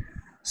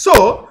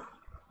 So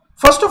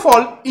first of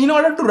all, in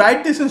order to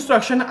write this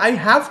instruction, I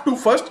have to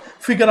first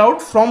figure out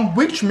from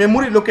which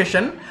memory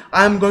location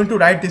I am going to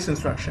write this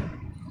instruction.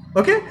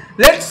 Okay,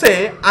 let's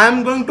say I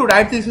am going to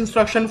write this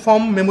instruction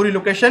from memory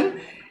location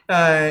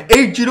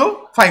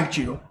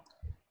 8050,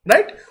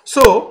 right?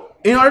 So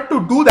in order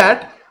to do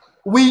that,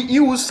 we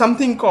use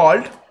something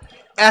called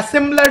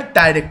assembler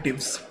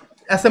directives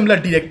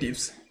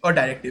or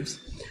directives.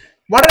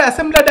 What are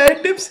assembler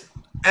directives?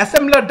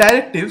 Assembler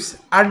directives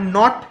are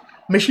not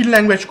machine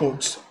language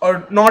codes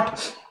or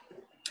not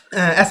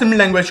assembly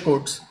language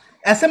codes.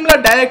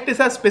 Assembler directives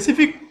are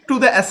specific to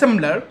the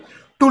assembler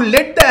to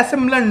let the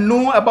assembler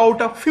know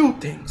about a few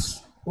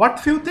things. What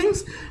few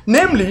things?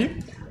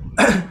 Namely,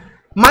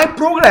 my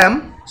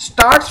program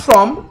starts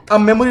from a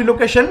memory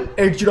location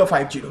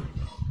 8050.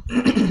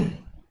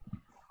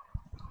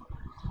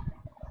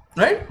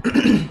 Right?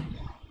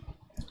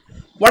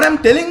 What I'm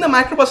telling the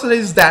microprocessor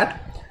is that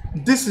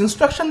this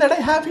instruction that I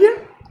have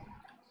here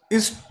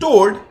is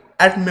stored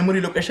at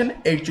memory location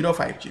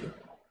 8050,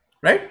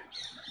 right?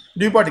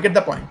 Do you get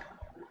the point?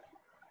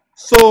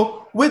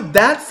 So with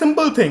that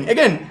simple thing,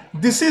 again,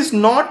 this is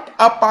not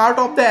a part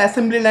of the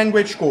assembly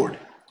language code,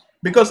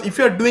 because if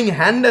you're doing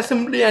hand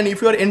assembly and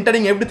if you're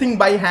entering everything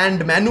by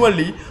hand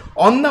manually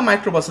on the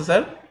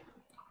microprocessor,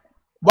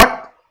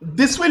 what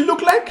this will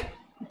look like?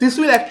 This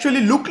will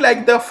actually look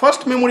like the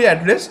first memory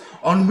address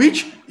on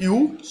which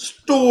you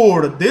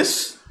store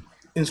this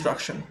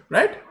instruction,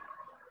 right?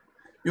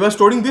 You are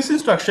storing this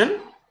instruction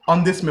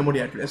on this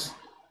memory address,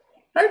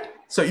 right?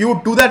 So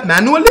you do that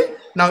manually.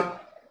 Now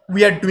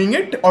we are doing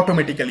it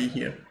automatically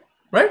here,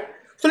 right?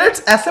 So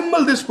let's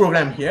assemble this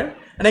program here.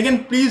 And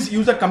again, please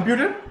use a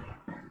computer.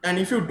 And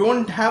if you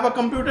don't have a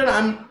computer,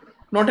 I'm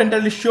not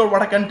entirely sure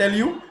what I can tell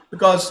you,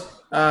 because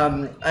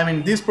I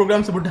mean, these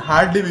programs would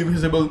hardly be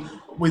visible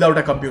without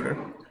a computer,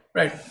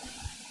 right?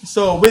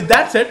 So with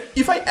that said,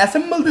 if I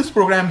assemble this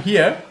program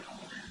here,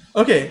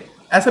 okay,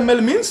 assemble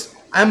means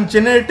I'm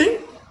generating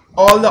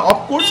all the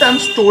opcodes, I'm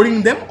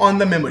storing them on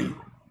the memory.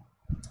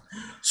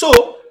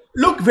 So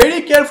look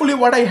very carefully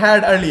what I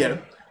had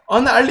earlier.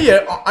 On the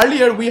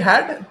earlier we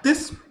had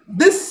this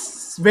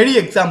very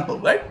example,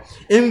 right?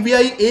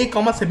 MVI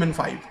A,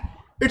 75.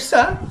 it's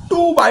a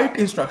 2-byte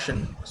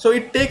instruction. So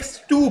it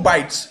takes 2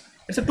 bytes.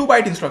 It's a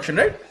 2-byte instruction,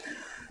 right?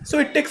 So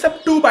it takes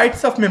up 2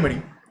 bytes of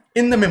memory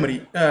in the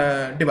memory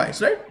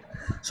device, right?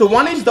 So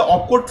one is the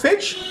opcode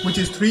fetch, which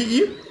is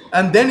 3E,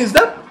 and then is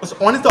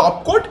one is the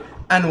opcode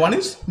and one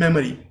is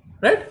memory,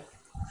 right?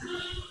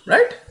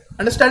 Right?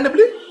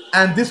 Understandably,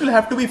 and this will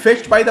have to be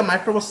fetched by the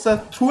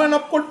microprocessor through an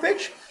opcode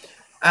fetch,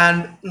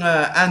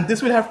 and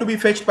this will have to be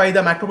fetched by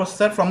the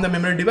microprocessor from the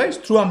memory device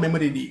through a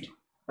memory read,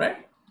 right?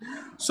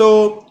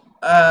 So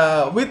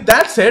with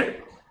that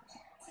said,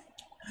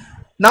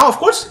 now of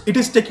course it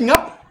is taking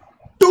up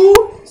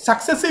 2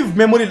 successive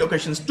memory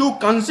locations, 2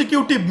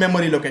 consecutive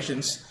memory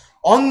locations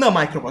on the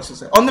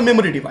microprocessor, on the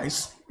memory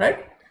device,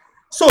 right?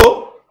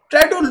 So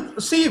try to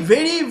see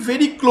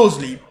very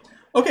closely.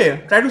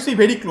 Okay, try to see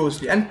very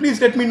closely, and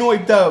please let me know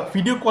if the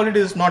video quality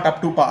is not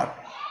up to par.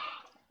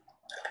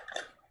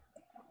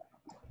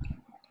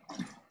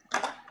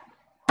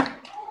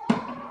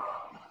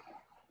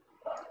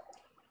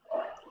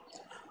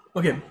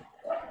 Okay,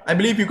 I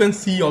believe you can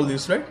see all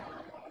this, right?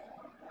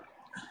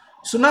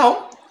 So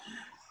now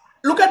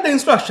look at the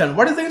instruction.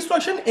 What is the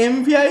instruction?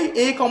 MVI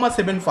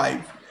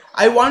A,75.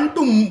 I want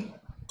to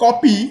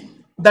copy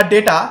the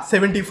data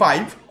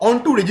 75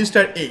 onto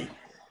register A,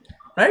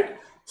 right?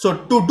 So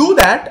to do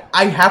that,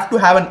 I have to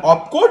have an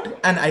opcode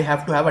and I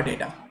have to have a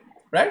data,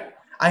 right?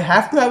 I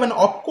have to have an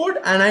opcode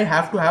and I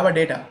have to have a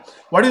data.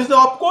 What is the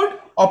opcode?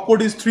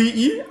 Opcode is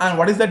 3E, and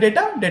what is the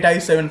data? Data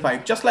is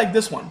 75, just like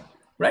this one,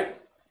 right?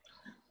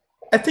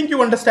 I think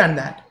you understand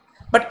that.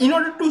 But in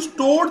order to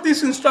store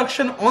this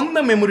instruction on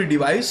the memory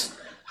device,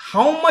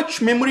 how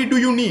much memory do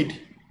you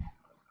need?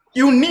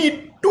 You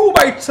need 2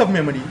 bytes of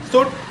memory.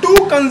 So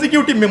 2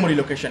 consecutive memory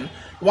location.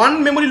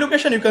 One memory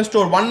location you can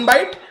store 1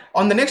 byte.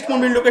 On the next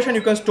memory location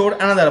you can store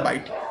another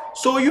byte.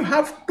 So you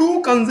have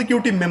 2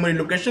 consecutive memory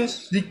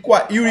locations.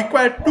 You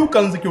require 2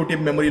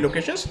 consecutive memory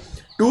locations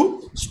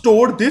to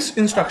store this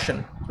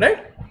instruction,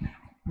 right?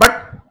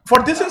 But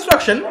for this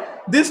instruction,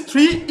 this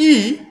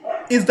 3E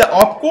is the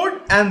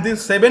opcode and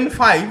this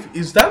 75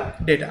 is the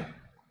data.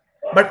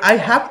 But I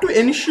have to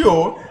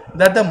ensure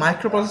that the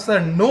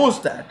microprocessor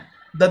knows that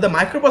the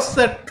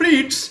microprocessor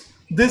treats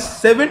this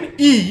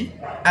 7E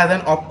as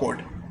an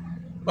opcode.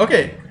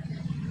 Okay,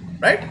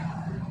 right?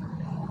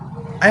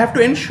 I have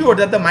to ensure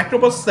that the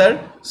microprocessor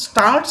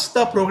starts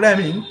the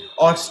programming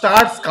or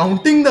starts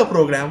counting the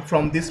program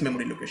from this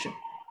memory location.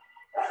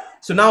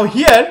 So now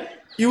here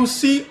you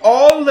see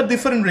all the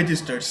different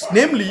registers,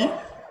 namely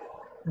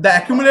the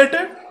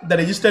accumulator, the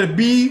register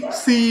B,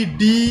 C,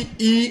 D,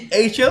 E,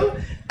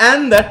 HL,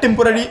 and the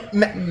temporary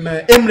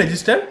M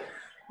register.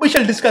 We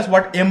shall discuss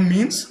what M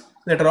means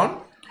later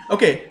on.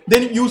 Okay,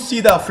 then you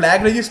see the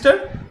flag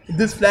register.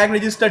 This flag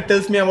register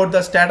tells me about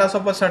the status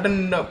of a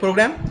certain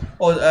program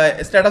or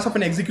status of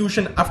an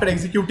execution after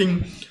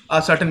executing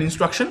a certain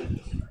instruction.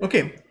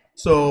 Okay,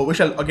 so we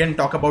shall again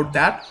talk about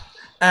that,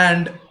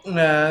 and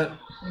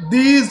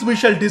these we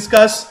shall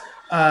discuss.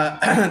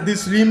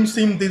 This RIM,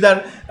 SIM, these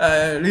are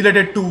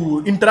related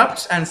to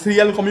interrupts and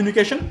serial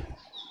communication.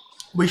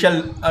 We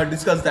shall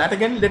discuss that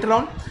again later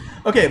on.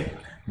 Okay,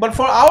 but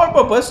for our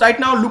purpose right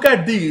now, look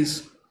at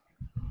these.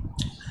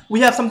 We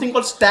have something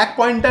called stack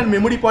pointer,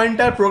 memory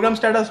pointer, program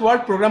status word,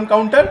 program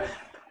counter,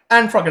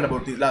 and forget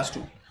about these last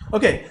 2.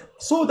 Okay,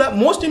 so the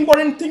most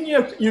important thing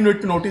you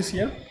need to notice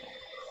here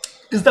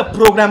is the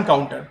program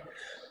counter.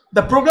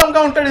 The program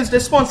counter is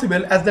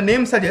responsible, as the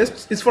name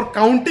suggests, is for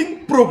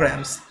counting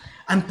programs.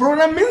 And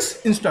program means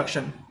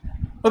instruction.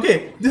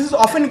 Okay, this is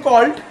often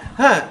called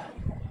a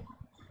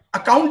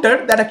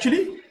counter that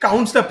actually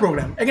counts the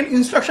program. Again,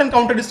 instruction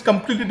counter is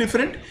completely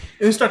different.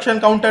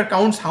 Instruction counter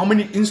counts how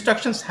many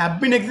instructions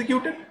have been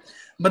executed,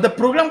 but the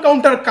program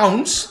counter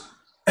counts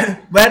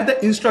where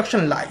the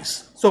instruction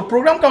lies. So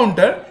program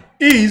counter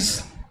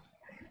is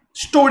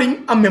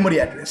storing a memory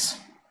address.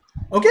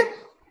 Okay,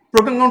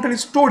 program counter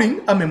is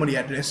storing a memory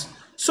address.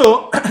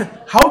 So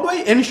how do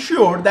I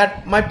ensure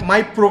that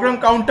my program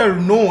counter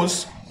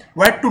knows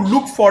where to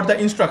look for the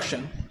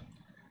instruction?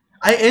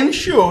 I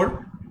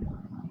ensure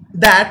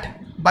that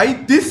by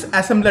this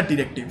assembler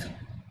directive.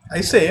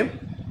 I say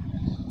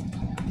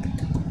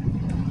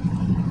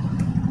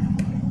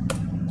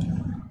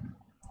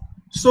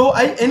so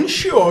I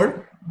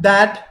ensure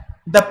that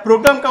the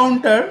program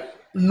counter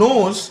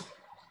knows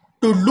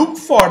to look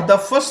for the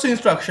first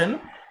instruction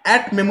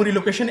at memory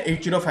location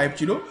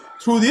 8050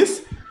 through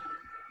this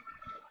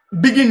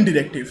begin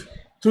directive.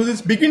 Through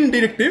this begin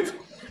directive,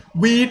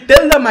 we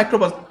tell the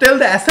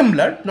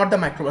assembler, not the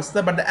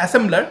microprocessor, but the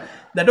assembler,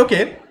 that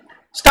okay,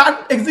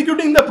 start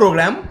executing the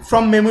program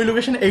from memory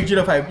location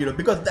 8050,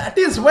 because that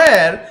is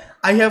where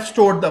I have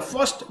stored the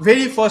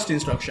very first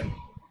instruction.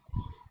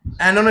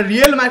 And on a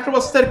real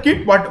microprocessor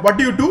kit, what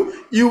do?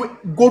 You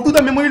go to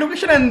the memory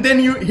location and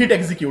then you hit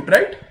execute,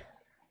 right?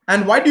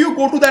 And why do you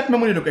go to that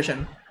memory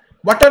location?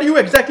 What are you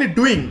exactly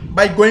doing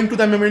by going to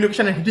the memory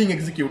location and hitting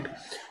execute?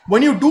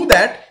 When you do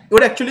that,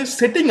 you're actually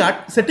setting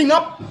up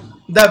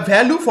the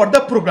value for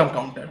the program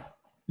counter,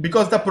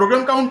 because the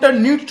program counter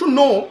needs to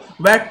know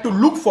where to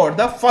look for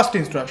the first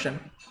instruction.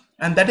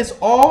 and that is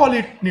all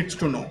it needs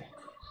to know,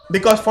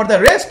 because for the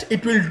rest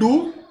it will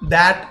do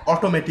that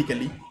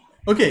automatically.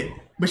 Okay,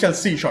 we shall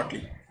see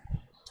shortly.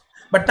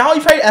 But now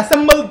if I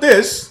assemble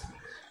this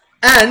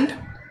and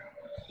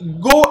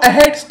go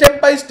ahead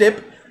step by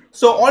step,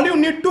 so all you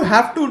need to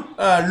have to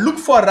look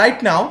for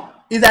right now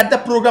is at the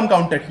program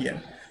counter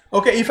here.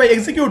 Okay, if I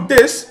execute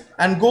this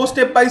and go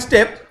step by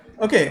step,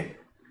 okay,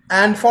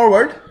 and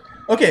forward,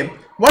 okay,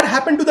 what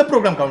happened to the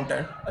program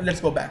counter?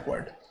 Let's go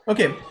backward.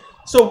 Okay,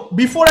 so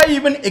before I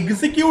even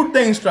execute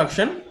the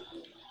instruction,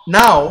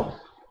 now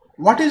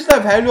what is the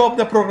value of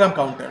the program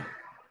counter?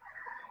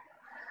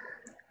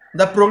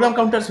 The program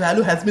counter's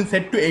value has been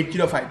set to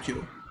 8050,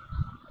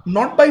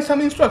 not by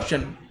some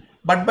instruction,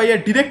 but by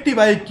a directive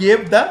I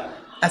gave the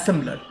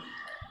assembler,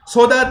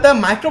 so that the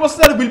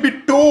microprocessor will be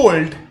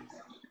told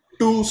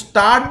to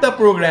start the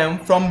program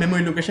from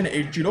memory location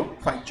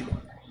 8050,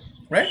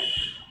 right?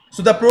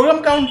 So the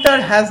program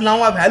counter has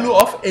now a value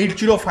of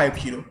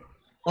 8050.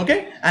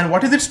 Okay, and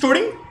what is it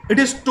storing? It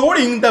is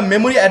storing the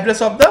memory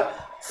address of the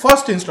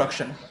first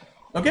instruction.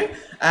 Okay,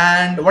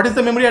 and what is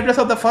the memory address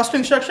of the first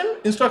instruction?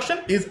 Instruction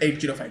is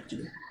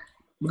 8050,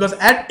 because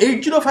at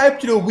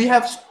 8050 we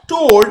have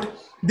stored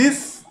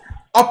this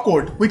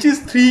opcode, which is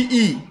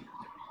 3E,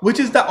 which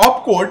is the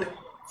opcode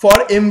for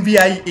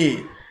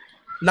MVIA.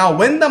 Now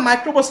when the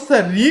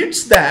microprocessor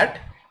reads that,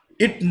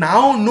 it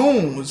now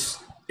knows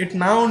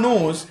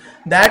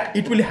that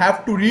it will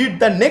have to read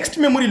the next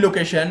memory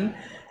location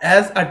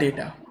as a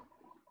data.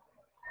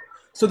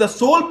 So the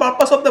sole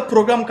purpose of the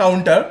program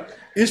counter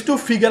is to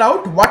figure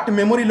out what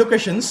memory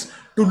locations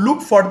to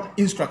look for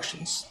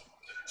instructions.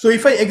 So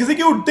if I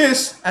execute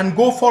this and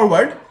go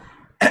forward,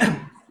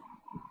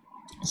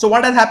 so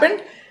what has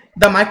happened?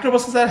 The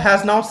microprocessor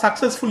has now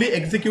successfully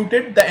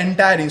executed the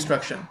entire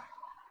instruction.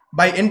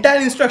 By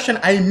entire instruction,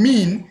 I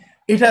mean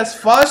it has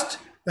first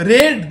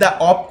read the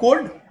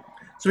opcode.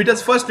 So it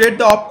has first read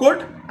the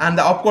opcode, and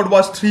the opcode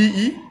was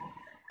 3E.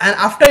 And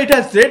after it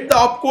has read the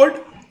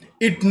opcode,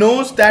 it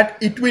knows that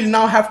it will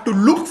now have to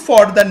look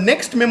for the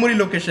next memory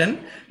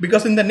location,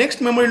 because in the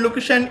next memory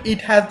location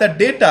it has the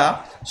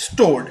data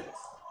stored,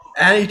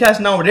 and it has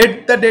now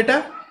read the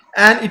data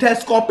and it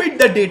has copied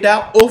the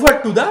data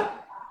over to the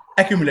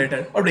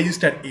accumulator or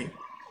register A.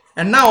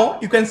 And now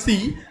you can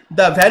see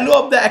the value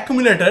of the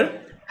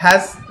accumulator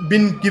has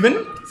been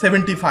given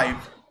 75.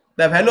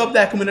 The value of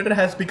the accumulator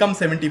has become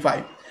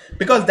 75,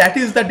 because that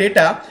is the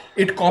data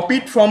it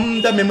copied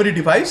from the memory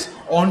device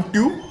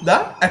onto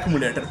the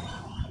accumulator.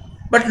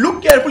 But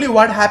look carefully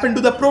what happened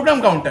to the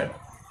program counter.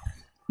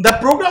 The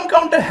program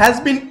counter has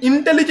been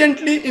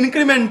intelligently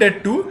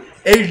incremented to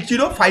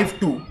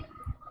 8052.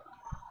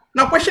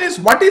 Now question is,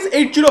 what is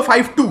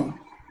 8052?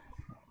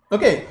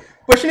 Okay,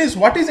 question is,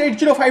 what is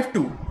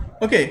 8052?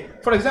 Okay,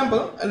 for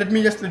example, let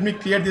me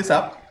clear this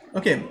up.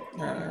 Okay,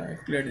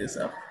 clear this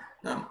up.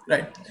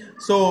 Right.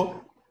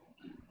 So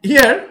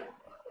here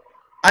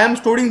I am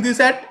storing this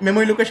at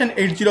memory location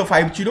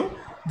 8050.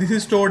 This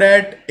is stored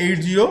at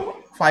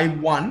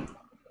 8051.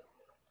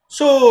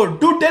 So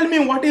do tell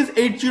me, what is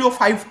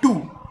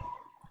 8052?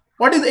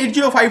 What is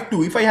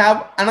 8052? If I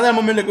have another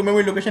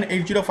memory location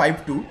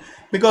 8052,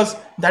 because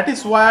that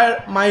is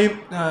where my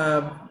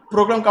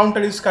program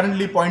counter is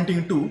currently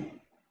pointing to.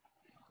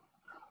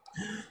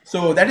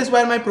 So that is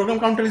where my program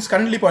counter is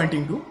currently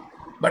pointing to.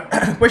 But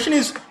question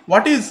is,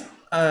 what is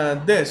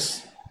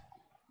this?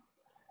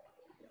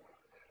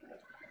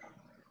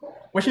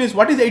 Question is,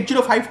 what is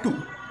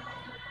 8052?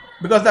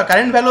 Because the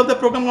current value of the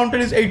program counter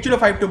is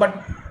 8052,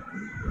 but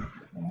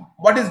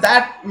what is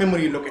that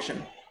memory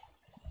location?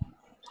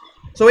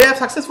 So we have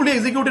successfully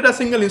executed a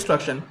single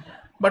instruction,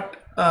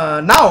 but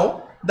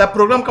now the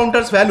program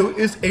counter's value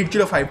is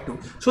 8052.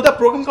 So the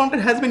program counter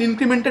has been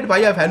incremented by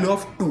a value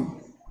of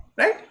 2,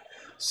 right?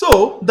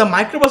 So the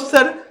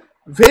microprocessor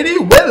very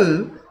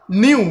well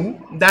knew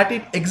that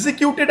it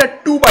executed a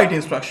 2-byte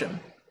instruction.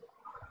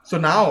 So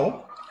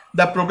now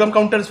the program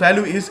counter's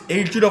value is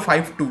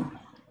 8052.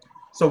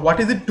 So what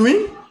is it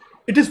doing?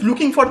 It is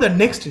looking for the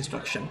next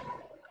instruction.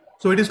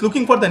 So it is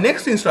looking for the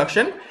next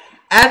instruction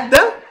at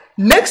the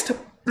next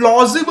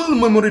plausible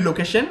memory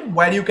location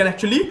where you can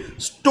actually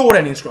store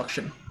an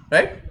instruction,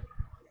 right?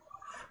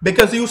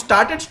 Because you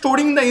started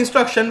storing the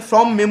instruction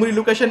from memory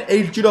location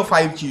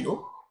 8050,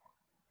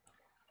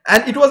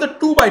 and it was a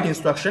 2-byte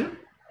instruction.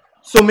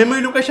 So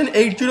memory location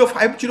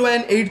 8050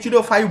 and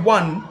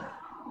 8051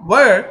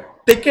 were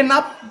taken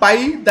up by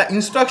the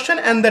instruction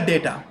and the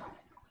data.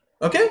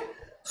 Okay,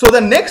 so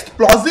the next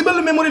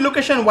plausible memory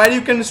location where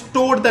you can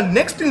store the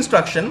next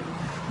instruction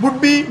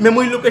would be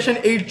memory location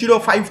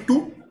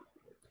 8052,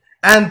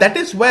 and that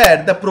is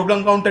where the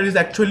program counter is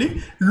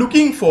actually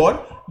looking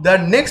for the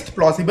next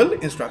plausible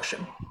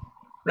instruction,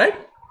 right?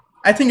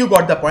 I think you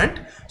got the point.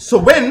 So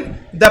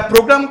when the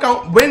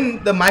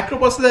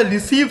microprocessor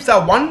receives a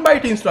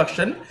 1-byte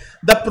instruction,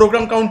 the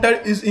program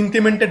counter is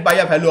incremented by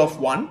a value of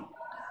 1.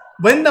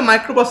 When the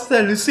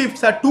microprocessor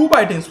receives a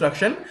 2-byte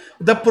instruction,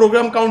 the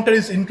program counter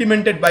is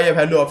incremented by a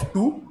value of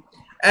 2.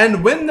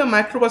 And when the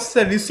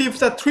microprocessor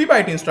receives a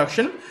 3-byte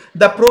instruction,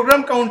 the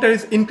program counter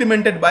is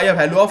incremented by a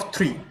value of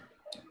 3.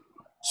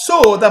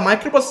 So the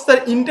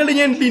microprocessor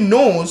intelligently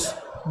knows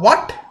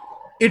what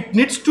it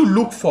needs to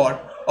look for,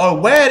 or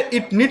where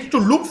it needs to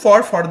look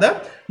for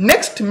the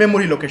next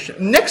memory location,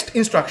 next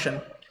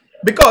instruction,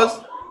 because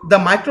the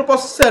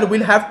microprocessor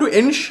will have to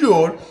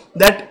ensure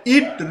that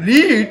it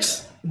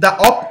reads the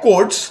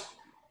opcodes,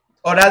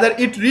 or rather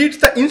it reads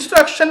the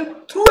instruction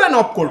through an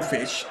opcode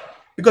fetch.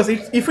 Because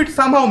if it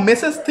somehow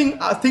messes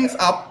things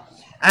up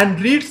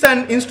and reads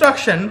an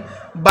instruction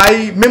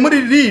by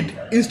memory read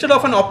instead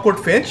of an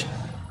opcode fetch,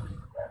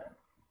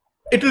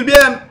 it will be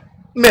a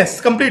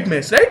mess, complete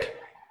mess, right?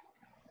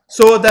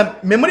 So the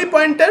memory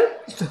pointer,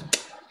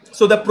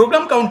 so the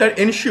program counter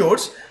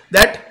ensures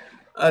that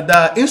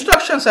the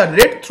instructions are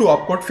read through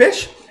opcode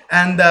fetch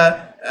and the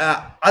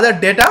other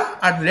data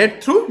are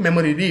read through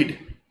memory read.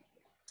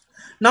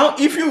 Now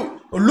if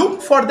you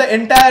look for the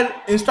entire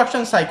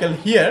instruction cycle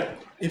here,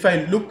 if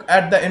I look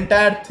at the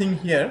entire thing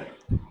here,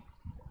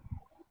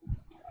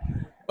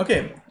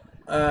 okay,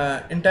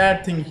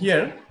 entire thing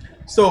here,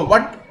 so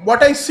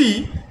what I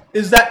see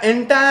is the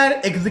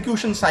entire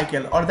execution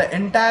cycle or the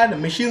entire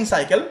machine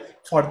cycle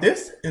for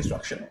this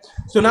instruction.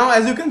 So now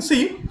as you can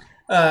see,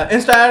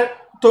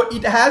 so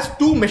it has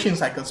two machine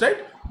cycles, right?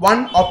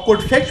 One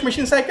opcode fetch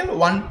machine cycle,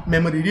 one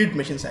memory read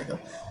machine cycle.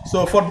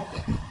 So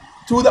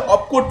through the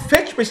opcode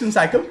fetch machine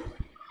cycle,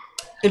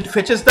 it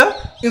fetches the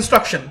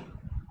instruction.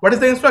 What is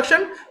the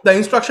instruction? The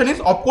instruction is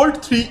opcode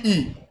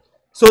 3E.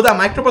 So the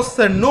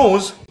microprocessor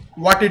knows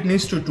what it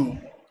needs to do.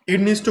 It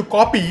needs to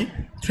copy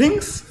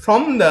things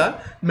from the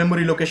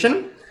memory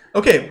location.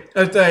 Okay,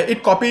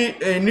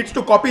 it needs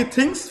to copy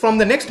things from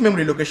the next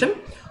memory location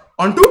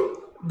onto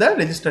the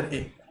register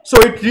A.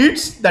 So it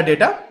reads the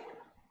data.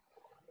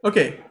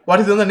 Okay, what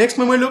is on the next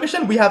memory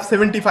location? We have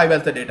 75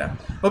 as the data.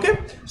 Okay,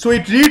 so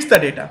it reads the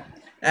data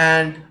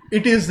and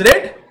it is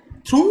read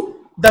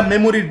through the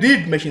memory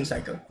read machine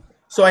cycle.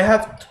 So I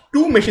have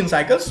two machine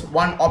cycles,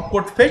 one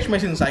opcode fetch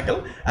machine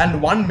cycle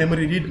and one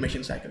memory read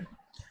machine cycle.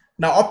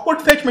 Now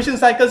opcode fetch machine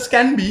cycles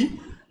can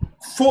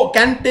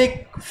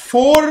take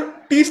 4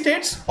 T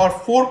states or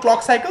 4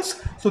 clock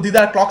cycles. So these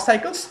are clock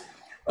cycles.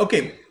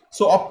 Okay,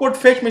 so opcode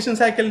fetch machine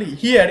cycle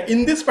here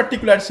in this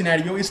particular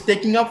scenario is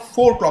taking up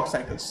 4 clock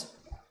cycles.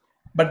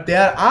 But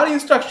there are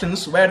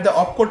instructions where the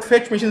opcode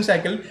fetch machine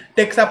cycle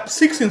takes up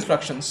 6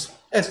 instructions,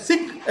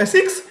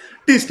 6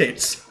 T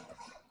states,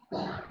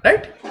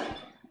 right?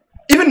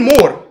 Even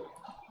more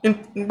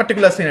in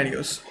particular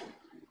scenarios.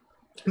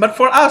 But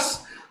for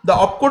us, the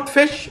opcode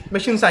fetch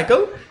machine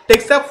cycle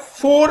takes up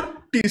 4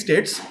 T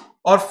states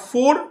or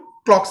 4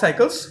 clock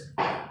cycles.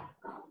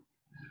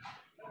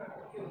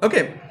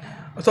 Okay,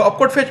 so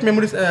opcode fetch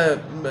memory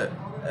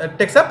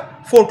takes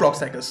up 4 clock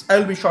cycles. I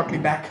will be shortly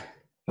back.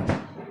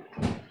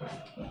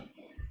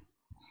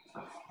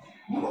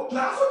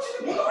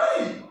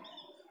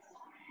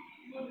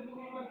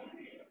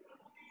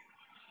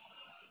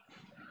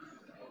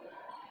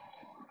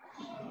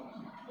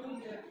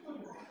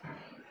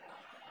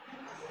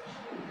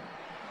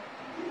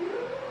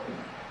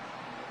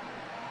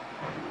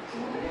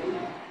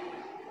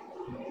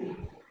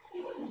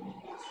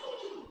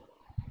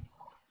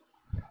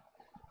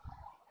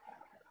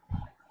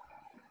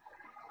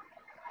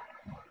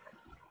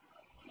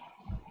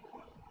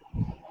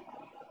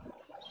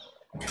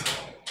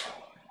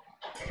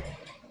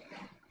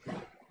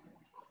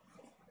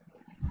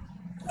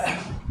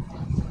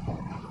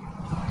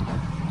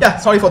 Yeah,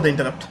 sorry for the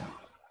interrupt.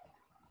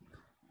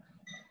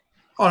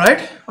 All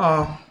right,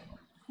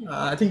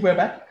 I think we're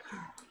back.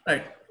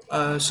 Right,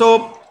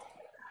 so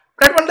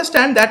try to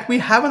understand that we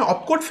have an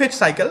opcode fetch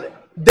cycle,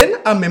 then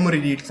a memory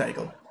read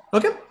cycle.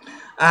 Okay,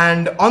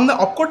 and on the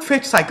opcode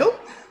fetch cycle,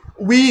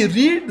 we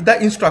read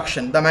the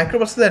instruction. The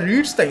microprocessor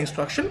reads the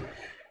instruction,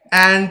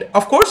 and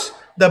of course,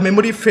 the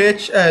memory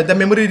fetch, the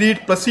memory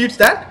read precedes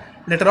that.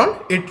 Later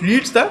on, it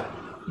reads the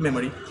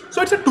memory.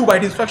 So it's a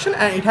 2-byte instruction,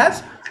 and it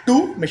has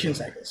 2 machine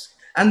cycles.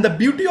 And the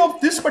beauty of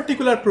this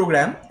particular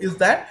program is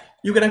that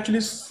you can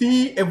actually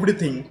see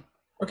everything,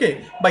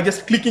 okay, by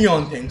just clicking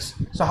on things.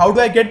 So how do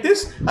I get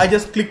this? I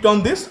just clicked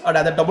on this, or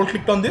rather double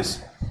clicked on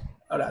this,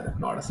 or rather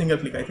not a single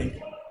click, I think.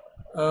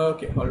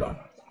 Okay, hold on.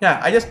 Yeah,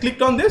 I just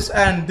clicked on this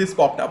and this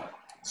popped up.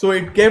 So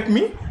it gave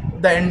me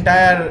the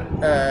entire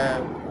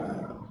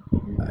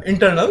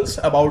internals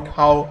about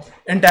how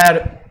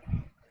entire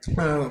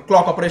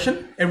clock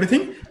operation,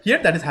 everything here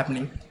that is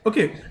happening.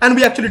 Okay, and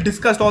we actually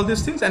discussed all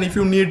these things, and if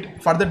you need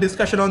further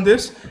discussion on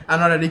this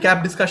and or a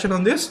recap discussion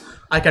on this,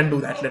 I can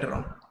do that later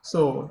on.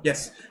 So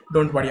yes,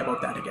 don't worry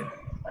about that again.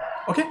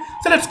 Okay,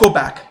 so let's go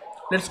back,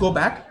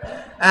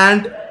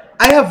 and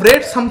I have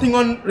read something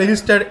on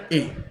register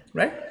A,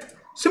 right?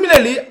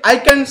 Similarly, I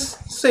can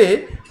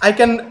say I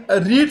can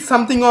read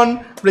something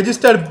on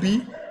register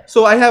B.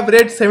 So I have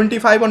read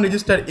 75 on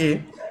register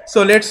A.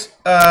 So let's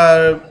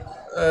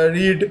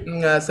read,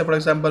 say for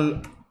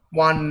example,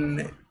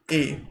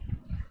 1A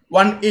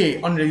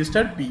on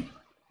register B.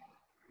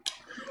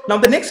 Now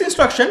the next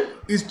instruction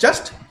is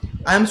just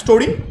I am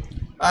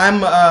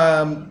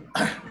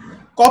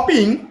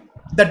copying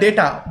the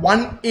data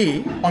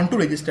 1A onto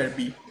register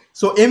B.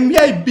 So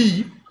MVI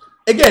B,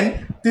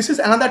 again this is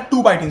another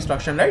 2-byte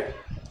instruction, right?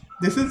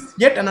 This is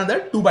yet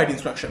another 2-byte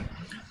instruction.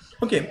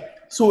 Okay,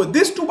 so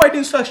this 2-byte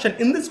instruction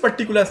in this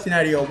particular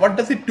scenario, what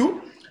does it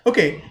do?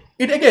 Okay,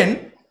 it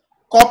again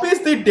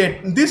copies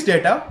this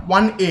data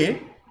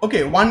 1A.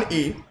 Okay,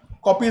 1A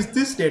copies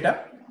this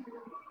data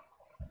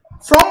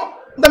from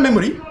the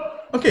memory,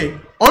 okay,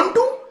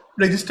 onto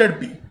register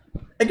B.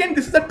 Again,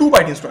 this is a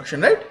 2-byte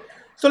instruction, right?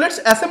 So let's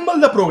assemble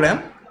the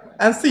program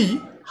and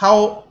see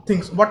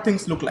what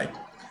things look like.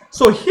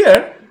 So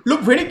here,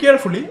 look very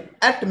carefully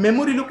at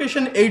memory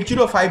location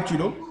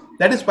 8050.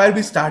 That is where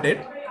we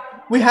started.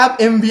 We have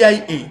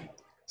MVI-A.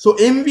 So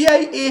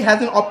MVI-A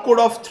has an opcode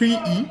of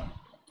 3E,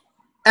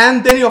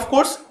 and then of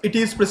course it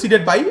is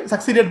succeeded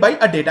by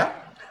a data.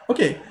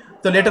 Okay,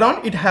 so later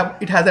on it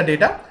has a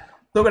data.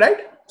 So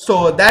right,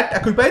 so that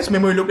occupies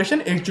memory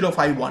location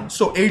 8051.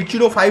 So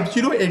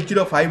 8050,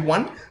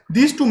 8051,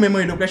 these two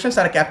memory locations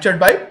are captured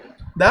by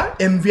the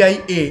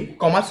MVI-A,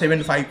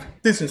 75,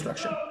 this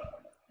instruction.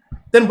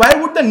 Then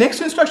where would the next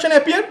instruction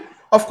appear?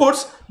 Of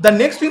course, the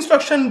next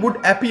instruction would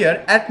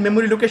appear at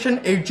memory location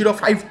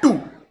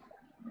 8052.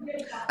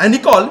 And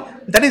recall,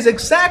 that is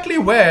exactly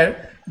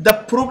where the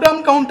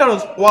program counter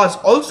was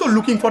also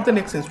looking for the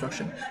next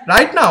instruction.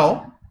 Right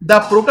now, the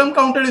program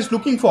counter is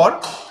looking for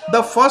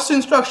the first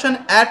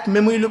instruction at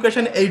memory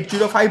location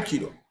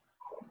 8050.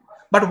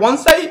 But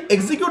once I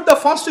execute the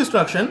first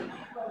instruction,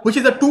 which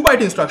is a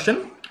 2-byte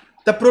instruction,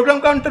 the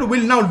program counter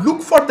will now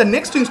look for the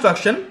next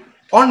instruction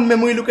on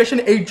memory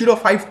location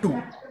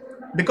 8052,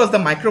 because the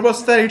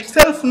microprocessor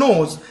itself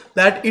knows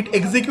that it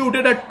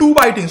executed a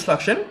 2-byte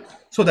instruction.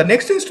 So the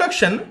next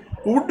instruction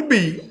would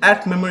be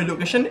at memory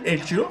location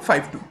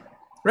 8052,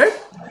 right?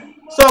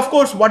 So of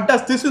course, what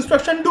does this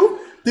instruction do?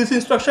 This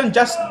instruction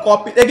just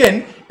copy,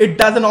 again it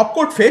does an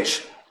opcode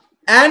fetch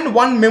and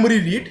one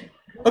memory read.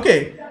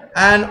 Okay,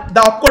 and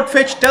the opcode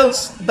fetch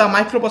tells the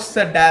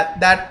microprocessor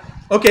that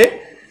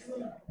okay,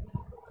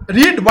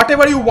 read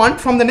whatever you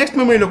want from the next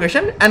memory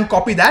location and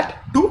copy that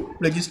to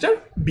register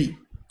B.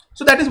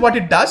 So that is what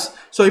it does.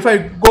 So if I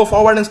go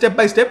forward and step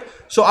by step,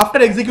 so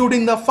after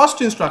executing the first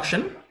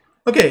instruction,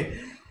 okay,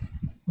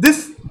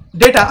 this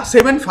data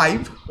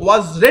 75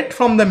 was read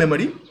from the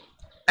memory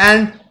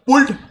and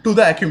pulled to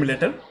the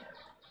accumulator,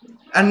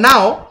 and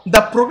now the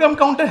program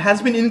counter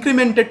has been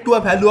incremented to a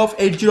value of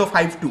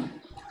 8052.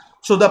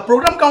 So the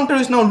program counter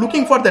is now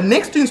looking for the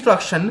next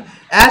instruction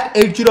at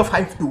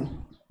 8052.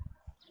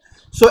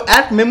 So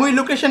at memory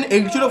location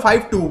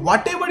 8052,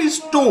 whatever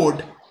is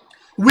stored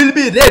will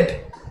be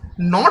read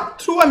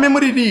not through a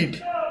memory read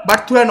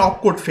but through an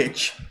opcode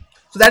fetch.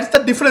 So that's the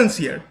difference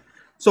here.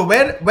 So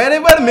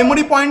wherever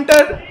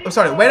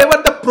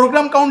the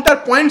program counter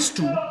points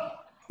to,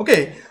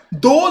 okay,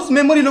 those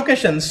memory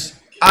locations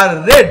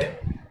are read.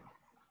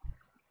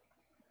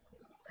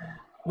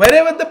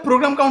 Wherever the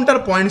program counter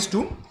points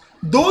to,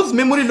 those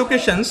memory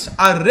locations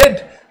are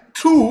read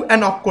through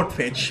an opcode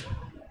fetch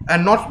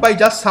and not by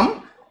just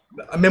some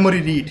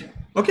memory read.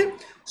 Okay,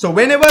 so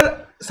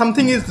whenever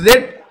something is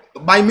read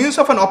by means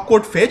of an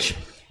opcode fetch,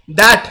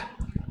 that,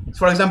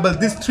 for example,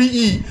 this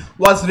 3E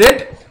was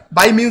read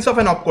by means of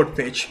an opcode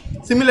fetch.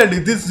 Similarly,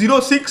 this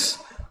 06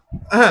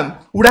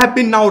 would have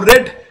been now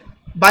read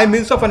by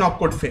means of an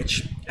opcode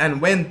fetch,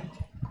 and when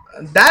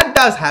that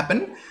does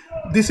happen,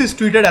 this is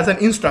treated as an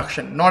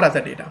instruction, not as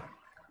a data.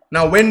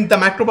 Now when the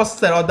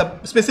microprocessor, or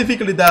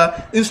specifically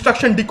the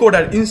instruction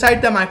decoder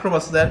inside the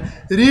microprocessor,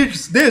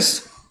 reads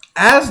this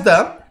as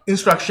the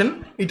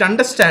instruction, it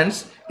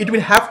understands it will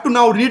have to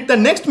now read the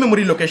next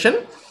memory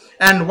location,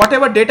 and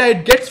whatever data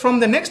it gets from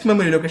the next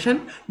memory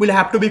location will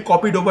have to be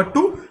copied over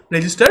to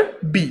register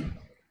B.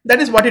 That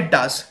is what it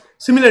does.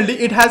 Similarly,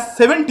 it has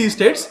 7 T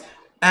states,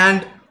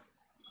 and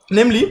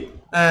namely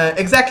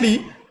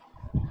exactly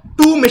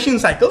 2 machine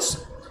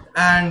cycles.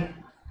 And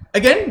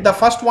again, the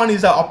first one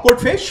is a opcode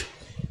fetch.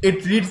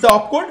 It reads the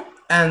opcode,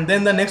 and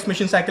then the next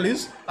machine cycle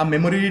is a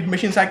memory read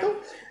machine cycle,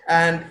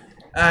 and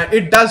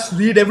it does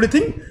read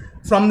everything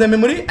from the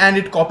memory and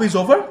it copies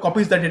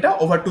the data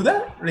over to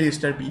the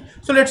register B.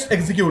 So let's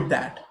execute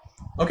that.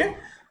 Okay,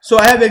 so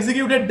I have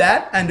executed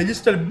that, and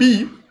register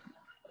B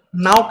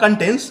now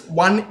contains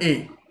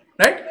 1A,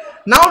 right?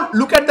 Now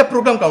look at the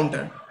program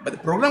counter. But the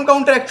program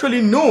counter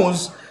actually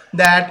knows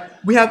that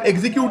we have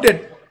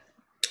executed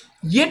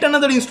yet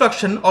another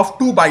instruction of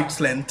 2 bytes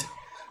length.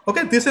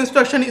 Okay, this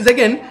instruction is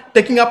again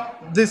taking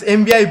up this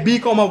MVI B,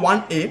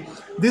 1A.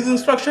 This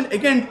instruction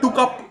again took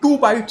up 2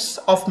 bytes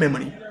of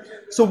memory.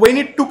 So when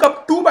it took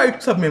up 2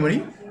 bytes of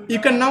memory, you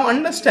can now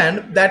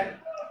understand that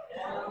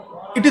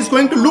it is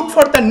going to look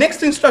for the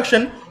next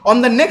instruction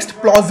on the next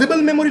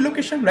plausible memory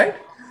location, right?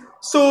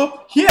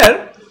 So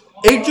here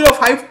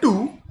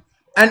 8052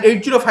 and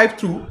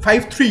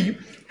 8053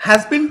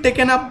 has been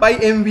taken up by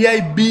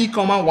MVI B,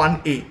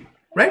 1A,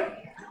 right?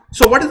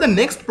 So what is the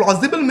next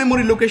plausible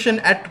memory location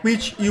at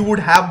which you would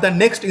have the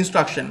next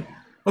instruction?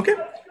 Okay,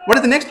 what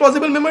is the next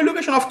plausible memory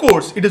location? Of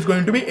course, it is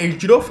going to be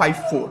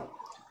 8054.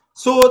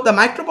 So the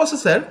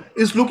microprocessor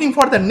is looking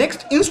for the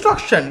next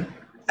instruction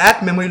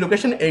at memory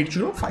location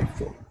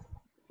 8054.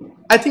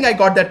 I think I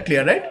got that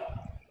clear, right?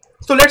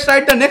 So let's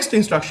write the next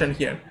instruction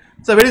here.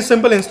 It's a very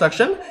simple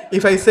instruction.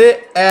 If I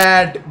say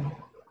add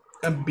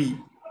B,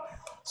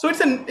 so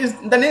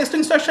the next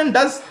instruction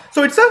does,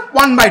 so it's a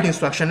 1 byte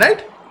instruction,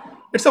 right?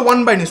 It's a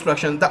 1 byte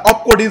instruction. The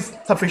opcode is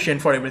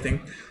sufficient for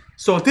everything.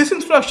 So this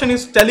instruction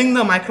is telling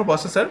the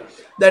microprocessor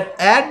that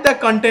add the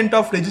content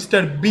of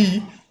register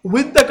B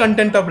with the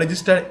content of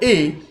register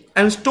A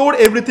and store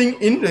everything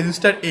in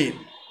register A.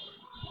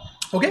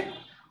 Okay,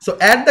 so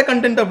add the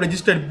content of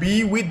register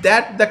B with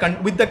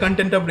the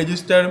content of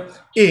register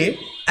A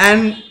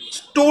and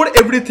store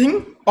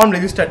everything on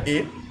register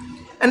A,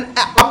 and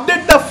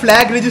update the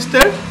flag register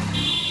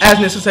as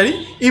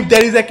necessary. If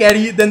there is a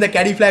carry, then the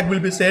carry flag will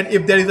be set.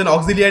 If there is an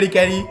auxiliary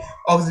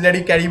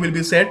carry will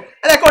be set,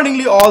 and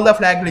accordingly all the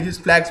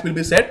flags will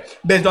be set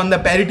based on the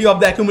parity of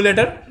the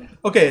accumulator.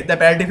 Okay, the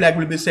parity flag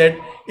will be set.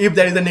 If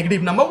there is a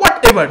negative number,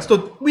 whatever.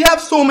 So we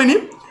have so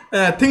many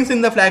things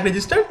in the flag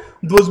register,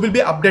 those will be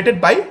updated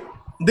by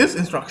this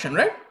instruction,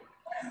 right?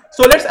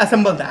 So let's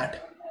assemble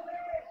that.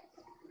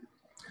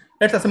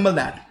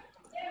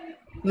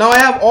 Now I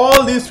have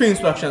all these 3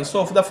 instructions.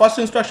 So the first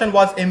instruction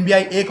was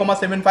MBI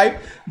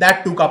A,75,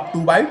 that took up 2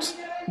 bytes.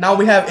 Now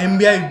we have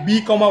MBI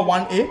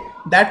B,1A,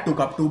 that took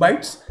up 2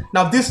 bytes.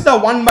 Now this is a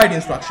 1 byte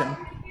instruction.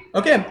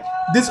 Okay,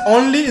 this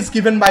only is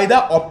given by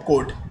the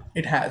opcode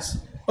it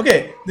has.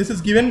 Okay, this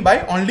is given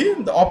by only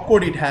the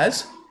opcode it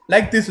has,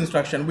 like this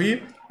instruction.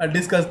 We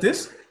discussed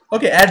this.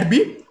 Okay, add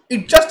B,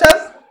 it just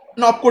has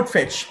an opcode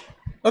fetch.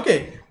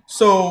 Okay,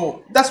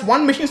 so that's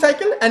 1 machine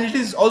cycle, and it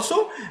is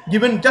also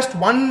given just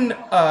 1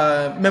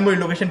 memory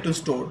location to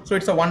store. So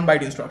it's a 1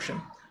 byte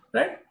instruction,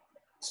 right?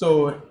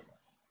 So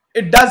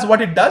it does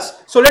what it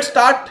does. So let's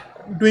start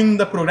doing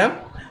the program.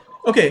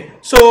 Okay,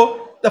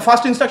 so the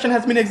first instruction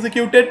has been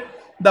executed.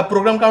 The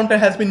program counter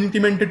has been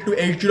incremented to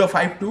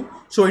 8052.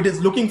 So it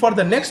is looking for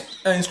the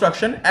next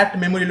instruction at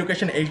memory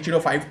location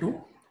 8052.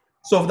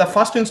 So the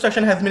first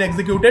instruction has been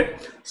executed.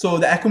 So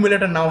the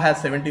accumulator now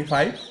has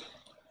 75.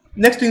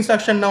 Next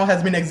instruction now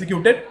has been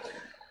executed.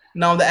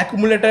 Now the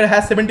accumulator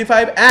has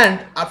 75,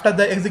 and after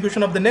the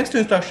execution of the next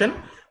instruction,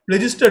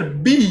 register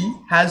B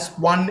has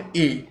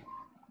 1A.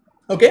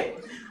 Okay,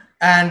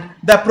 and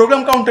the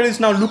program counter is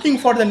now looking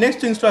for the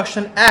next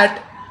instruction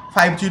at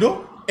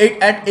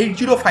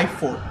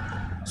 8054.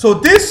 So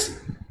this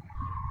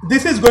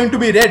is going to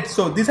be read.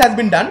 So this has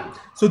been done.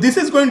 So this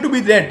is going to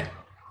be read.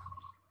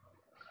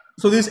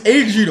 So this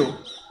 80,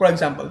 for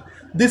example,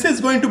 this is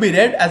going to be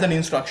read as an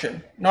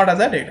instruction, not as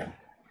a data.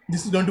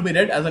 This is going to be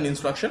read as an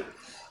instruction.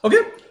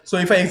 Okay, so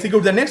if I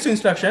execute the next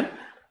instruction,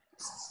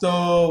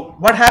 so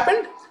what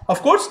happened?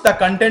 Of course, the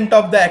content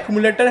of the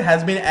accumulator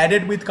has been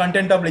added with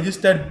content of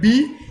register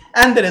B,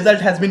 and the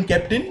result has been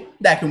kept in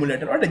the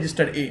accumulator or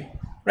register A,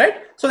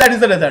 right? So that is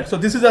the result. So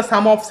this is a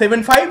sum of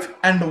 75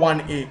 and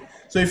 1A.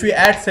 So if you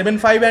add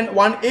 75 and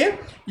 1A,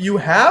 you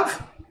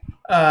have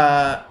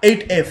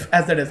 8F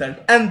as the result,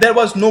 and there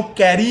was no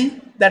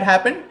carry that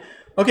happened.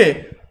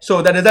 Okay,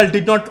 so the result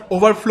did not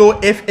overflow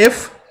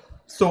FF,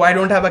 so I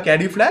don't have a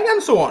carry flag,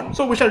 and so on.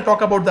 So we shall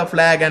talk about the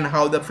flag and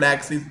how the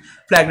flag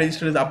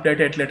register is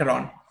updated later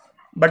on.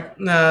 But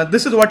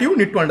this is what you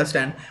need to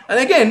understand. And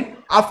again,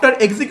 after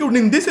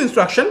executing this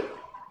instruction,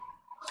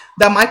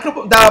 the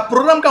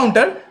program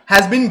counter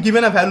has been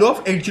given a value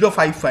of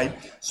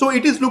 8055. So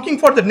it is looking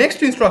for the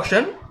next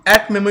instruction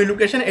at memory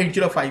location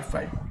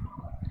 8055.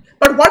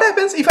 But what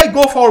happens if I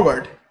go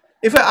forward?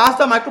 If I ask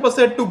the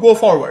microprocessor to go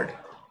forward,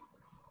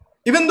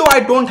 even though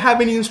I don't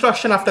have any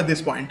instruction after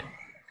this point,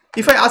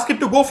 if I ask it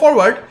to go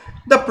forward,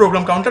 the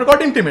program counter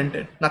got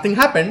implemented. Nothing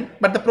happened,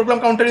 but the program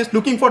counter is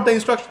looking for the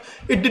instruction.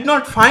 It did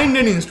not find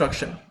any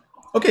instruction.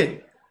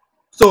 Okay,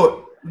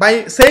 so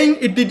by saying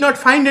it did not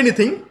find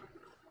anything,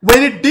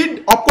 when it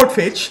did opcode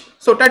fetch,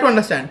 so try to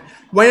understand,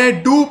 when I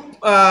do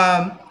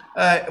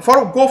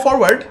go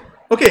forward,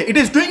 okay, it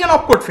is doing an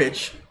opcode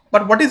fetch,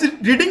 but what is it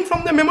reading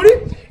from the memory?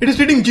 It is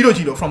reading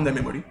 00 from the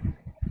memory,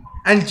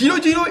 and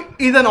 00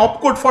 is an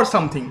opcode for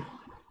something.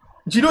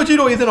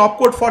 00 is an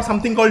opcode for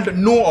something called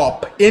no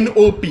op,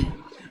 N-O-P.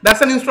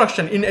 That's an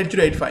instruction in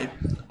 8085.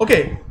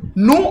 Okay,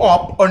 no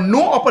op or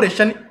no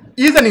operation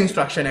is an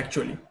instruction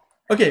actually.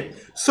 Okay,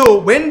 so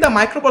when the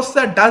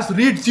microprocessor does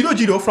read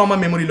 00 from a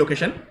memory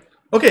location,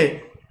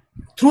 okay,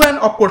 through an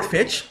opcode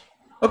fetch,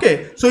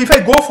 okay, so if I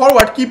go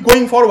forward, keep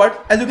going forward,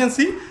 as you can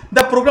see,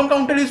 the program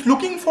counter is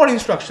looking for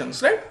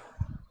instructions, right?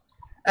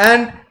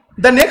 And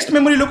the next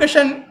memory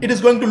location it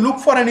is going to look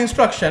for an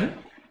instruction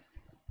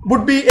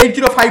would be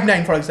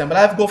 8059, for example.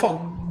 I have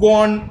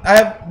I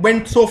have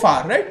went so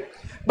far, right?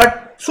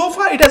 But so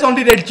far it has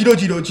only read 00,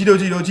 00,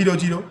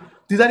 00.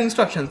 These are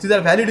instructions. These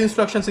are valid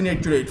instructions in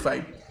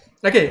 8085.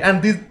 Okay,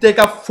 and these take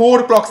up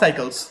 4 clock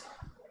cycles,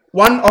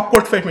 1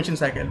 opcode fetch machine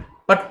cycle.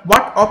 But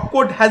what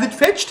opcode has it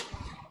fetched?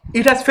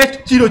 It has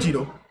fetched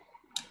 00.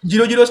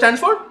 00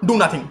 stands for do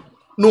nothing,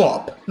 no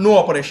op, no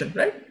operation,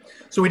 right?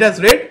 So it has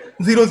read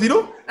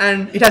 00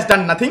 and it has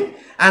done nothing,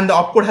 and the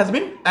opcode has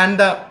been, and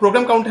the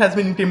program count has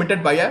been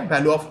incremented by a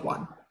value of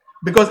 1,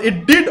 because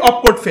it did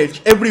opcode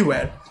fetch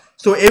everywhere.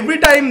 So every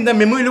time the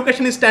memory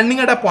location is standing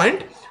at a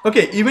point,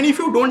 okay, even if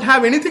you don't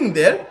have anything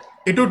there,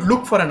 it would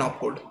look for an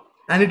opcode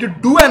and it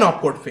would do an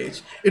opcode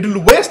fetch. It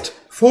will waste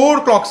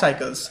 4 clock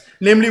cycles,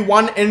 namely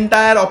one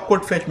entire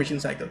opcode fetch machine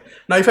cycle.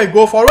 Now if I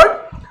go forward,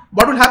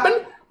 what will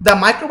happen? The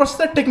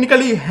microprocessor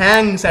technically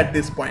hangs at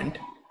this point.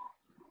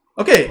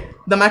 Okay,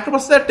 the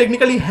microprocessor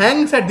technically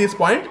hangs at this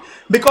point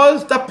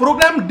because the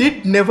program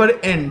did never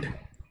end.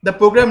 The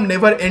program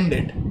never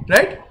ended,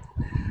 right?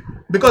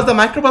 Because the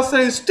microprocessor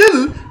is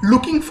still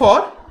looking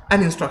for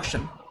an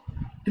instruction.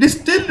 It is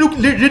still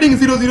reading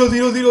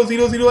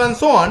 0000000 and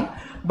so on,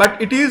 but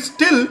it is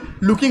still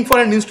looking for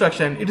an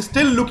instruction. It is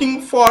still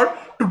looking for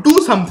to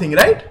do something,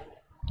 right?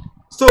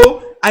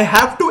 So I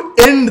have to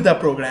end the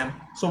program.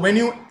 So when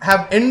you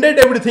have ended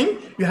everything,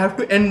 you have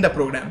to end the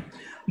program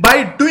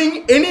by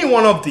doing any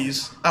one of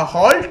these, a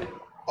halt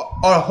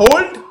or a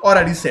hold or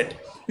a reset.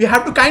 We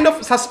have to kind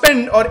of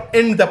suspend or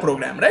end the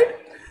program, right?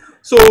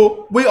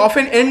 So we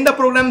often end the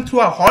program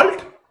through a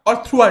halt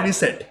or through a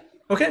reset.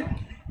 Okay,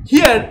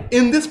 here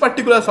in this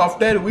particular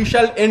software we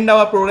shall end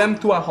our program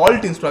through a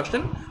halt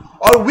instruction,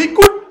 or we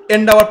could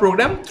end our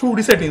program through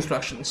reset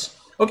instructions.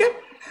 Okay,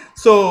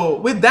 so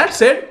with that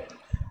said,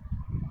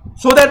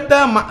 so that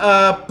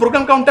the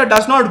program counter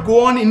does not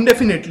go on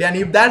indefinitely, and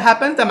if that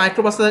happens, the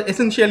microprocessor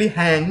essentially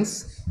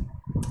hangs.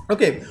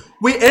 Okay,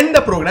 we end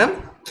the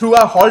program through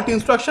a halt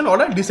instruction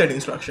or a reset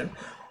instruction.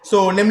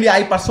 So namely,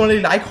 I personally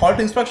like halt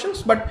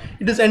instructions, but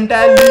it is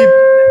entirely,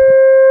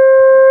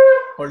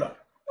 hold on.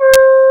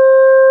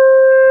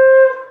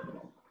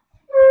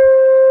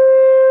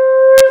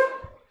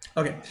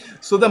 Okay,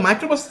 so the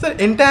microprocessor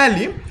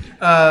entirely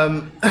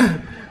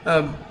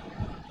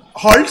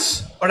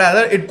halts, or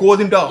rather it goes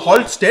into a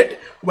halt state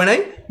when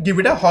I give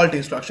it a halt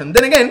instruction.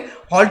 Then again,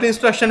 halt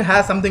instruction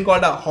has something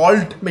called a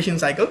halt machine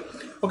cycle.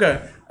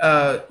 Okay,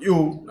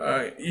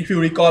 if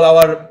you recall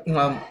our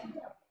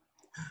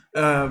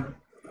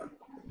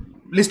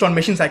list on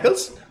machine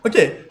cycles,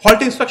 okay,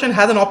 halt instruction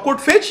has an opcode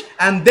fetch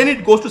and then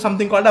it goes to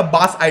something called a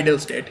bus idle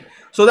state.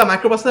 So the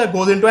microprocessor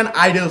goes into an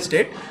idle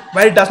state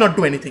where it does not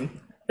do anything.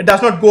 It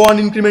does not go on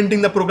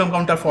incrementing the program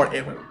counter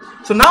forever.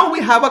 So now we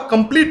have a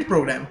complete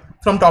program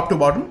from top to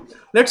bottom.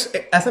 Let's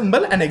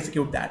assemble and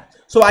execute that.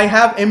 So I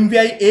have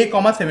MVI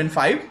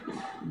A,75,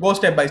 go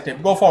step by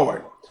step, go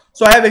forward.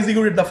 So I have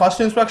executed the first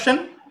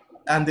instruction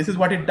and this is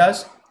what it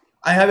does.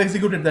 I have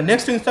executed the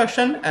next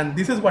instruction and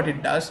this is what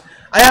it does.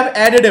 I have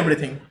added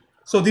everything.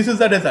 So this is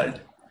the result.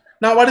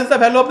 Now what is the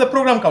value of the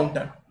program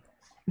counter?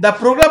 The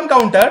program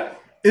counter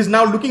is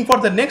now looking for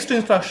the next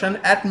instruction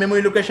at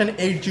memory location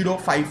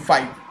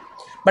 8055.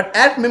 But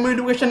at memory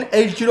location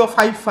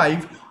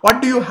 8055,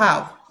 what do you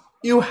have?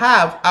 You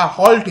have a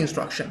halt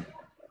instruction.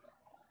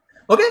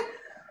 Okay,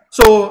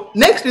 so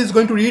next is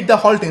going to read the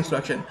halt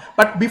instruction.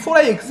 But before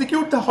I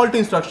execute the halt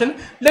instruction,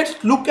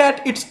 let's look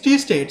at its T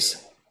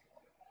states.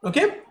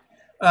 Okay,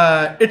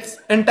 its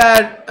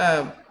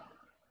entire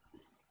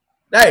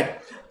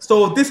right.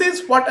 So this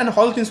is what an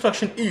halt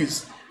instruction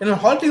is. In a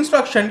halt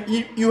instruction,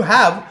 you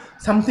have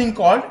something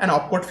called an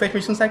opcode fetch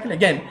machine cycle.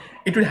 Again,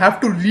 it will have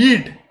to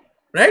read,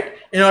 right,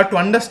 in order to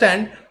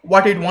understand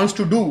what it wants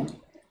to do,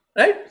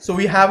 right? So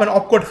we have an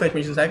opcode fetch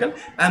machine cycle,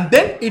 and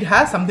then it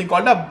has something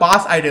called a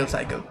bus idle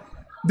cycle.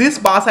 This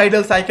bus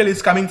idle cycle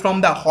is coming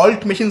from the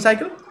halt machine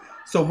cycle.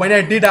 So when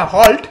I did a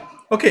halt,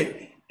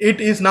 okay,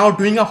 it is now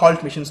doing a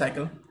halt machine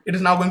cycle. It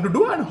is now going to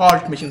do a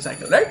halt machine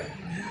cycle, right?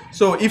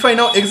 So if I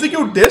now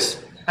execute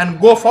this and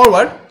go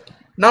forward,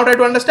 now try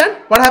to understand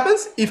what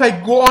happens. If I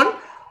go on,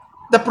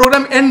 the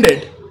program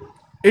ended.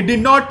 It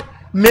did not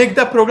make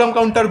the program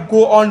counter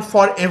go on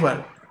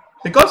forever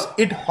because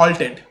it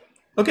halted.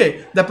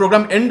 Okay, the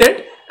program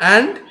ended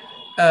and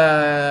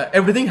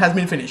everything has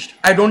been finished.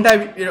 I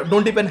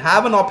don't even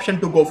have an option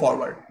to go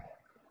forward.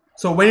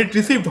 So when it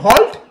received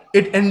halt,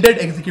 it ended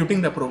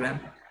executing the program.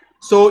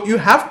 So you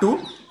have to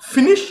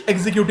finish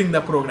executing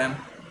the program,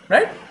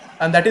 right?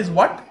 And that is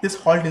what this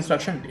halt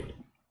instruction did.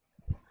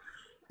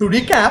 To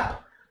recap,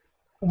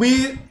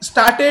 we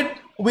started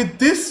with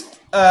this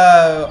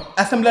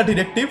assembler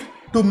directive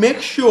to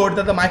make sure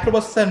that the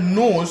microprocessor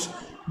knows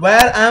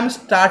where I am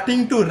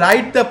starting to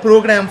write the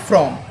program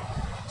from.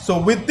 So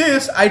with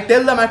this, I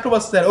tell the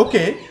microprocessor,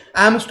 okay,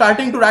 I am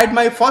starting to write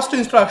my first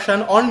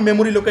instruction on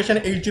memory location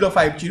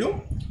 8050,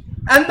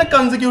 and the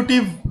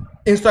consecutive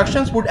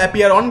instructions would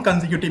appear on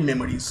consecutive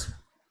memories.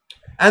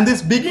 And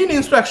this begin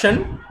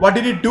instruction, what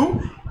did it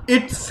do?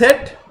 It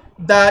set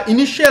the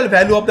initial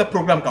value of the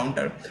program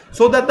counter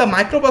so that the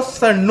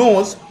microprocessor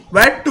knows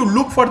where to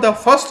look for the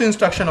first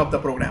instruction of the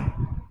program.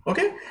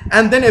 Okay,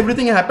 and then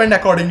everything happened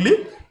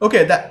accordingly.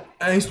 Okay,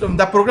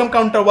 the program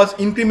counter was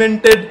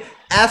incremented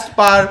as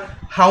per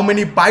how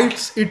many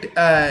bytes it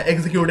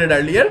executed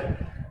earlier.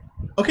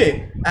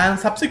 Okay, and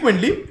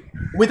subsequently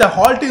with a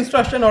halt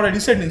instruction or a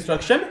reset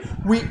instruction,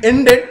 we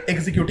ended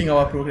executing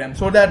our program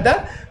so that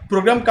the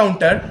program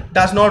counter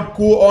does not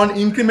go on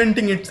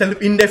incrementing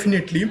itself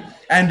indefinitely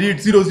and read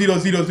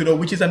 0000,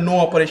 which is a no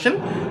operation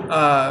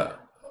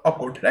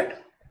opcode, right?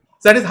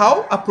 So that is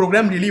how a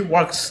program really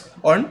works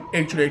on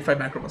 8085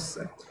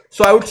 microprocessor.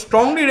 So I would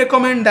strongly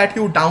recommend that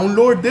you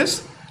download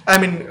this. I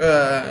mean,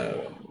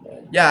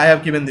 yeah, I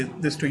have given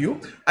this to you.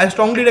 I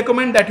strongly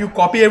recommend that you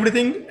copy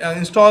everything,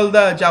 install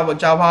the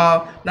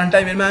Java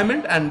runtime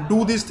environment, and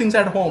do these things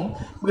at home,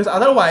 because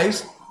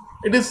otherwise,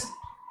 it is.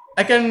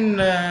 I can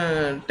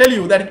tell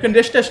you that you can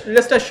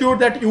rest assured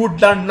that you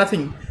would learn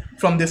nothing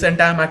from this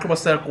entire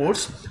microprocessor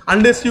course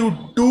unless you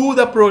do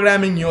the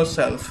programming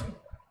yourself.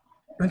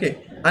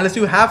 Okay, unless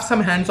you have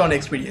some hands-on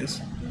experience.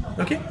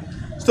 Okay,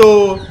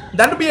 so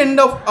that will be end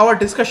of our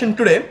discussion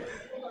today.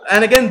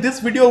 And again,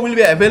 this video will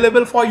be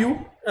available for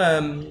you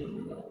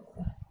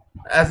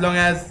as long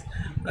as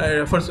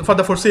for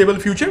the foreseeable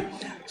future.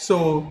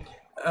 So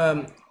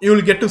you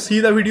will get to see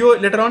the video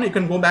later on. You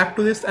can go back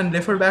to this and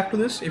refer back to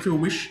this if you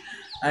wish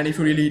and if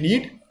you really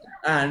need,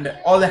 and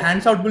all the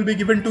handout will be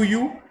given to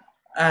you,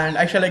 and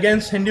I shall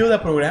again send you the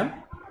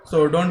program,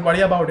 so don't worry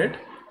about it.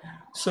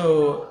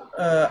 So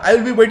I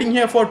will be waiting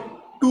here for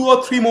 2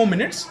 or 3 more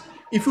minutes.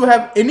 If you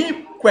have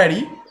any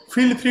query,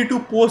 feel free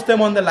to post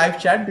them on the live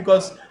chat,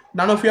 because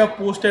none of you have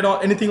posted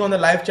anything on the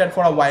live chat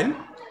for a while.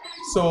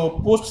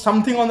 So post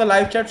something on the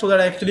live chat so that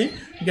I actually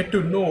get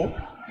to know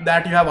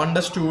that you have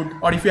understood,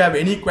 or if you have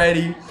any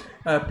query,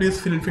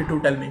 please feel free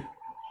to tell me.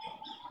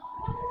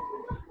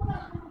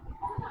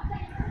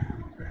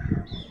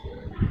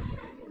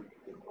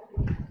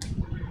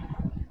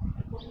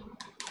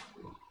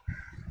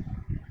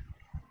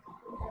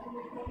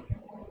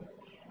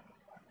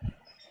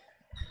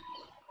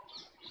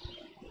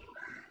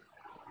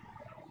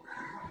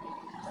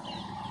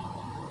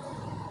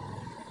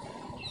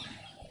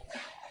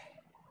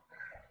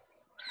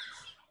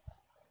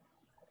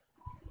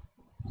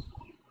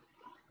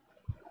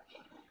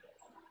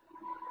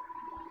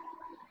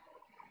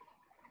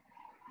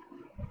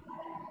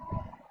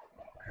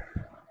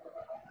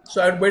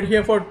 So I'd wait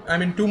here for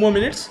 2 more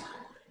minutes.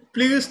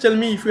 Please tell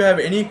me if you have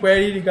any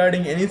query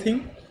regarding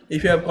anything.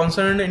 If you have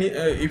concerned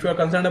if you are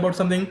concerned about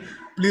something,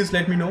 please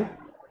let me know.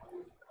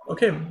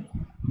 Okay.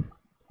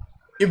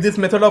 If this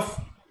method of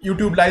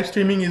YouTube live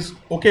streaming is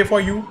okay for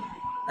you,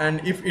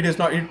 and if it is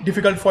not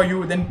difficult for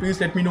you, then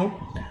please let me know.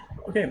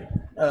 Okay.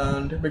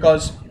 And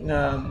because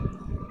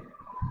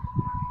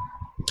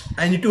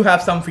I need to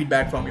have some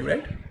feedback from you,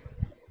 right?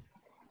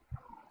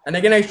 And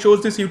again, I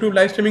chose this YouTube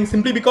live streaming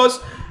simply because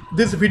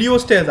this video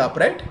stays up,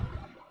 right?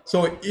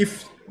 So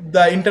if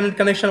the internet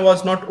connection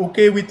was not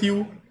okay with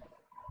you,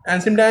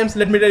 and sometimes,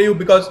 let me tell you,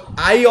 because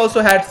I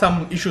also had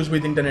some issues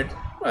with internet,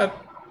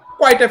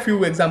 quite a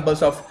few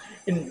examples of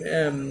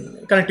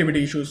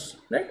connectivity issues,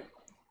 right,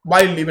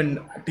 while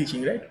even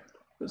teaching, right?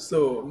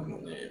 So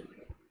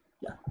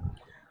yeah,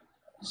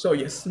 so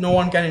yes, no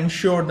one can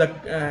ensure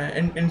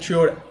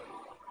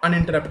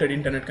uninterrupted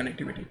internet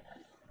connectivity.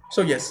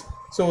 So yes,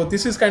 so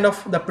this is kind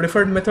of the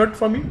preferred method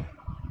for me.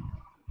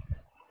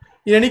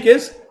 In any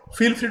case,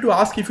 feel free to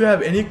ask if you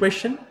have any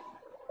question,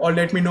 or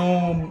let me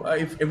know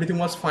if everything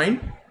was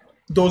fine,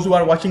 those who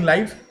are watching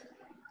live.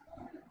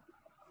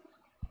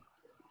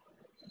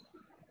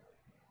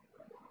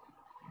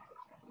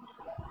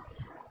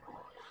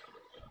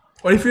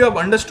 Or if you have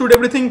understood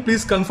everything,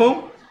 please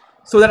confirm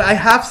so that I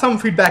have some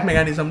feedback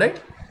mechanism,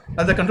 right?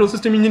 As a control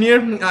system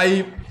engineer,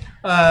 I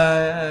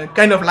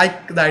kind of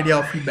like the idea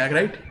of feedback,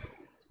 right?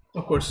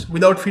 Of course,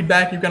 without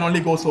feedback, you can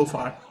only go so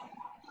far.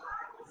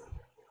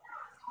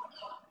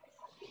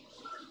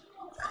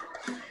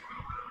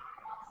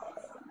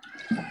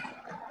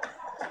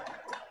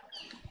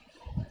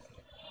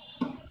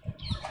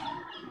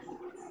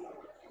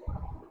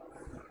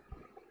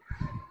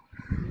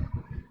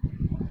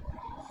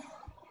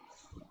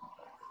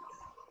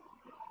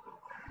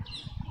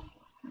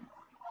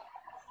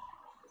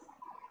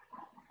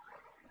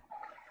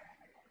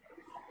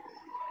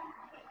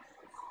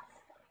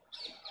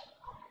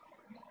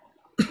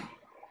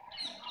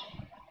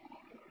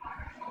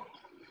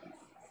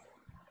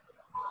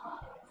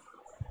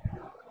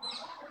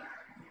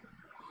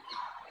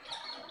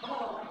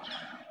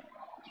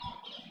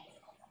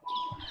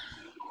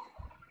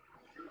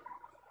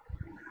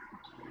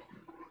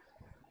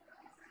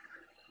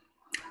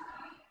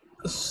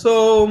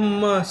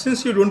 So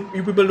since you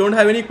people don't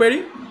have any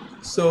query,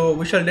 so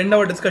we shall end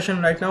our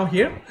discussion right now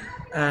here,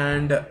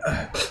 and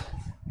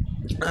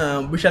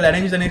we shall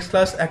arrange the next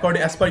class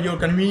according as per your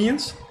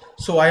convenience.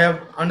 So I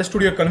have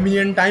understood your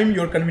convenient time.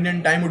 Your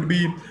convenient time would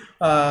be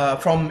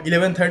from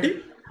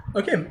 11:30.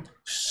 Okay,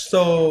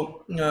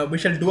 so we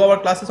shall do our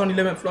classes on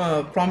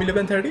from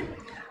 11:30,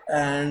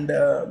 and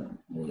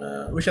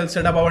we shall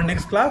set up our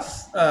next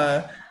class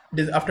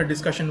after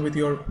discussion with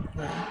your.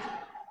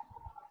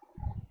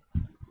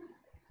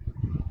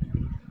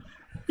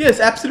 Yes,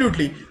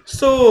 absolutely.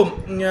 So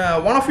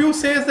one of you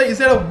says that is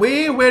there a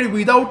way where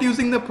without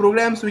using the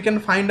programs we can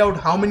find out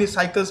how many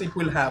cycles it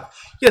will have?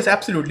 Yes,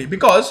 absolutely.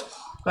 Because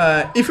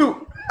if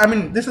you,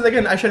 this is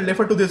again, I shall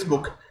refer to this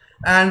book,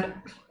 and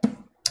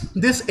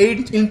this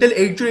Intel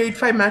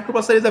 8085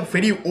 microprocessor is a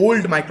very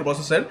old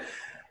microprocessor.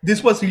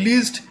 This was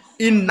released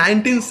in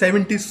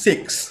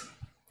 1976,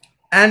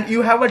 and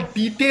you have a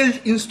detailed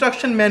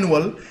instruction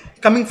manual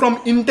coming from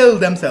Intel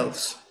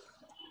themselves.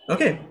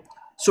 Okay.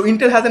 So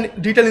Intel has a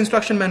detailed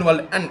instruction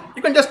manual, and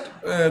you can just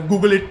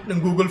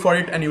Google for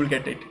it, and you will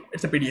get it.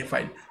 It's a PDF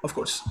file, of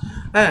course.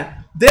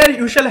 There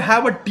you shall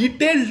have a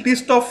detailed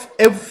list of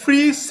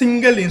every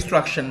single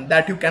instruction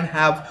that you can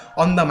have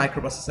on the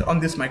microprocessor, on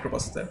this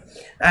microprocessor,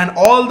 and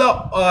all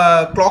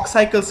the clock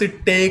cycles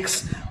it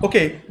takes.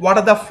 Okay, what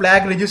are the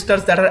flag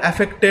registers that are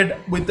affected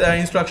with the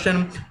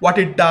instruction, what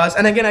it does.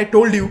 And again, I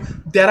told you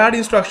there are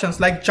instructions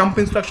like jump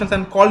instructions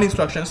and call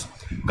instructions,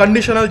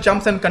 conditional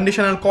jumps and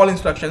conditional call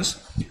instructions,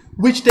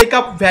 which take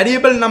up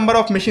variable number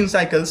of machine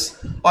cycles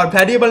or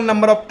variable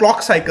number of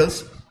clock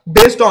cycles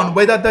based on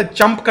whether the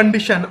jump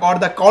condition or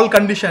the call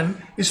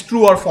condition is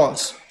true or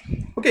false.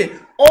 Okay,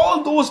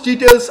 all those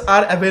details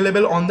are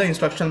available on the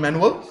instruction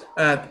manual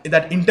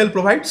that Intel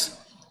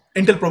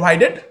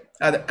provided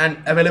and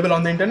available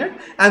on the internet.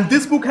 And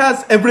this book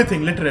has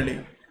everything,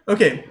 literally.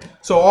 Okay,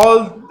 so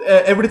all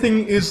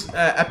everything is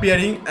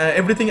appearing,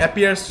 everything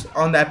appears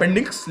on the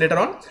appendix later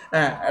on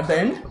at the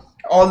end,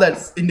 all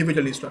that's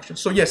individual instructions.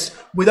 So yes,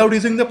 without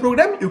using the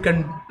program you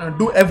can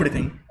do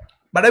everything,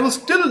 but I will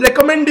still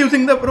recommend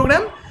using the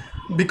program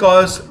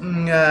because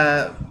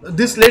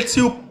this lets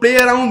you play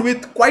around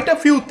with quite a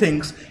few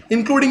things,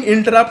 including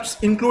interrupts,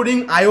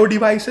 including IO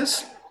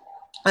devices,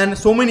 and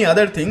so many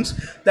other things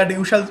that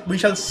we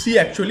shall see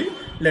actually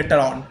later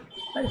on,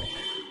 right?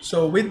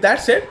 So with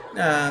that said,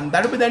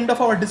 that will be the end of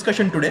our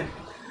discussion today.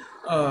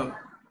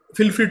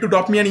 Feel free to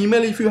drop me an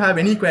email if you have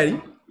any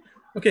query.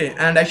 Okay,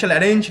 and I shall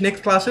arrange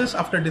next classes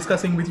after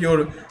discussing with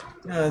your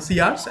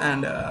CRs.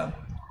 And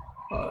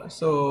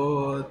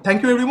so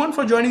thank you everyone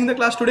for joining the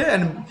class today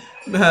and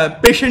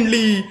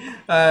patiently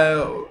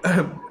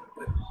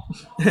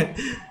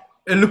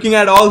looking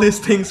at all these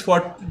things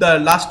for the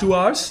last 2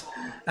 hours.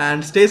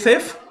 And stay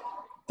safe.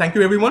 Thank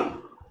you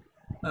everyone.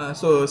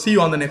 So see you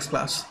on the next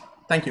class.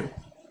 Thank you.